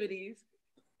activities.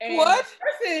 And what? The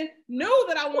person knew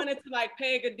that I wanted to like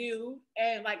peg a dude,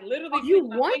 and like literally you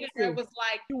want to. It was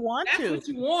like, you want that's to. what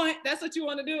you want. That's what you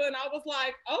want to do. And I was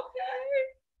like,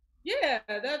 okay, yeah,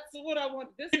 that's what I want.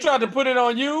 He tried to put it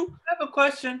on you. I have a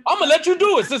question. I'm gonna let you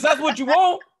do it since that's what you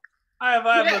want. I have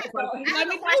a question. So let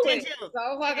me question too. So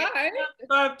I was like, all right.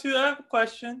 I have a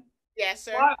question. Yes,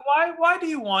 sir. Why do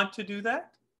you want to do that?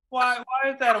 Why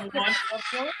is that a want?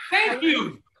 Thank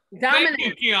you. Dominant. Thank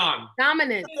you, Keon.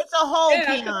 Dominant. It's a whole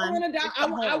Keon.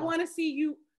 I want to see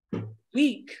you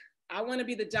weak. I want to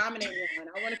be the dominant one.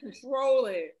 I want to control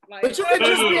it. Like, but you can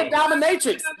just be a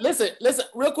dominatrix. Listen,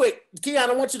 real quick, Keon.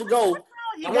 I want you to go.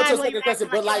 I want your second question,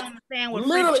 but like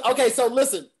literally, okay. So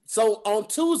listen. So on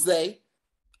Tuesday,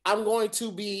 I'm going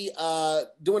to be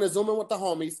doing a Zoom in with the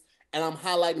homies, and I'm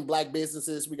highlighting Black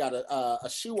businesses. We got a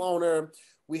shoe owner.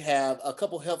 We have a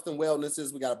couple health and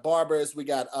wellnesses. We got barbers. We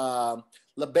got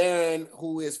LeBaron,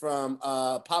 who is from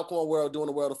Popcorn World, doing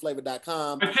the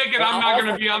worldofflavor.com. I take it I'm not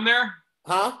going to be on there?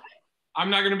 Huh? I'm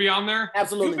not going to be on there?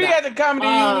 Absolutely You be not. at the comedy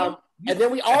union. And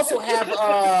then we also have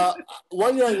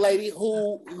one young lady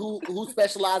who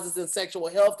specializes in sexual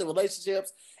health and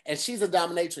relationships, and she's a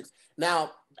dominatrix.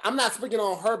 Now, I'm not speaking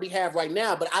on her behalf right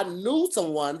now, but I knew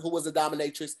someone who was a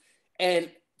dominatrix,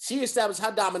 and she established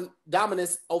her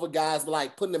dominance over guys,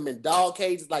 like putting them in dog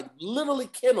cages, like literally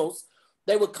kennels.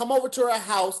 They would come over to her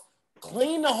house,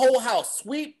 clean the whole house,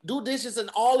 sweep, do dishes, and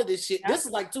all of this shit. This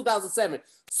is like 2007.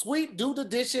 Sweep, do the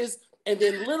dishes, and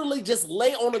then literally just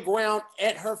lay on the ground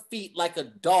at her feet like a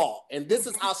dog. And this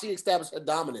is how she established her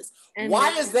dominance. And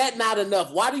why is that not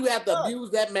enough? Why do you have to abuse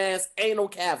that man's anal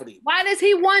cavity? Why does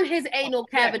he want his anal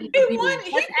cavity to be used?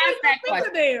 Let's ask that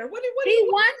question. There. What he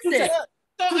wants it.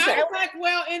 So I was like,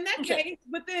 well, in that case,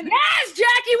 but then yes,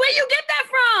 Jackie, where you get that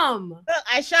from? Look,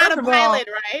 I shot a pilot,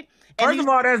 right? First of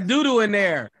all, there's doo-doo in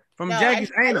there from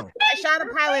Jackie's anal. I shot a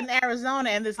pilot in Arizona,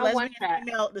 and this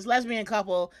lesbian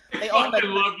couple, they owned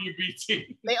love you,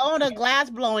 BT. They owned a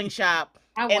glass blowing shop,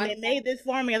 and they made this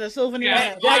for me as a souvenir.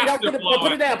 Yeah, put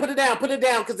it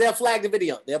down, because they'll flag the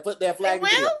video. They'll flag the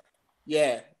video.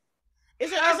 Yeah.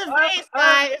 It's a vase,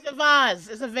 guys. It's a vase.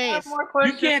 It's a vase.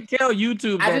 You can't tell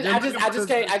YouTube that.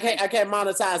 I can't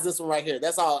monetize this one right here.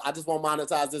 That's all. I just won't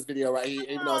monetize this video right here.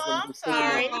 Even though it's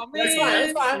sorry.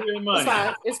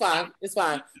 It's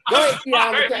fine. Go ahead,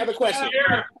 Keon, with the other question.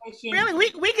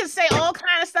 Really, we can say all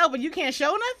kind of stuff, but you can't show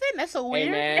nothing. That's so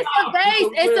weird. Hey, it's a vase.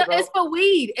 It's for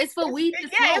weed. It's for weed to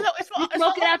smoke. You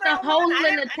smoke it out the hole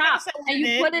in the top, and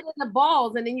you put it in the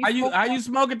balls, and then you. Are you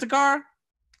smoking, Tacarra?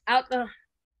 Out the.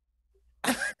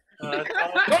 Go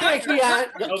ahead, Keon.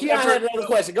 Keon had another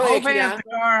question. Go ahead, Keon.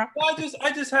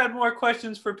 I just had more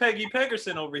questions for Peggy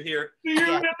Peckerson over here.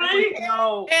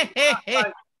 No,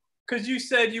 because you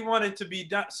said you wanted to be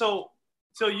done. So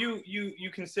you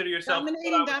consider yourself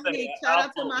Dominique. Shout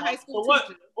out to my high school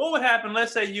teacher. What would happen?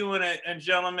 Let's say you and a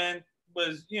gentleman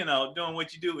was doing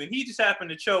what you do, and he just happened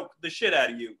to choke the shit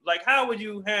out of you. Like, how would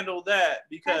you handle that?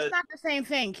 Because that's not the same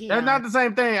thing, Keon. That's not the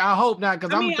same thing. I hope not,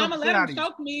 because I'm gonna let him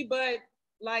choke me, but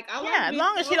Like, I Yeah, as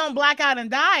long as she don't black out and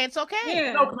die, it's okay.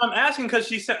 Yeah. No, I'm asking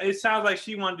because it sounds like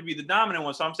she wanted to be the dominant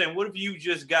one. So I'm saying, what if you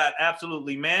just got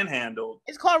absolutely manhandled?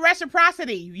 It's called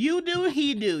reciprocity. You do,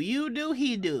 he do. You do,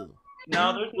 he do.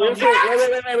 No, there's no.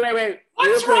 Wait.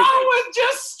 What's wrong with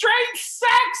just straight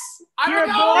sex? You're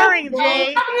boring,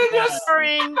 Jay. I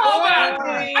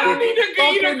don't need to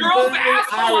eat a girl's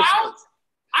asshole out.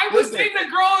 I was dating a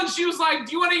girl and she was like,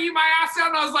 "Do you want to eat my ass out?"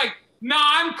 And I was like, "Nah,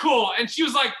 I'm cool." And she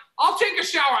was like, "I'll take a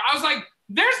shower." I was like,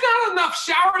 "There's not enough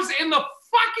showers in the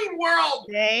fucking world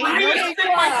for me to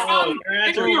stick my tongue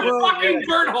into your fucking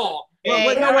dirt hole."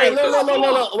 Wait,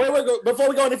 before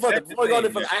we go any further,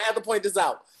 I have to point this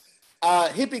out.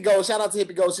 Hippie Go, shout out to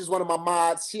Hippie Go. She's one of my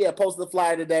mods. She had posted a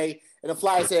flyer today, and the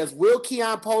flyer says, "Will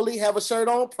Keon Polee have a shirt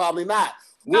on? Probably not.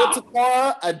 Will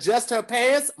Tacarra adjust her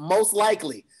pants? Most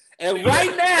likely." And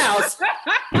right now,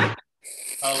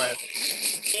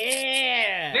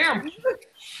 yeah. Damn.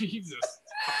 Jesus.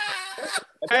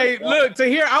 Hey, look,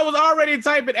 Tahir, I was already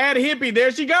typing "add hippie."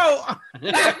 There she go.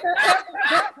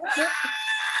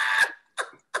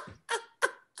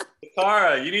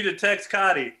 Tacarra, you need to text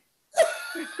Cotty.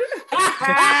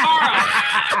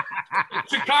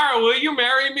 Tacarra, will you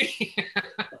marry me?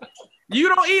 You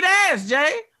don't eat ass,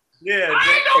 Jay. Yeah,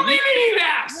 I don't need to eat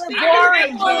ass.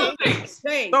 Boring,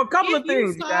 So a couple of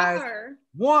things, guys.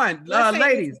 One,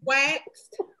 ladies,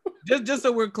 waxed, just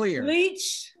so we're clear.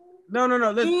 bleach. No.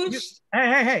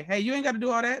 Hey, you ain't got to do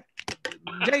all that.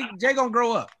 Jay gonna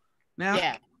grow up now.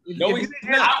 Yeah. No, he's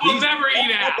not. I will never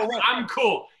eat ass. I'm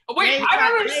cool. Wait, I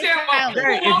don't understand why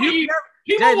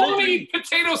people won't eat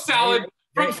potato salad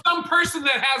from some person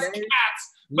that has cats.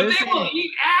 But they will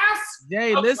eat ass.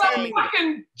 Jay, listen to me.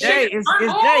 Jay, it's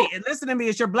Jay. Listen to me.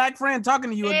 It's your black friend talking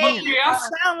to you again. Yes.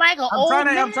 Sound like an old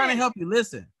man. I'm trying to help you.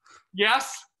 Listen.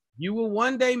 Yes. You will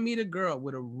one day meet a girl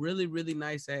with a really, really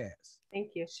nice ass.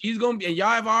 Thank you. She's gonna be, and y'all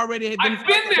have already been. I've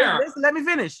been there. Listen, let me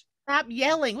finish. Stop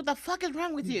yelling. What the fuck is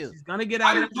wrong with you? She's gonna get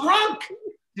out. I'm drunk.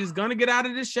 She's gonna get out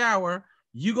of the shower.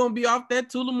 You gonna be off that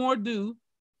Tullamore Dew.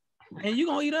 And you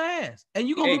gonna eat her ass, and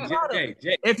you gonna be proud of it.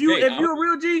 If you a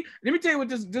real G, let me tell you what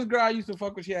this girl I used to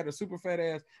fuck with. She had a super fat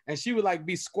ass, and she would like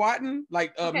be squatting,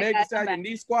 like Meg Thee Stallion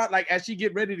knee squat, like as she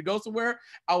get ready to go somewhere.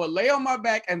 I would lay on my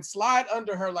back and slide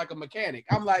under her like a mechanic.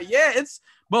 I'm like, yeah, it's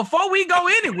before we go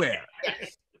anywhere.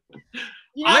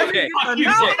 You know,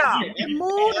 the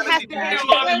mood has to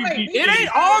It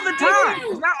ain't all the time.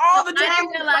 It's not all the time.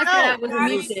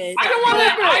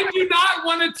 I do not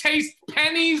want to taste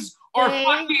pennies or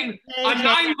fucking a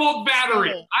 9-volt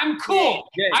battery. I'm cool.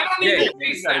 I don't need to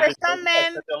taste that. For some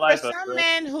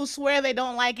men who swear they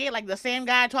don't like it, like the same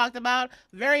guy I talked about,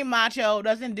 very macho,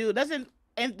 doesn't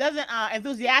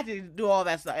enthusiastically do all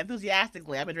that stuff.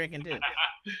 Enthusiastically, I've been drinking too.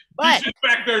 But you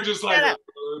back there just like.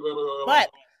 But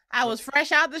I was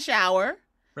fresh out the shower.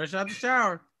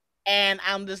 And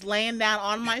I'm just laying down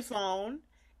on my phone,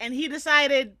 and he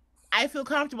decided I feel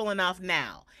comfortable enough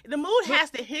now. The mood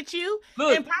has to hit you,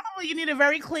 and probably you need a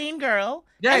very clean girl.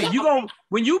 Yeah,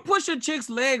 when you push your chick's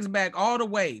legs back all the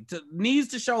way to knees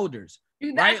to shoulders.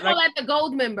 That's right? Like the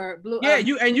gold member.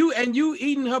 You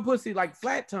eating her pussy like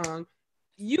flat tongue.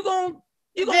 You gonna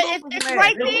it's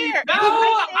right there. No,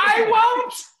 I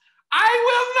won't. I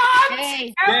will not.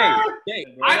 Ever.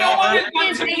 I don't want it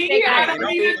done to me. I don't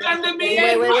need it done to me.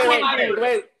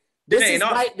 Wait. This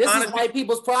is white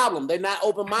people's problem. They're not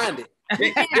open-minded.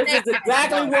 This is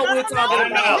exactly what we're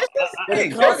talking about. When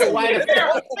it comes to white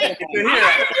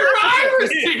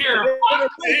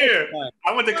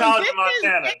I went to college in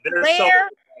Montana.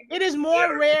 It is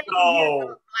more rare to hear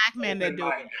black men that do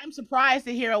it. I'm surprised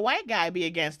to hear a white guy be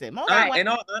against it. Well,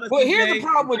 here's the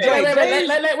problem with Jay. Wait.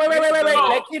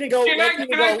 Let Keenan go. Can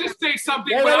I just say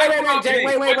something? Wait.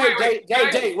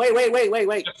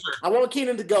 I want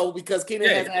Keenan to go because Keenan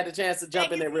hasn't had a chance to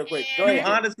jump in there real quick. Go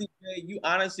ahead. You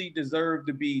honestly deserve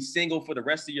to be single for the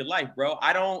rest of your life, bro.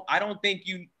 I don't think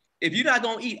if you're not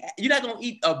gonna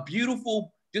eat a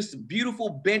beautiful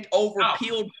bent over,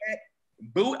 peeled back.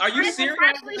 Boo, are you serious?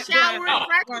 So I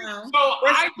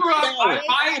grew up.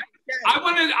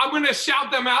 I'm gonna shout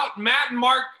them out. Matt and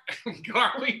Mark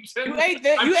Garlington. You ate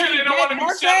that. I'm sure they don't want to be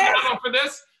shouted out for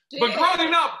this. But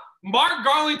growing up, Mark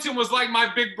Garlington was like my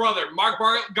big brother. Mark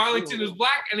Garlington is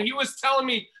black, and he was telling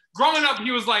me growing up, he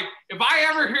was like, if I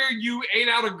ever hear you ate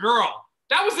out a girl,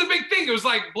 that was the big thing. It was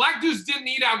like black dudes didn't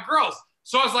eat out girls.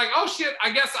 So I was like, oh shit,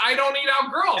 I guess I don't eat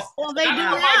out girls. Well, they do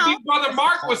now. My big brother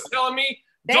Mark was telling me.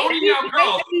 Don't eat out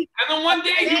girls. And then one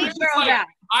day he was just like,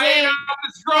 I ate out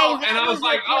this girl. And I was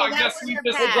like, oh, I guess we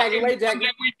just Jackie. we do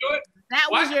it. That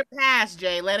was your past,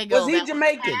 Jay. Let it go. Was he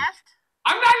Jamaican?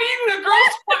 I'm not eating a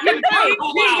girl's fucking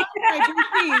purple out.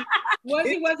 Was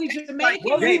he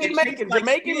Jamaican? Was he Jamaican?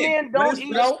 Jamaican men don't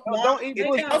eat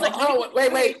pussy.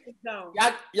 Wait.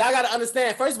 Y'all got to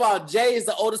understand. First of all, Jay is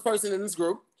the oldest person in this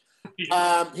group.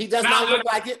 He does not look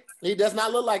like it. He does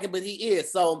not look like it, but he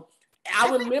is. So I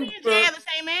remember. Jay are the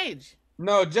same age.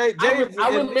 No, Jay.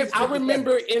 I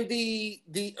remember in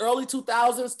the early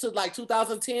 2000s to like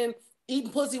 2010.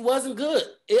 Eating pussy wasn't good.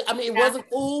 It wasn't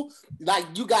cool. Like,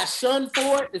 you got shunned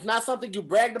for it. It's not something you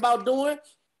bragged about doing.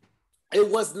 It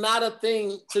was not a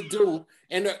thing to do.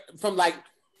 And from like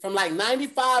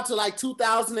 95 to like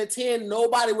 2010,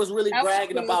 nobody was really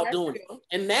bragging about doing it.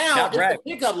 And now it's a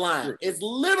pickup line. It's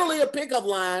literally a pickup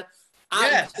line.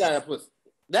 Yes.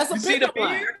 That's a pickup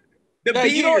line. The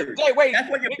beard. Wait. That's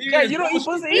what your beard You don't eat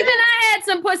pussy. Even I had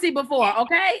some pussy before,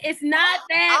 okay? It's not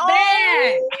that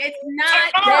bad. It's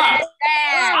not that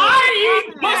bad. I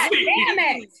eat pussy.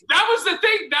 Damn it. That was the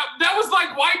thing. That was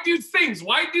like white dudes' things.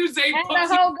 White dudes ate And pussy.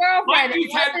 the whole girlfriend. White It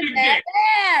dudes had wasn't big that dick.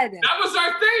 bad. That was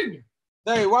our thing.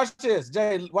 Jay, watch this.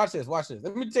 Jay, watch this.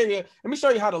 Let me tell you. Let me show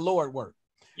you how the Lord worked.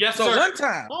 Yes, So sir. one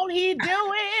time. Won't he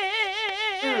do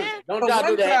it? Don't y'all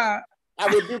do that. I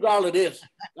rebuke all of this.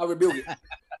 I rebuke it.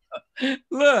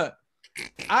 Look,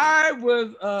 I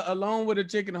was alone with a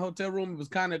chick in the hotel room. It was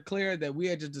kind of clear that we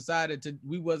had just decided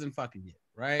we wasn't fucking yet,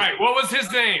 right? All right, what was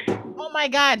his name? Oh my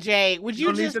God, Jay! Would you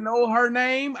don't just need to know her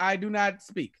name? I do not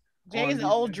speak. Jay's an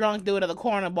old drunk dude at the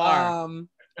corner bar.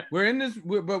 We're in this,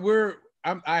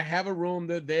 I have a room.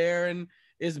 They're there, and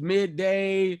it's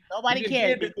midday. Nobody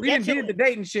cares. We didn't did the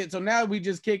dating shit, so now we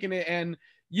just kicking it, and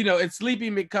it's sleepy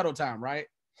McCuddle time, right?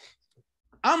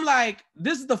 I'm like,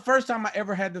 this is the first time I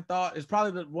ever had the thought. It's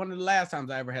probably one of the last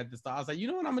times I ever had this thought. I was like, you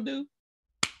know what I'm gonna do?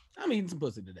 I'm eating some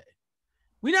pussy today.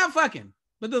 We not fucking,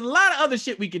 but there's a lot of other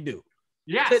shit we could do.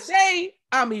 Yes. Today,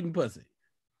 I'm eating pussy.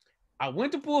 I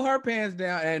went to pull her pants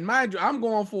down, and mind you, I'm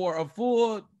going for a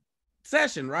full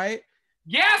session, right?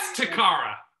 Yes,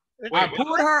 Tacarra. I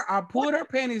pulled her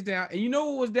panties down, and you know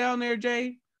what was down there,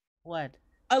 Jay? What?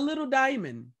 A little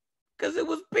diamond, because it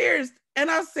was pierced.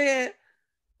 And I said,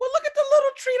 well, look at the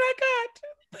little treat I got.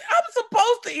 I'm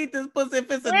supposed to eat this pussy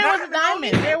if it's a diamond. Where was the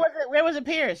diamond? Where was it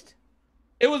pierced?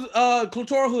 It was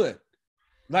clitoral hood.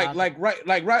 Right.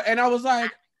 And I was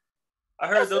like, I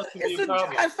heard those can be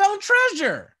problems. I found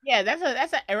treasure. Yeah, that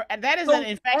is So an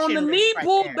infection. on the knee right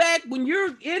pull there. back, when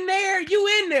you're in there,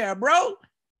 you in there, bro.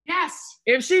 Yes.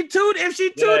 If she tooted up a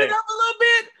little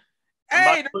bit, I'm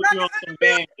hey, about to put you on some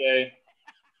band, Jay.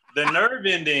 The nerve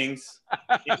endings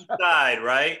inside,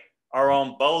 right, are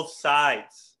on both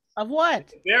sides. Of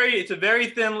what? It's a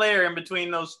very thin layer in between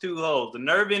those two holes. The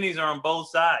nerve endings are on both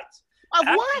sides. Of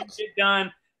what?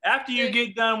 After you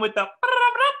get done with the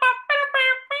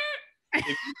if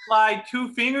you slide 2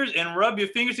 fingers and rub your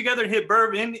fingers together and hit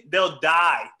burp in, they'll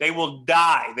die. They will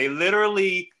die. They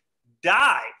literally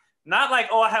die. Not like,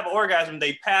 oh, I have an orgasm.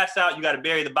 They pass out. You got to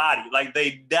bury the body. Like,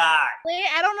 they die. Wait,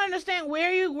 I don't understand.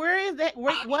 Where is that?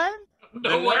 Wait, what? I don't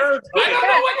know what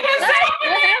this is.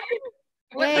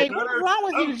 Wait, what's wrong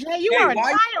with you, Jay? You are a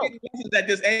child. At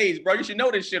this age, bro, you should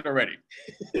know this shit already.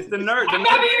 It's the nerve. I'm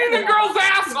not eating a girl's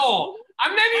asshole.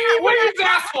 I'm not eating anybody's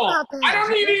asshole. I don't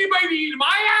need anybody to eat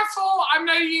my asshole. I'm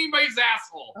not eating anybody's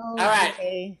asshole. All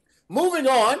right. Moving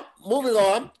on.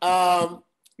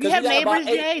 You have neighbors,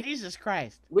 Jay? Jesus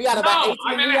Christ. We got about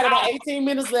 18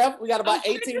 minutes left.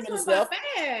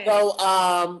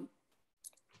 So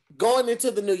going into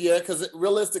the new year, because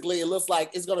realistically, it looks like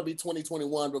it's going to be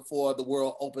 2021 before the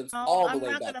world opens all the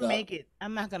way back up.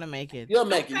 I'm not going to make it. You'll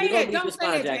make it. You're going to be don't just say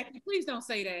fine, that, Jackie. Please don't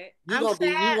say that.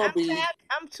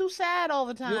 I'm too sad all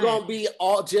the time. You're going to be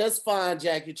all just fine,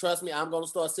 Jackie. Trust me, I'm going to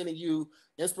start sending you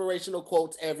inspirational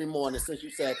quotes every morning since you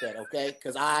said that, okay?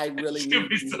 Because I really You'll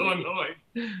be so annoyed.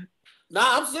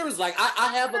 Nah, I'm serious. Like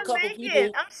I have a couple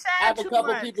people. I have a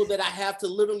couple people that I have to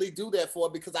literally do that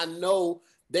for because I know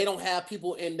they don't have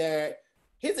people in there.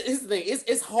 Here's the thing.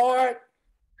 It's hard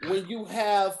when you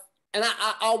have, and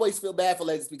I always feel bad for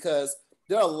ladies because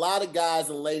there are a lot of guys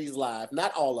in ladies' lives,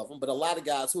 not all of them, but a lot of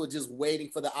guys who are just waiting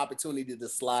for the opportunity to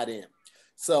slide in.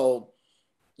 So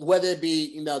whether it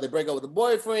be, they break up with a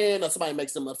boyfriend or somebody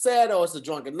makes them upset or it's a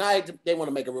drunken night, they want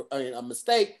to make a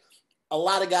mistake. A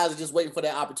lot of guys are just waiting for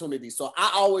that opportunity. So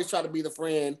I always try to be the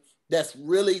friend that's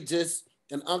really just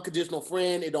an unconditional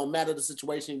friend. It don't matter the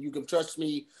situation. You can trust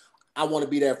me. I want to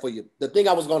be there for you. The thing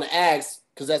I was going to ask,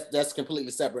 because that's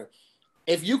completely separate.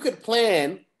 If you could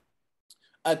plan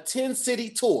a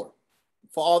 10-city tour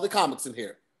for all the comics in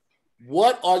here,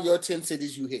 what are your 10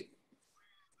 cities you hit?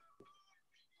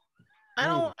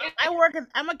 I'm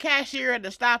a cashier at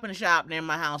the Stop and Shop near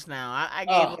my house now. I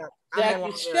gave up.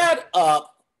 Jackie, shut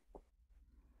up.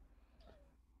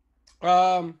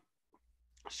 Charlotte,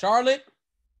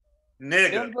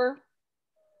 Nigga. Denver.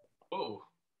 Oh,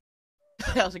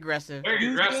 That was aggressive. very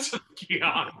aggressive,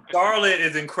 Keon. Charlotte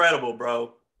is incredible,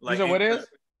 bro. You said what is?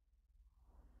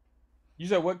 You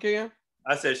said what, Ken?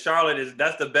 I said Charlotte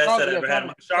that's the best Charlotte, set I ever yeah,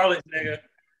 had. Charlotte, nigga.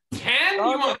 10? You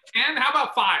want 10? How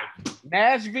about 5?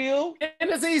 Nashville.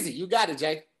 And it's easy. You got it,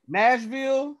 Jay.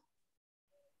 Nashville.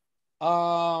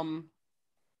 I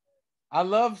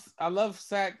love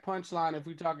Sack Punchline if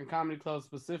we're talking comedy clubs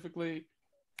specifically.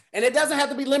 And it doesn't have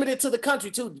to be limited to the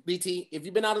country too, BT. If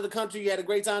you've been out of the country, you had a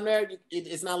great time there,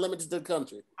 it's not limited to the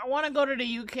country. I want to go to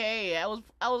the UK. I was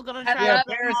gonna try. Yeah,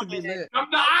 Paris would be lit.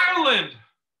 Come to Ireland.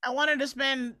 I wanted to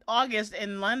spend August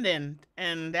in London,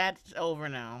 and that's over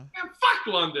now. Man, fuck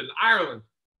London, Ireland.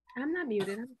 I'm not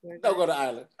muted. I'm good. Don't go to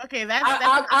Ireland. Okay, that's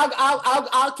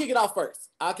I'll kick it off first.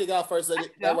 I'll kick it off first. So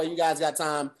that way you guys got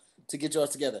time to get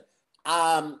yours together.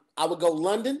 I would go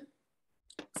London,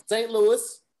 St.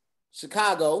 Louis,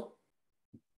 Chicago,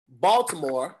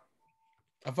 Baltimore.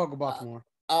 I fuck with Baltimore.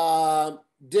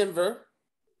 Denver,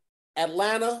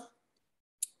 Atlanta,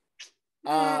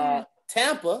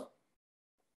 Tampa,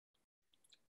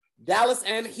 Dallas,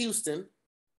 and Houston.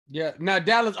 Yeah. Now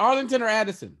Dallas, Arlington, or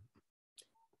Addison?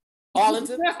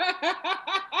 Arlington.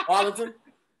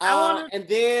 And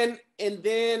then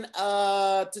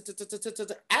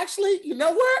actually, you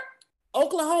know where?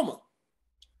 Oklahoma.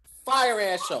 Fire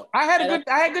ass show. I had a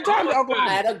good time in Oklahoma.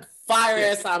 I had a fire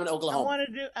ass time in Oklahoma.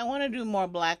 I want to do more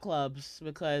black clubs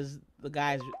because the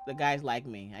guys like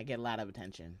me. I get a lot of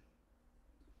attention.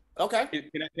 Okay.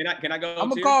 Can I go? I'm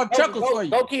gonna call Chuckles for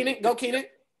you. Go Keenan.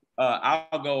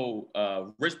 I'll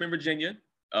go Richmond, Virginia.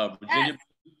 Virginia.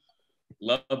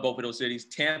 Love both of those cities.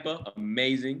 Tampa,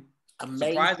 amazing.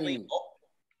 Surprisingly,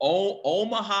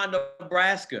 Omaha,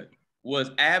 Nebraska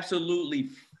was absolutely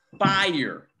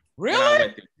fire.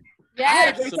 Really? I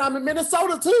had a great time in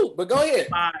Minnesota too, but go ahead.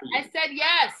 I said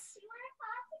yes.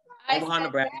 Omaha,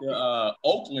 Nebraska.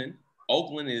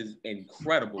 Oakland is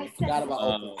incredible. Forgot about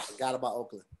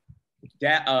Oakland.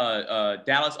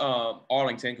 Dallas,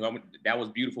 Arlington, that was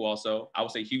beautiful also. I would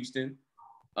say Houston.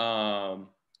 Was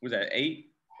that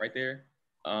 8 right there?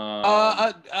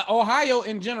 Ohio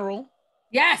in general.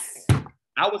 Yes.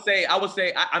 I would say. I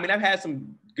mean, I've had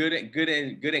some good and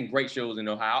great shows in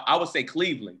Ohio. I would say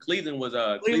Cleveland. Cleveland was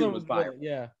fire.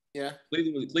 Good. Yeah.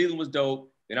 Cleveland was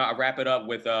dope. Then I'll wrap it up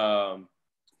with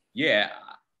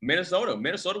Minnesota.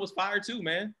 Minnesota was fire too,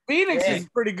 man. Phoenix is a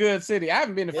pretty good city. I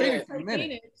haven't been to Phoenix in a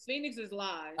minute. Phoenix is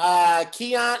live.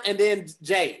 Keon and then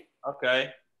Jay.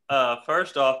 Okay.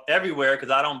 First off, everywhere because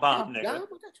I don't bomb, nigga.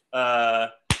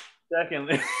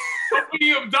 Secondly,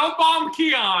 don't bomb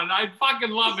Keon. I fucking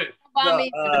love it.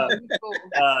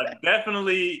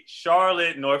 Definitely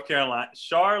Charlotte, North Carolina.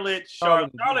 Charlotte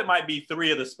might be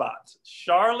 3 of the spots.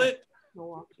 Charlotte,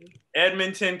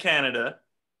 Edmonton, Canada.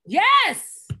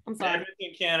 Yes. I'm sorry.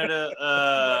 Edmonton,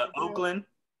 Canada. Oakland,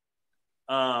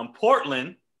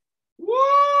 Portland. Woo,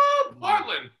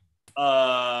 Portland.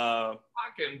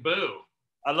 Fucking boo.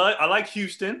 I like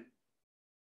Houston.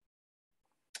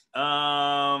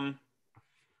 And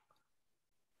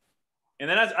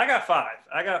then I got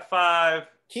 5.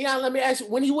 Keon, let me ask you,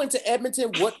 when you went to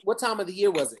Edmonton, what time of the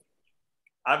year was it?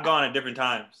 I've gone at different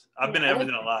times. I've been to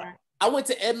Edmonton a lot. I went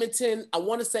to Edmonton, I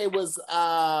want to say it was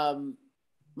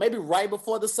maybe right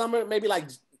before the summer, maybe like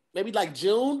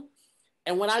June.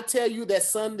 And when I tell you that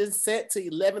sun didn't set to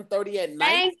 11:30 at night.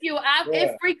 Thank you.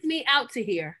 It freaked me out to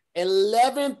hear.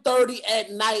 11:30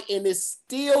 at night and it's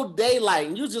still daylight.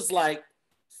 And you're just like,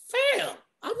 fam,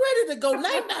 I'm ready to go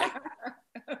night.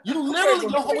 Your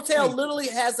hotel literally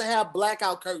has to have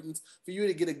blackout curtains for you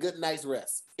to get a good night's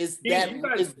rest. It's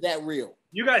that real.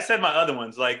 You guys said my other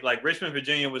ones, like Richmond,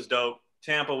 Virginia was dope.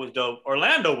 Tampa was dope.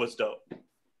 Orlando was dope.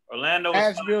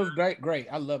 Nashville's great.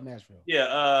 I love Nashville.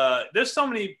 Yeah, there's so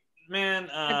many, man.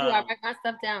 I write my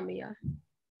stuff down, Mia.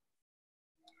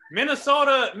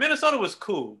 Minnesota was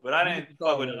cool, but I didn't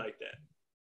fuck with it like that.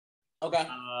 Okay.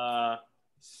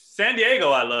 San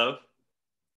Diego, I love.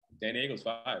 San Diego's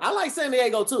fire. I like San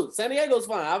Diego too. San Diego's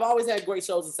fine. I've always had great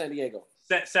shows in San Diego.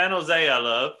 San Jose, I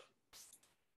love.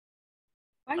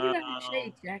 Why you got the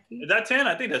shade, Jackie? Is that 10?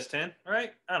 I think that's 10,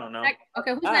 right? I don't know.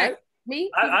 Okay, who's next? Me?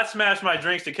 I smashed my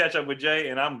drinks to catch up with Jay,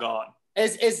 and I'm gone.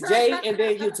 It's Jay and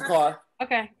then you, Tacarra.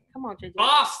 Okay, come on, Jay.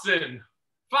 Boston,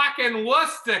 fucking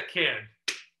Worcester, kid.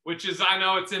 Which is, I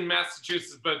know it's in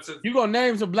Massachusetts, but it's you gonna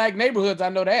name some black neighborhoods? I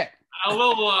know that. A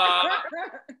little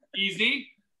easy.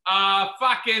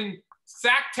 Fucking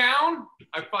Sacktown.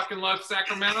 I fucking love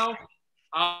Sacramento.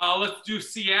 Let's do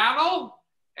Seattle,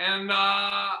 and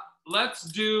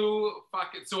let's do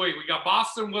fucking. So wait, we got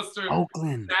Boston, Worcester,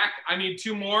 Oakland. Sac. I need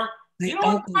 2 more. You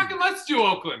know what? Fucking let's do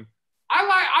Oakland.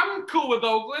 I'm cool with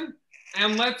Oakland.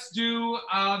 And let's do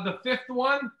the fifth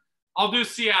one. I'll do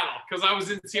Seattle because I was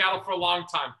in Seattle for a long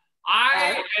time.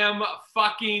 I am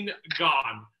fucking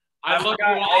gone. I love you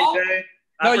all.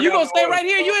 No, you gonna stay right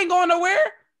here. You ain't going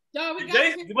nowhere. No,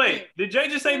 Wait, did Jay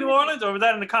just say New Orleans or was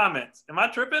that in the comments? Am I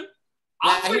tripping?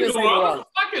 I'll say New Orleans.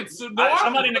 Fucking New Orleans.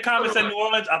 Somebody in the comments said New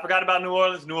Orleans. I forgot about New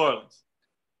Orleans. New Orleans.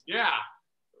 Yeah.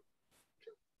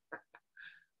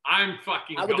 I'm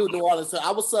fucking. I would do New Orleans. So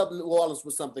I would sub New Orleans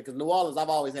with something because New Orleans, I've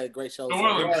always had great shows. New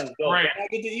Orleans, great. I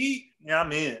get to eat. Yeah,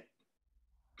 I'm in.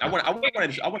 I want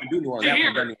to do New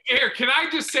Orleans. Here, can I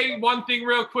just say one thing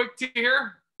real quick to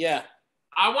here? Yeah.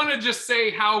 I want to just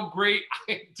say how great,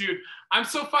 dude. I'm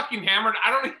so fucking hammered. I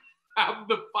don't even have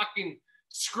the fucking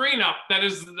screen up. That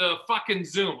is the fucking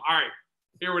Zoom. All right,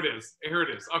 here it is. Here it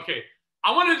is. Okay,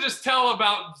 I want to just tell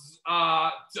about.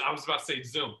 I was about to say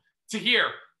Zoom. To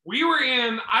here. We were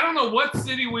in, I don't know what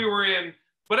city we were in,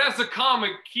 but as a comic,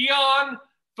 Keon,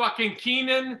 fucking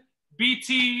Keenan,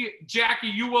 BT, Jackie,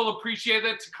 you will appreciate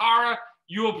that. Tacarra,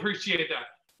 you will appreciate that.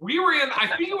 We were in, I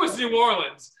think it was New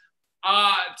Orleans.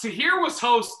 Tahir was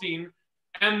hosting,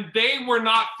 and they were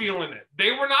not feeling it. They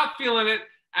were not feeling it,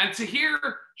 and Tahir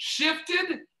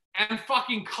shifted and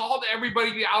fucking called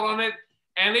everybody out on it,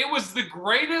 and it was the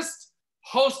greatest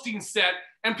hosting set.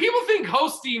 And people think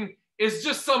hosting is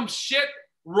just some shit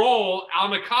role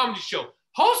on a comedy show.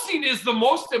 Hosting is the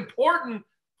most important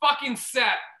fucking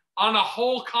set on a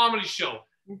whole comedy show.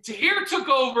 Tahir took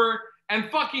over and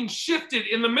fucking shifted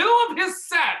in the middle of his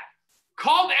set,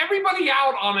 called everybody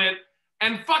out on it,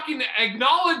 and fucking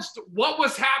acknowledged what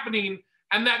was happening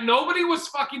and that nobody was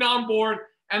fucking on board,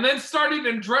 and then started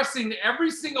addressing every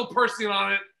single person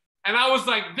on it. And I was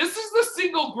like, this is the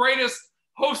single greatest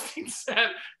hosting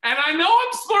set. And I know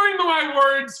I'm slurring my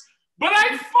words, but I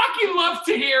fucking love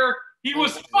Tahir. He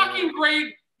was fucking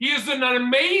great. He is an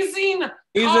amazing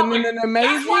comic.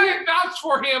 That's why I vouched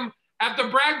for him at the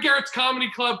Brad Garrett's Comedy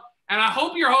Club. And I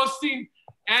hope you're hosting.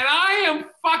 And I am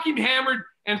fucking hammered.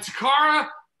 And Tacarra,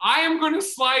 I am going to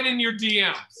slide in your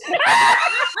DMs.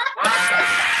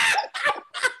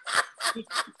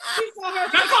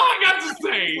 That's all I got to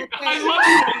say. I love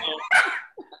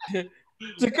you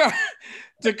all.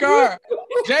 Tacarra,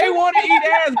 Jay want to eat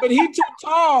ass, but he too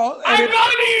tall. I'm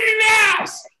not eating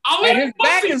ass. And his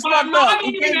back is fucked up.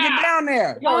 He can't get down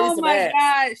there. Oh my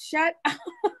God! Shut up.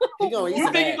 You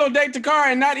think you're gonna date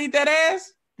Tacarra and not eat that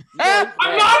ass? I'm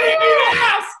not eating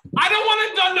ass. I don't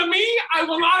want it done to me. I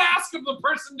will not ask of the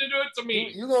person to do it to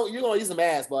me. You gonna eat some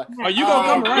ass, boy. Are you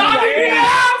gonna come around?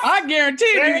 I guarantee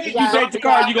you date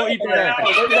Tacarra, you gonna eat that ass.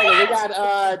 We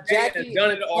got Jackie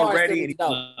done it already.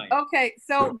 Okay,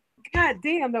 so God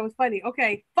damn, that was funny.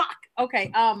 Okay, fuck.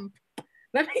 Okay,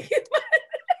 let me get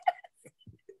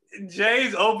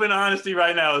Jay's open honesty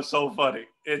right now is so funny.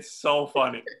 It's so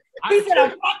funny. He said,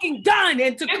 I'm fucking done.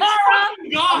 And Tacarra,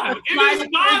 it's gone. It is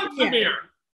gone from here.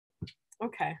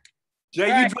 Okay. Jay,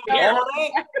 you drank all of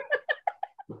that?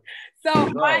 So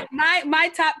my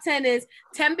top 10 is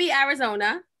Tempe,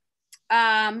 Arizona.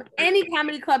 Any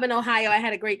comedy club in Ohio, I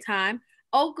had a great time.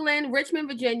 Oakland, Richmond,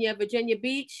 Virginia, Virginia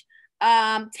Beach,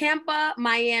 Tampa,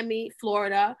 Miami,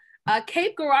 Florida,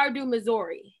 Cape Girardeau,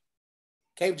 Missouri.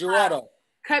 Cape Girardeau.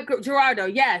 Cape Girardeau,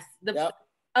 yes.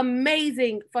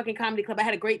 Amazing fucking comedy club. I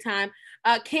had a great time.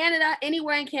 Canada,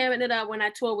 anywhere in Canada when I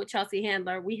toured with Chelsea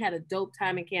Handler, we had a dope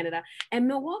time in Canada. And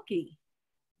Milwaukee.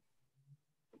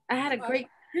 I had a great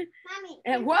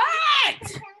and what?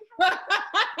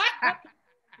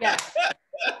 Yeah.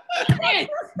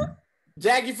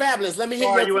 Jackie Fabulous, let me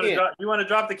hear your you want to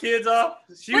drop the kids off?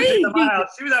 She was Please, at my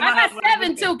house. She was at my house. I got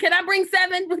 7 too. Can I bring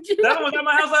 7? Would you? 7 was at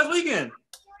my house last weekend.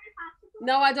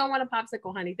 No, I don't want a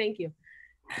popsicle, honey. Thank you.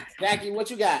 Jackie,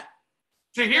 what you got?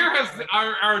 Tahir has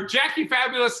our Jackie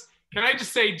Fabulous. Can I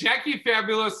just say, Jackie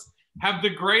Fabulous have the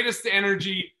greatest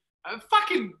energy.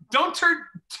 Fucking don't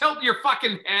tilt your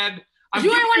fucking head. You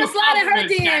didn't want to slide in her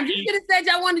DM. You should have said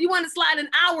you want to slide in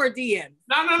our DM.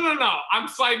 No. I'm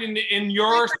sliding in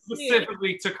your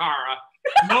specifically, Tacarra.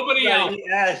 Nobody else.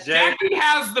 Jackie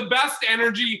has the best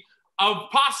energy of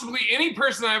possibly any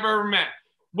person I've ever met.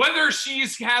 Whether she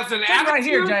has an attitude right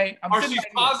here, Jay. or she's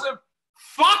positive.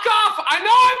 Fuck off. I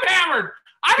know I'm hammered.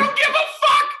 I don't give a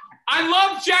fuck. I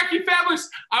love Jackie Fabulous.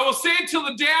 I will say it till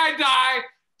the day I die.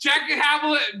 Jackie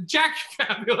Fabulous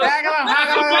has the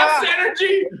best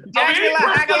energy of any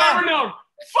person I've ever known.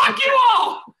 Fuck you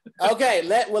all. Okay,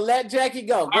 let Jackie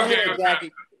go. Go ahead,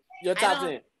 Jackie. Your top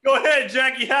 10. Go ahead,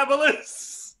 Jackie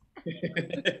Fabulous.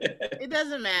 It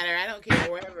doesn't matter. I don't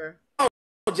care. Wherever. Oh,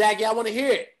 Jackie, I want to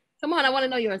hear it. Come on, I want to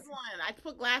know yours. Come on. I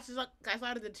put glasses up. I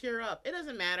started to tear up. It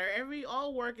doesn't matter.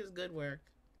 All work is good work.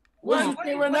 What you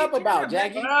tearing up about,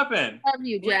 Jackie? What happened? Love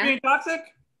you, Was Jack. being toxic?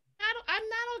 I'm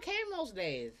not okay most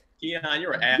days. Keon,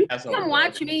 you're an asshole. You can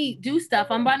watch me do stuff.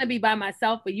 I'm about to be by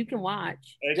myself, but you can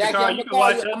watch. Hey, Jackie, Tacarra, I'm you gonna can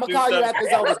watch call you. us I'm gonna do call you stuff. after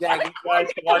it's over, Jackie. You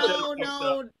guys can watch us No, do no,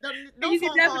 stuff. no You can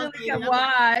phone definitely calls, come Kenan.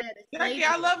 watch. Jackie,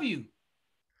 I love you.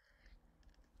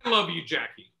 I love you,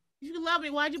 Jackie. You love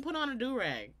me. Why'd you put on a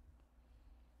do-rag?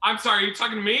 I'm sorry, are you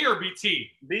talking to me or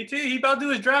BT? BT, he about to do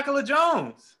his Dracula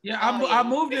Jones. Yeah, Oh, I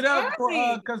moved it up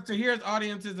Exactly. because Tahir's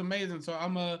audience is amazing. So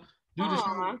I'm gonna do the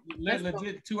Aw, show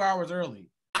legit 2 hours early.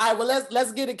 All right, well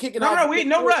let's get it kicking No, off.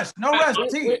 no rush, No,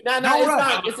 T. it's No fine.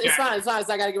 rush. It's fine. It's fine.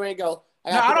 So I gotta get ready to go.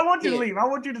 No, I don't want you to leave. I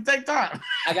want you to take time.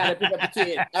 I gotta pick up the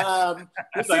kid. With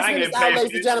It's 6 like, I ain't minutes getting out, paid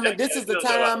ladies for and gentlemen. This is the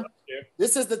Still go time. out there.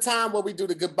 This is the time where we do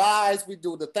the goodbyes. We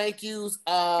do the thank yous.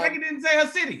 Jackie didn't say her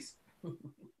cities.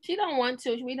 she don't want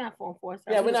to. We're not for force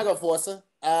her. Yeah, we're not gonna force her.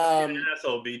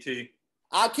 Asshole, BT.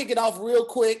 I'll kick it off real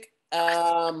quick.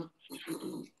 Oh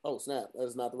snap! That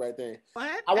is not the right thing.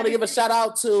 What? I want to give a shout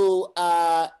out to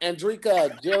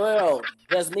Andrika, Jarrell,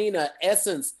 Jasmina,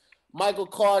 Essence, Michael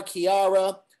Carr,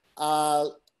 Kiara,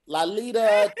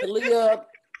 Lalita, Talia.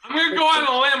 I'm gonna go on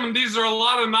a limb, and these are a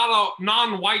lot of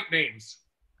non-white names.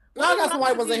 No, I got some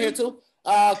white ones in here too.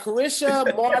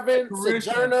 Carisha, Marvin,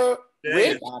 Sojourner,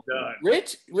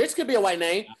 Rich. Rich could be a white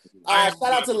name. Shout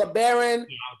out to LeBaron,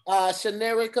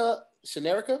 Shanerica,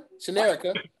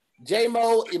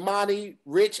 J-Mo, Imani,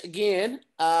 Rich again,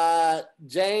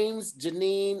 James,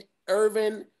 Janine,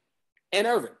 Irvin, and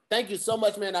Irvin. Thank you so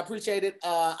much, man. I appreciate it.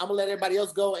 I'm gonna let everybody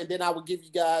else go, and then I will give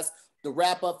you guys the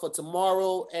wrap up for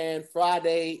tomorrow and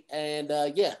Friday, and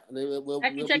yeah, we'll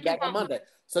be back on Monday.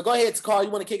 So go ahead, Carl. You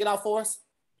want to kick it out for us?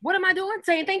 What am I doing?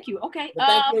 Saying thank you. Okay.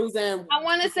 Thank yous and I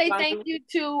want to say thank you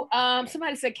to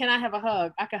somebody said, can I have a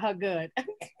hug? I can hug good.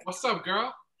 What's up,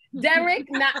 girl? Derek,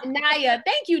 Naya,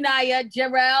 thank you, Naya,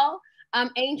 Jarrell,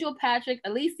 Angel, Patrick,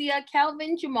 Alicia,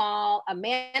 Kelvin, Jamal,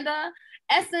 Amanda,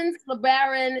 Essence,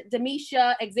 LeBaron,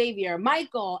 Demisha, Xavier,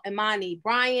 Michael, Imani,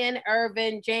 Brian,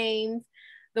 Irvin, James,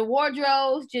 the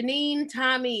Wardrobes, Janine,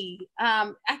 Tommy.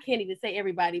 I can't even say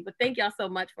everybody, but thank y'all so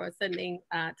much for sending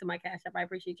to my Cash App. I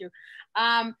appreciate you.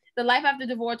 The Life After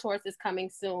Divorce Tours is coming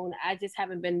soon. I just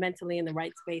haven't been mentally in the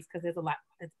right space because there's a lot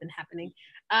that's been happening.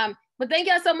 But thank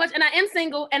y'all so much. And I am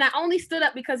single, and I only stood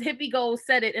up because Hippie Gold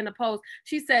said it in a post.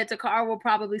 She said Tacarra will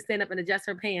probably stand up and adjust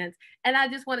her pants. And I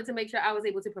just wanted to make sure I was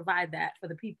able to provide that for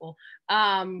the people.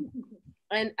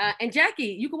 And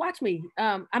Jackie, you can watch me.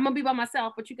 I'm gonna be by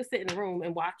myself, but you can sit in the room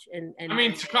and watch. And I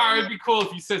mean, Tacarra, it'd be cool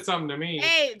if you said something to me.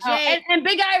 Hey, Jay. And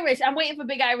Big Irish. I'm waiting for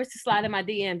Big Irish to slide in my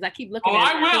DMs. I keep looking. Oh,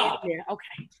 at I will. Yeah,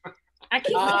 okay. I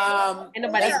keep looking. And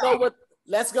nobody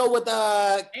let's go with He's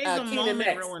a Keenan moment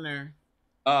next. ruiner.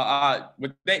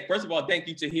 First of all, thank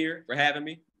you, Tahir, for having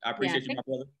me. I appreciate you, my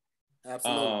brother.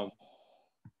 Absolutely.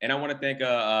 And I want to thank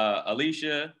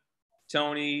Alicia,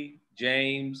 Tony,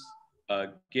 James,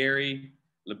 Gary,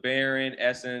 LeBaron,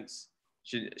 Essence,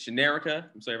 Shanerica.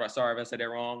 I'm sorry if I said that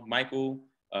wrong. Michael,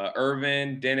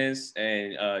 Irvin, Dennis,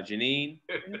 and Janine.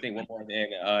 I think one more,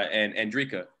 and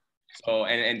Andrika. So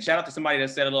and shout out to somebody that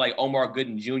said it like Omar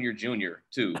Gooden Jr.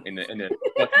 too in the.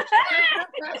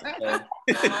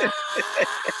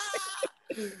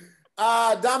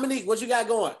 Dominique, what you got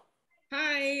going?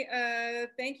 Hi,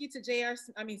 thank you to JT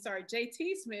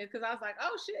Smith, because I was like,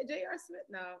 oh shit, JR Smith.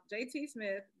 No, JT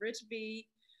Smith, Rich B,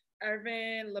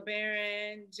 Irvin,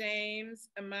 LeBaron, James,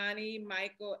 Imani,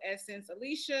 Michael, Essence,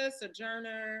 Alicia,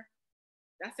 Sojourner.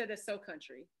 I said that's so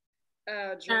country.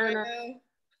 Jarrell,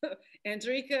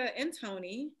 Andrika, and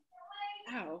Tony.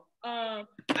 Ow.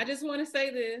 I just want to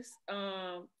say this.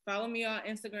 Follow me on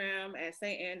Instagram at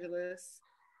St. Angeles.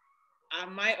 I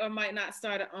might or might not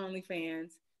start an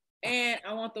OnlyFans. And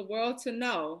I want the world to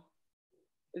know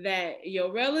that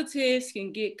your relatives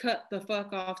can get cut the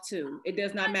fuck off too. It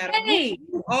does not matter who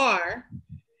you are.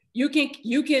 You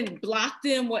can block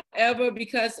them, whatever,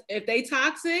 because if they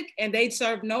toxic and they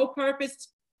serve no purpose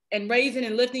in raising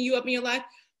and lifting you up in your life,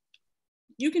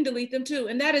 you can delete them too.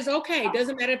 And that is okay. It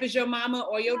doesn't matter if it's your mama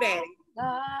or your daddy.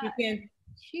 You can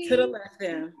to the left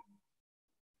them.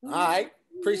 All right.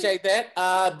 Appreciate that.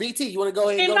 BT, you want to go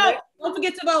ahead and go vote. Don't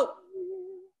forget to vote.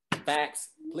 Facts.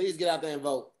 Please get out there and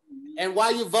vote. And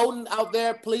while you're voting out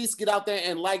there, please get out there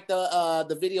and like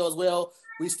the video as well.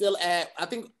 We still at, I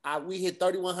think we hit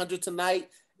 3,100 tonight.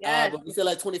 Yes. But we still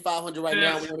at 2,500 right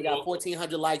now. We only got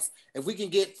 1,400 likes. If we can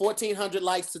get 1,400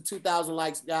 likes to 2,000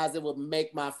 likes, guys, it would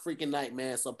make my freaking night,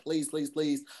 man. So please, please,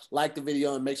 please like the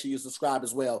video and make sure you subscribe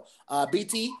as well.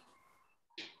 BT?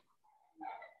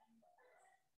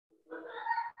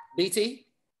 BT?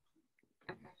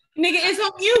 Nigga, it's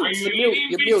on Are mute. you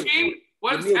eating, You're BT?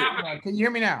 What's muted. happening? Can you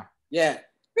hear me now? Yeah.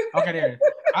 Okay, there.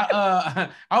 I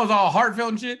was all heartfelt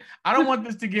and shit. I don't want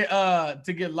this to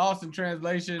get lost in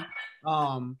translation.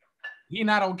 He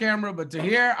not on camera, but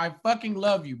Tahir, I fucking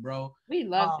love you, bro. We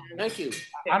love him. Thank you.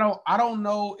 I don't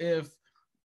know if,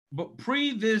 but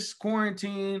pre this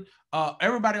quarantine,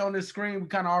 everybody on this screen, we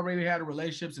kind of already had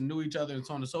relationships and knew each other and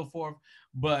so on and so forth.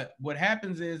 But what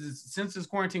happens is since this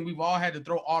quarantine, we've all had to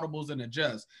throw audibles and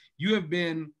adjust. You have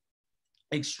been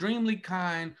extremely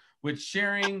kind with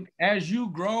sharing as you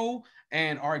grow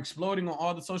and are exploding on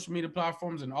all the social media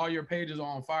platforms, and all your pages are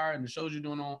on fire and the shows you're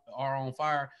doing are on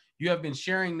fire. You have been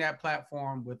sharing that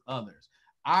platform with others.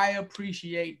 I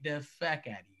appreciate the fuck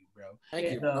out of you, bro.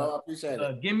 Thank you. I appreciate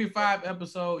it. Give Me 5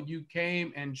 episode, you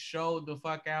came and showed the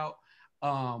fuck out.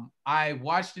 I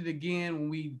watched it again when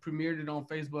we premiered it on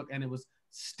Facebook, and it was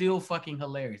still fucking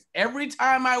hilarious. Every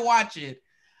time I watch it,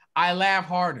 I laugh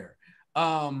harder.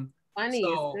 Funny.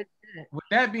 So, with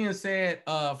that being said,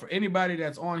 for anybody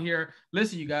that's on here,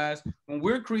 listen, you guys, when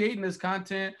we're creating this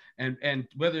content, and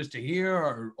whether it's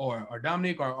Tahir or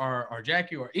Dominic or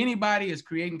Jackie or anybody is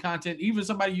creating content, even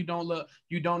somebody you don't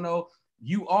know,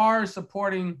 you are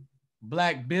supporting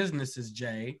Black businesses,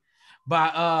 Jay.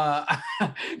 By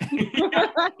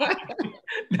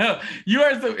no, you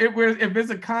are. If it's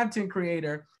a content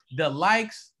creator, the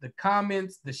likes, the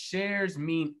comments, the shares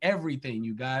mean everything,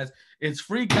 you guys. It's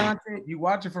free content. You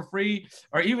watch it for free,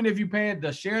 or even if you pay it,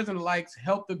 the shares and the likes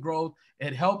help the growth.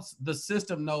 It helps the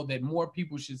system know that more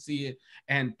people should see it.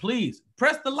 And please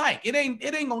press the like. It ain't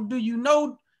gonna do you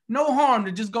no harm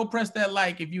to just go press that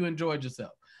like if you enjoyed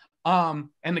yourself.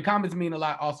 And the comments mean a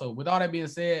lot also. With all that being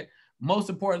said,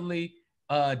 most importantly,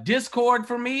 Discord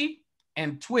for me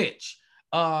and Twitch.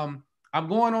 I'm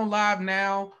going on live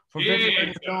now for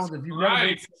Venture Stones. If you've never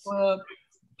been to the club,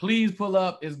 please pull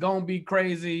up. It's gonna be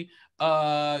crazy.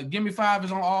 Give Me 5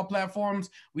 is on all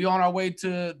platforms. We on our way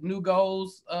to new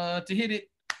goals to hit it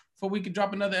before we can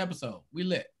drop another episode. We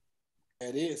lit.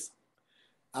 It is.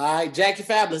 All right, Jackie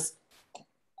Fabulous,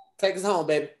 take us home,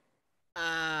 baby.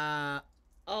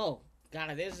 Oh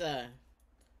God, this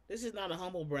is not a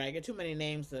humble brag. There are too many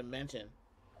names to mention.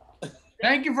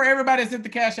 Thank you for everybody that's hit the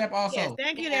Cash App also. Yes,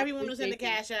 thank you to everyone who's in the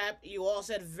Cash App. You all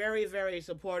said very, very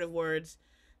supportive words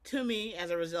to me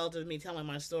as a result of me telling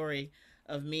my story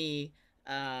of me,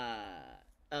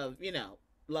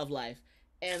 love life.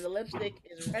 And the lipstick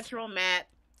is Retro Matte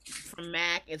from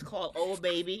MAC. It's called Old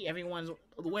Baby. Everyone's,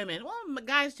 women, well,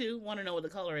 guys too, want to know what the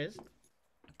color is.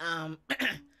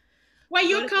 Wait,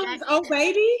 your color's Old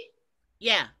Baby?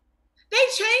 Yeah. They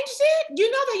changed it?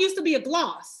 You know there used to be a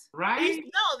gloss. Right?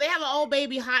 No, they have an Old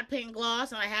Baby hot pink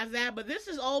gloss, and I have that. But this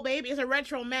is Old Baby. It's a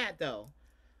retro matte, though.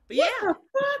 But what the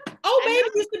fuck? Old Baby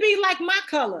used to be like my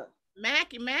color.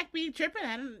 Mac be tripping.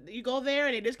 You go there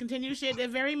and they discontinue shit. They're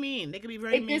very mean. They can be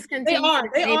very mean. They are.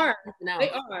 They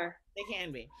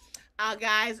can be.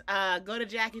 Guys, go to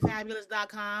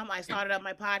JackieFabulous.com. I started up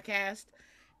my podcast.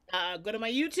 Go to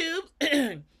my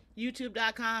YouTube.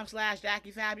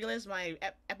 YouTube.com/JackieFabulous. My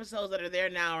episodes that are there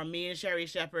now are me and Sherry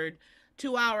Shepherd.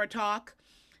 2-hour talk.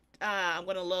 I'm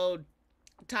going to load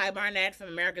Ty Barnett from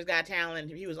America's Got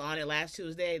Talent. He was on it last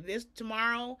Tuesday.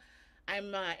 Tomorrow,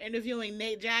 I'm interviewing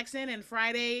Nate Jackson, and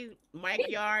Friday, Mike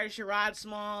Yard, Sherrod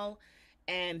Small,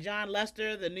 and John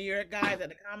Lester, the New York guys at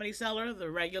the Comedy Cellar, the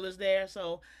regulars there.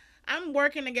 So I'm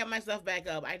working to get myself back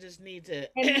up. I just need to.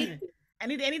 I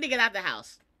need to get out the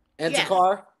house. And yeah.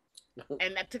 Tacarra.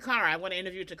 And Tacarra, I want to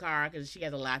interview Tacarra because she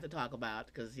has a lot to talk about.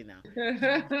 Because she's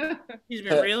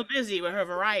been real busy with her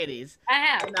varieties. I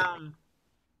have. And,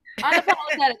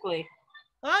 unapologetically.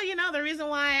 Well, the reason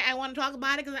why I want to talk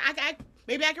about it because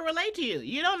maybe I can relate to you.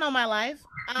 You don't know my life.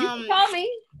 You can call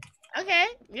me. Okay,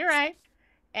 you're right.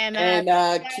 And you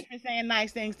guys been saying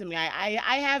nice things to me.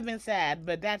 I have been sad,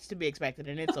 but that's to be expected,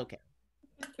 and it's okay.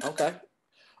 Okay.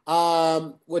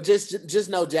 Well, just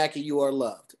know, Jackie, you are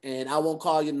loved, and I won't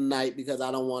call you tonight because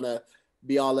I don't want to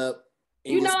be all up.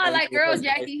 You know I like girls,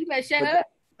 Jackie. You better shut up.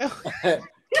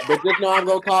 But just know I'm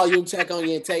gonna call you and check on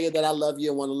you and tell you that I love you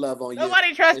and want to love on you.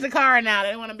 Nobody trusts Tacarra now.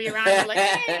 They want to be around you like,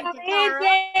 hey,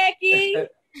 Jackie.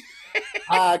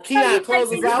 Keon, close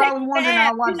us out. I was wondering.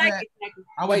 I watched that.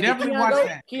 I would definitely watch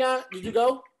that. Keon, did you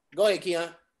go? Go ahead, Keon.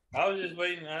 I was just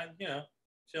waiting.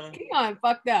 Chilling. Keon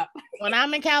fucked up. When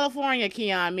I'm in California,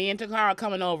 Keon, me and Tacarra are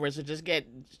coming over, so just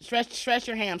stretch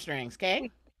your hamstrings, okay?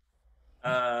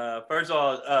 First of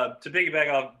all, to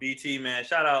piggyback off BT, man,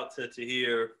 shout out to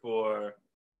Tahir for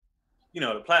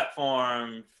the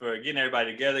platform, for getting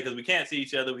everybody together, because we can't see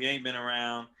each other. We ain't been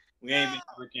around. We ain't been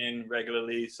working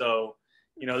regularly. So,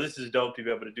 this is dope to be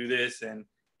able to do this and,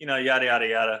 yada, yada,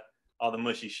 yada. all the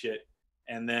mushy shit.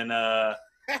 And then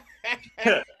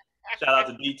shout out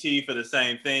to DT for the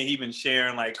same thing. He's been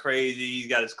sharing like crazy. He's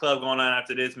got his club going on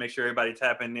after this. Make sure everybody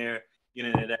tap in there, get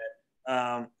into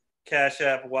that. Cash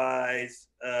App Wise,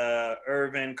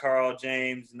 Irvin, Carl,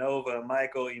 James, Nova,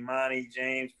 Michael, Imani,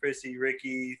 James, Prissy,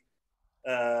 Ricky,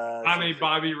 Bonnie,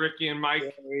 Bobby, Ricky, and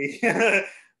Mike.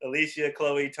 Alicia,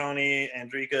 Chloe, Tony,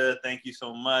 Andrika, thank you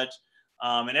so much.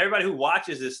 And everybody who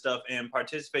watches this stuff and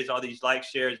participates, all these likes,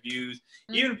 shares, views,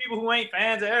 even people who ain't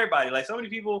fans of everybody. Like so many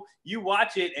people, you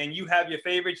watch it and you have your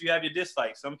favorites, you have your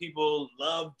dislikes. Some people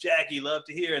love Jackie, love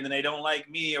Tahir, and then they don't like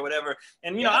me or whatever.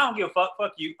 And, you know, I don't give a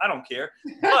fuck you. I don't care.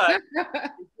 But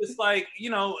it's like,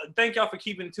 you know, thank y'all for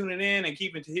tuning in and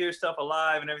keeping Tahir's stuff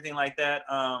alive and everything like that.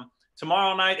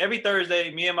 Tomorrow night, every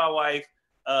Thursday, me and my wife,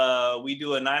 we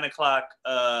do a 9 o'clock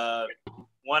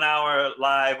 1 hour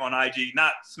live on IG,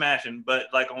 not smashing, but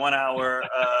like a 1 hour.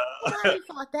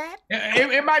 That.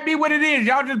 It might be what it is.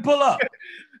 Y'all just pull up.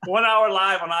 1 hour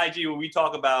live on IG where we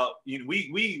talk about, you know,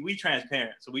 we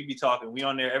transparent. So we be talking. We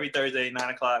on there every Thursday, 9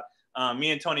 o'clock.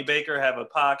 Me and Tony Baker have a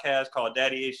podcast called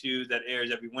Daddy Issues that airs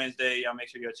every Wednesday. Y'all make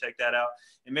sure you check that out.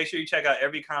 And make sure you check out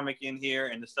every comic in here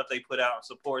and the stuff they put out and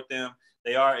support them.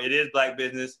 It is Black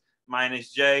business,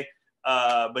 minus Jay.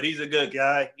 But he's a good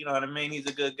guy. You know what I mean? He's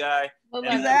a good guy. Well,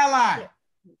 he's an ally.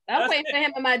 I'm waiting for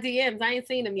him in my DMs. I ain't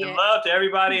seen him yet. And love to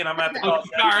everybody, and I'm gonna have to call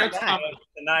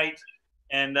tonight.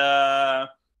 And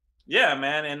yeah,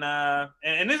 man,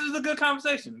 and this is a good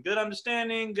conversation, good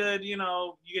understanding, good. You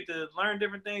know, you get to learn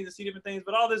different things and see different things.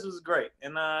 But all this was great,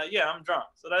 and yeah, I'm drunk,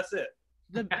 so that's it.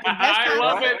 I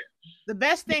love it. The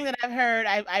best thing that I've heard,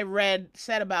 I read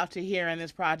said about Tahir in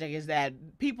this project is that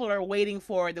people are waiting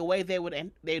for the way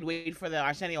they'd wait for the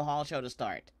Arsenio Hall show to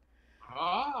start.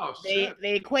 Oh, shit.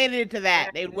 They equated it to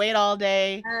that. They'd wait all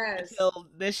day until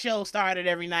this show started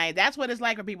every night. That's what it's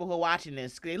like for people who are watching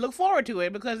this. They look forward to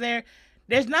it because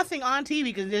there's nothing on TV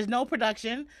because there's no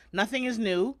production. Nothing is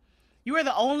new. You are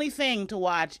the only thing to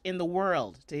watch in the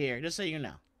world, Tahir, just so you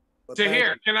know.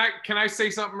 Tahir, can I say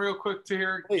something real quick,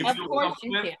 Tahir? Of course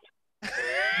you can.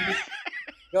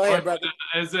 Go ahead, brother.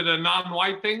 Is it a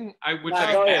non-white thing?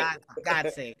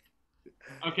 God's sake.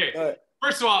 Okay.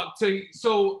 First of all,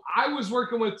 so I was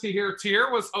working with Tahir.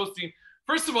 Tahir was hosting.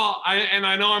 First of all,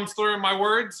 I know I'm slurring my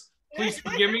words. Please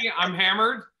forgive me. I'm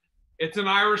hammered. It's an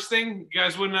Irish thing. You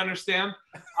guys wouldn't understand.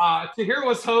 Tahir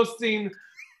was hosting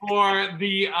for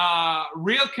the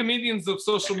Real Comedians of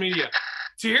Social Media.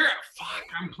 Tahir,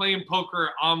 I'm playing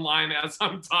poker online as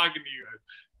I'm talking to you.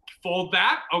 Fold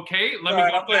that, okay? Let me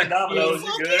go back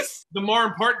to the more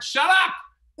important. Shut up!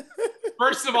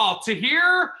 First of all,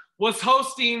 Tahir was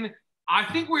hosting, I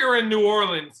think we were in New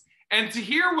Orleans, and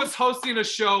Tahir was hosting a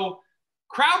show.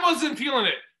 Crowd wasn't feeling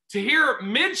it. Tahir,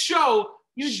 mid-show,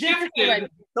 shifted.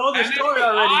 Told the story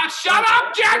already. Shut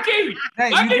up, Jackie!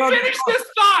 Hey, Let me finish this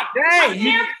thought. I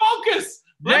can't focus.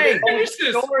 Let me finish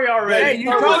this. Story already. Hey, you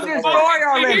told this story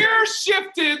already. Tahir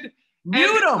shifted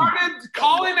and started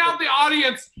calling out the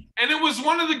audience, and it was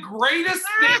one of the greatest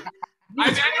things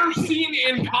I've ever seen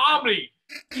in comedy.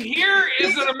 Tahir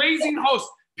is an amazing host.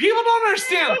 People don't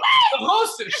understand. The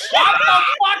host is shut the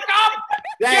fuck up.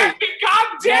 Jackie, God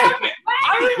damn it.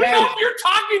 I don't even know if you're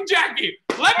talking, Jackie.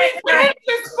 Let me finish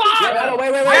this thought.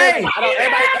 Wait.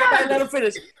 Everybody let him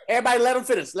finish. Everybody let him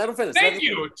finish. Thank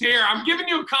you, Tahir. I'm giving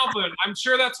you a compliment. I'm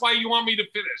sure that's why you want me to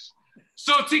finish.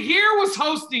 So Tahir was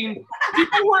hosting.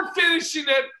 People weren't finishing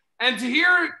it. And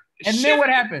Tahir... And then what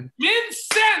happened?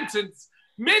 Mid-sentence.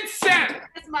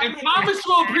 And Thomas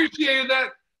will appreciate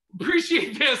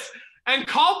this. And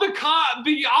called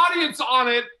the audience on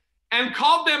it and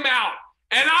called them out.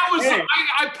 And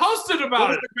I posted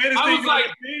about it. I was like,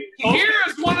 here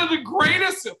is one of the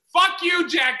greatest. Fuck you,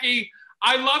 Jackie.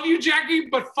 I love you, Jackie,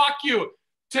 but fuck you.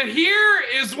 Tahir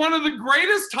is one of the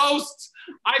greatest hosts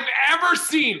I've ever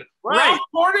seen. Right. Ralph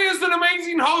Corday is an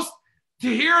amazing host.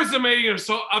 Tahir is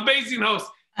amazing host.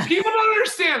 People don't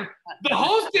understand. The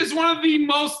host is one of the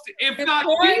most, if not the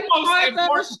most important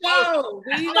hosts.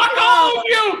 Fuck all of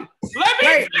you. Let me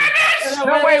finish.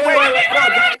 No, wait.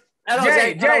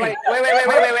 Jay. Wait.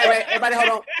 Everybody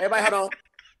hold on.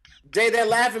 Jay, they're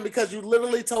laughing because you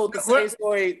literally told the same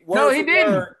story. No, he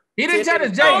didn't. He didn't tell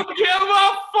us, Jay. Don't give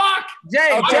a fuck.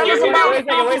 Jay, tell us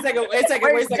about. Wait a second.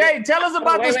 Jay, tell us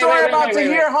about the story about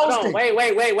Tahir hosting. Wait.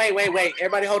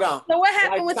 Everybody hold on. So what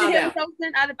happened with Tahir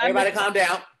hosting? Everybody calm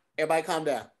down.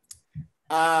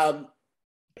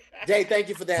 Jay, thank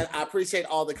you for that. I appreciate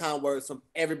all the kind words from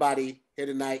everybody here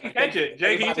tonight. Catch it.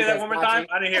 Jay, can you say that one more time?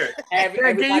 I didn't hear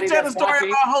it. Can you tell the story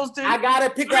about hosting? I gotta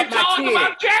pick up my kid.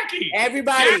 About Jackie.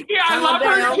 Everybody, Jackie, I love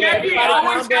her. Jackie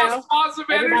always has positive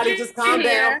energy. Everybody just calm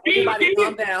down. Everybody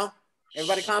calm down.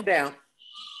 Everybody calm down.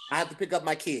 I have to pick up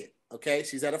my kid, okay?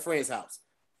 She's at a friend's house.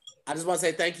 I just want to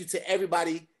say thank you to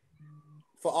everybody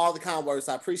for all the kind words.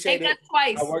 I appreciate it.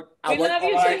 Twice. I we love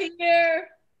you, Tahir.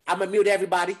 I'm going to mute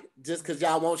everybody just because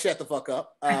y'all won't shut the fuck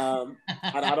up. I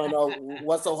don't know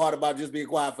what's so hard about just being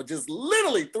quiet for just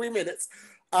literally 3 minutes.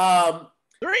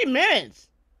 3 minutes?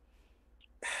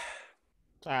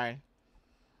 Sorry.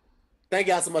 Thank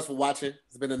y'all so much for watching.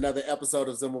 It's been another episode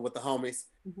of Zooming with the Homies.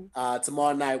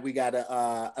 Tomorrow night, we got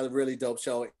a really dope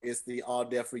show. It's the All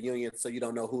Deaf Reunion, so you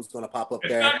don't know who's going to pop up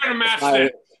there. It's not going to match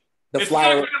this. It's not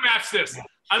going to match this.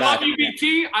 I love you,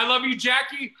 BT. I love you,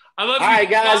 Jackie. I love you. All right,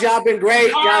 guys. Y'all been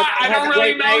great. Y'all I don't have a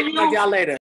really great know night. you. Talk to y'all later.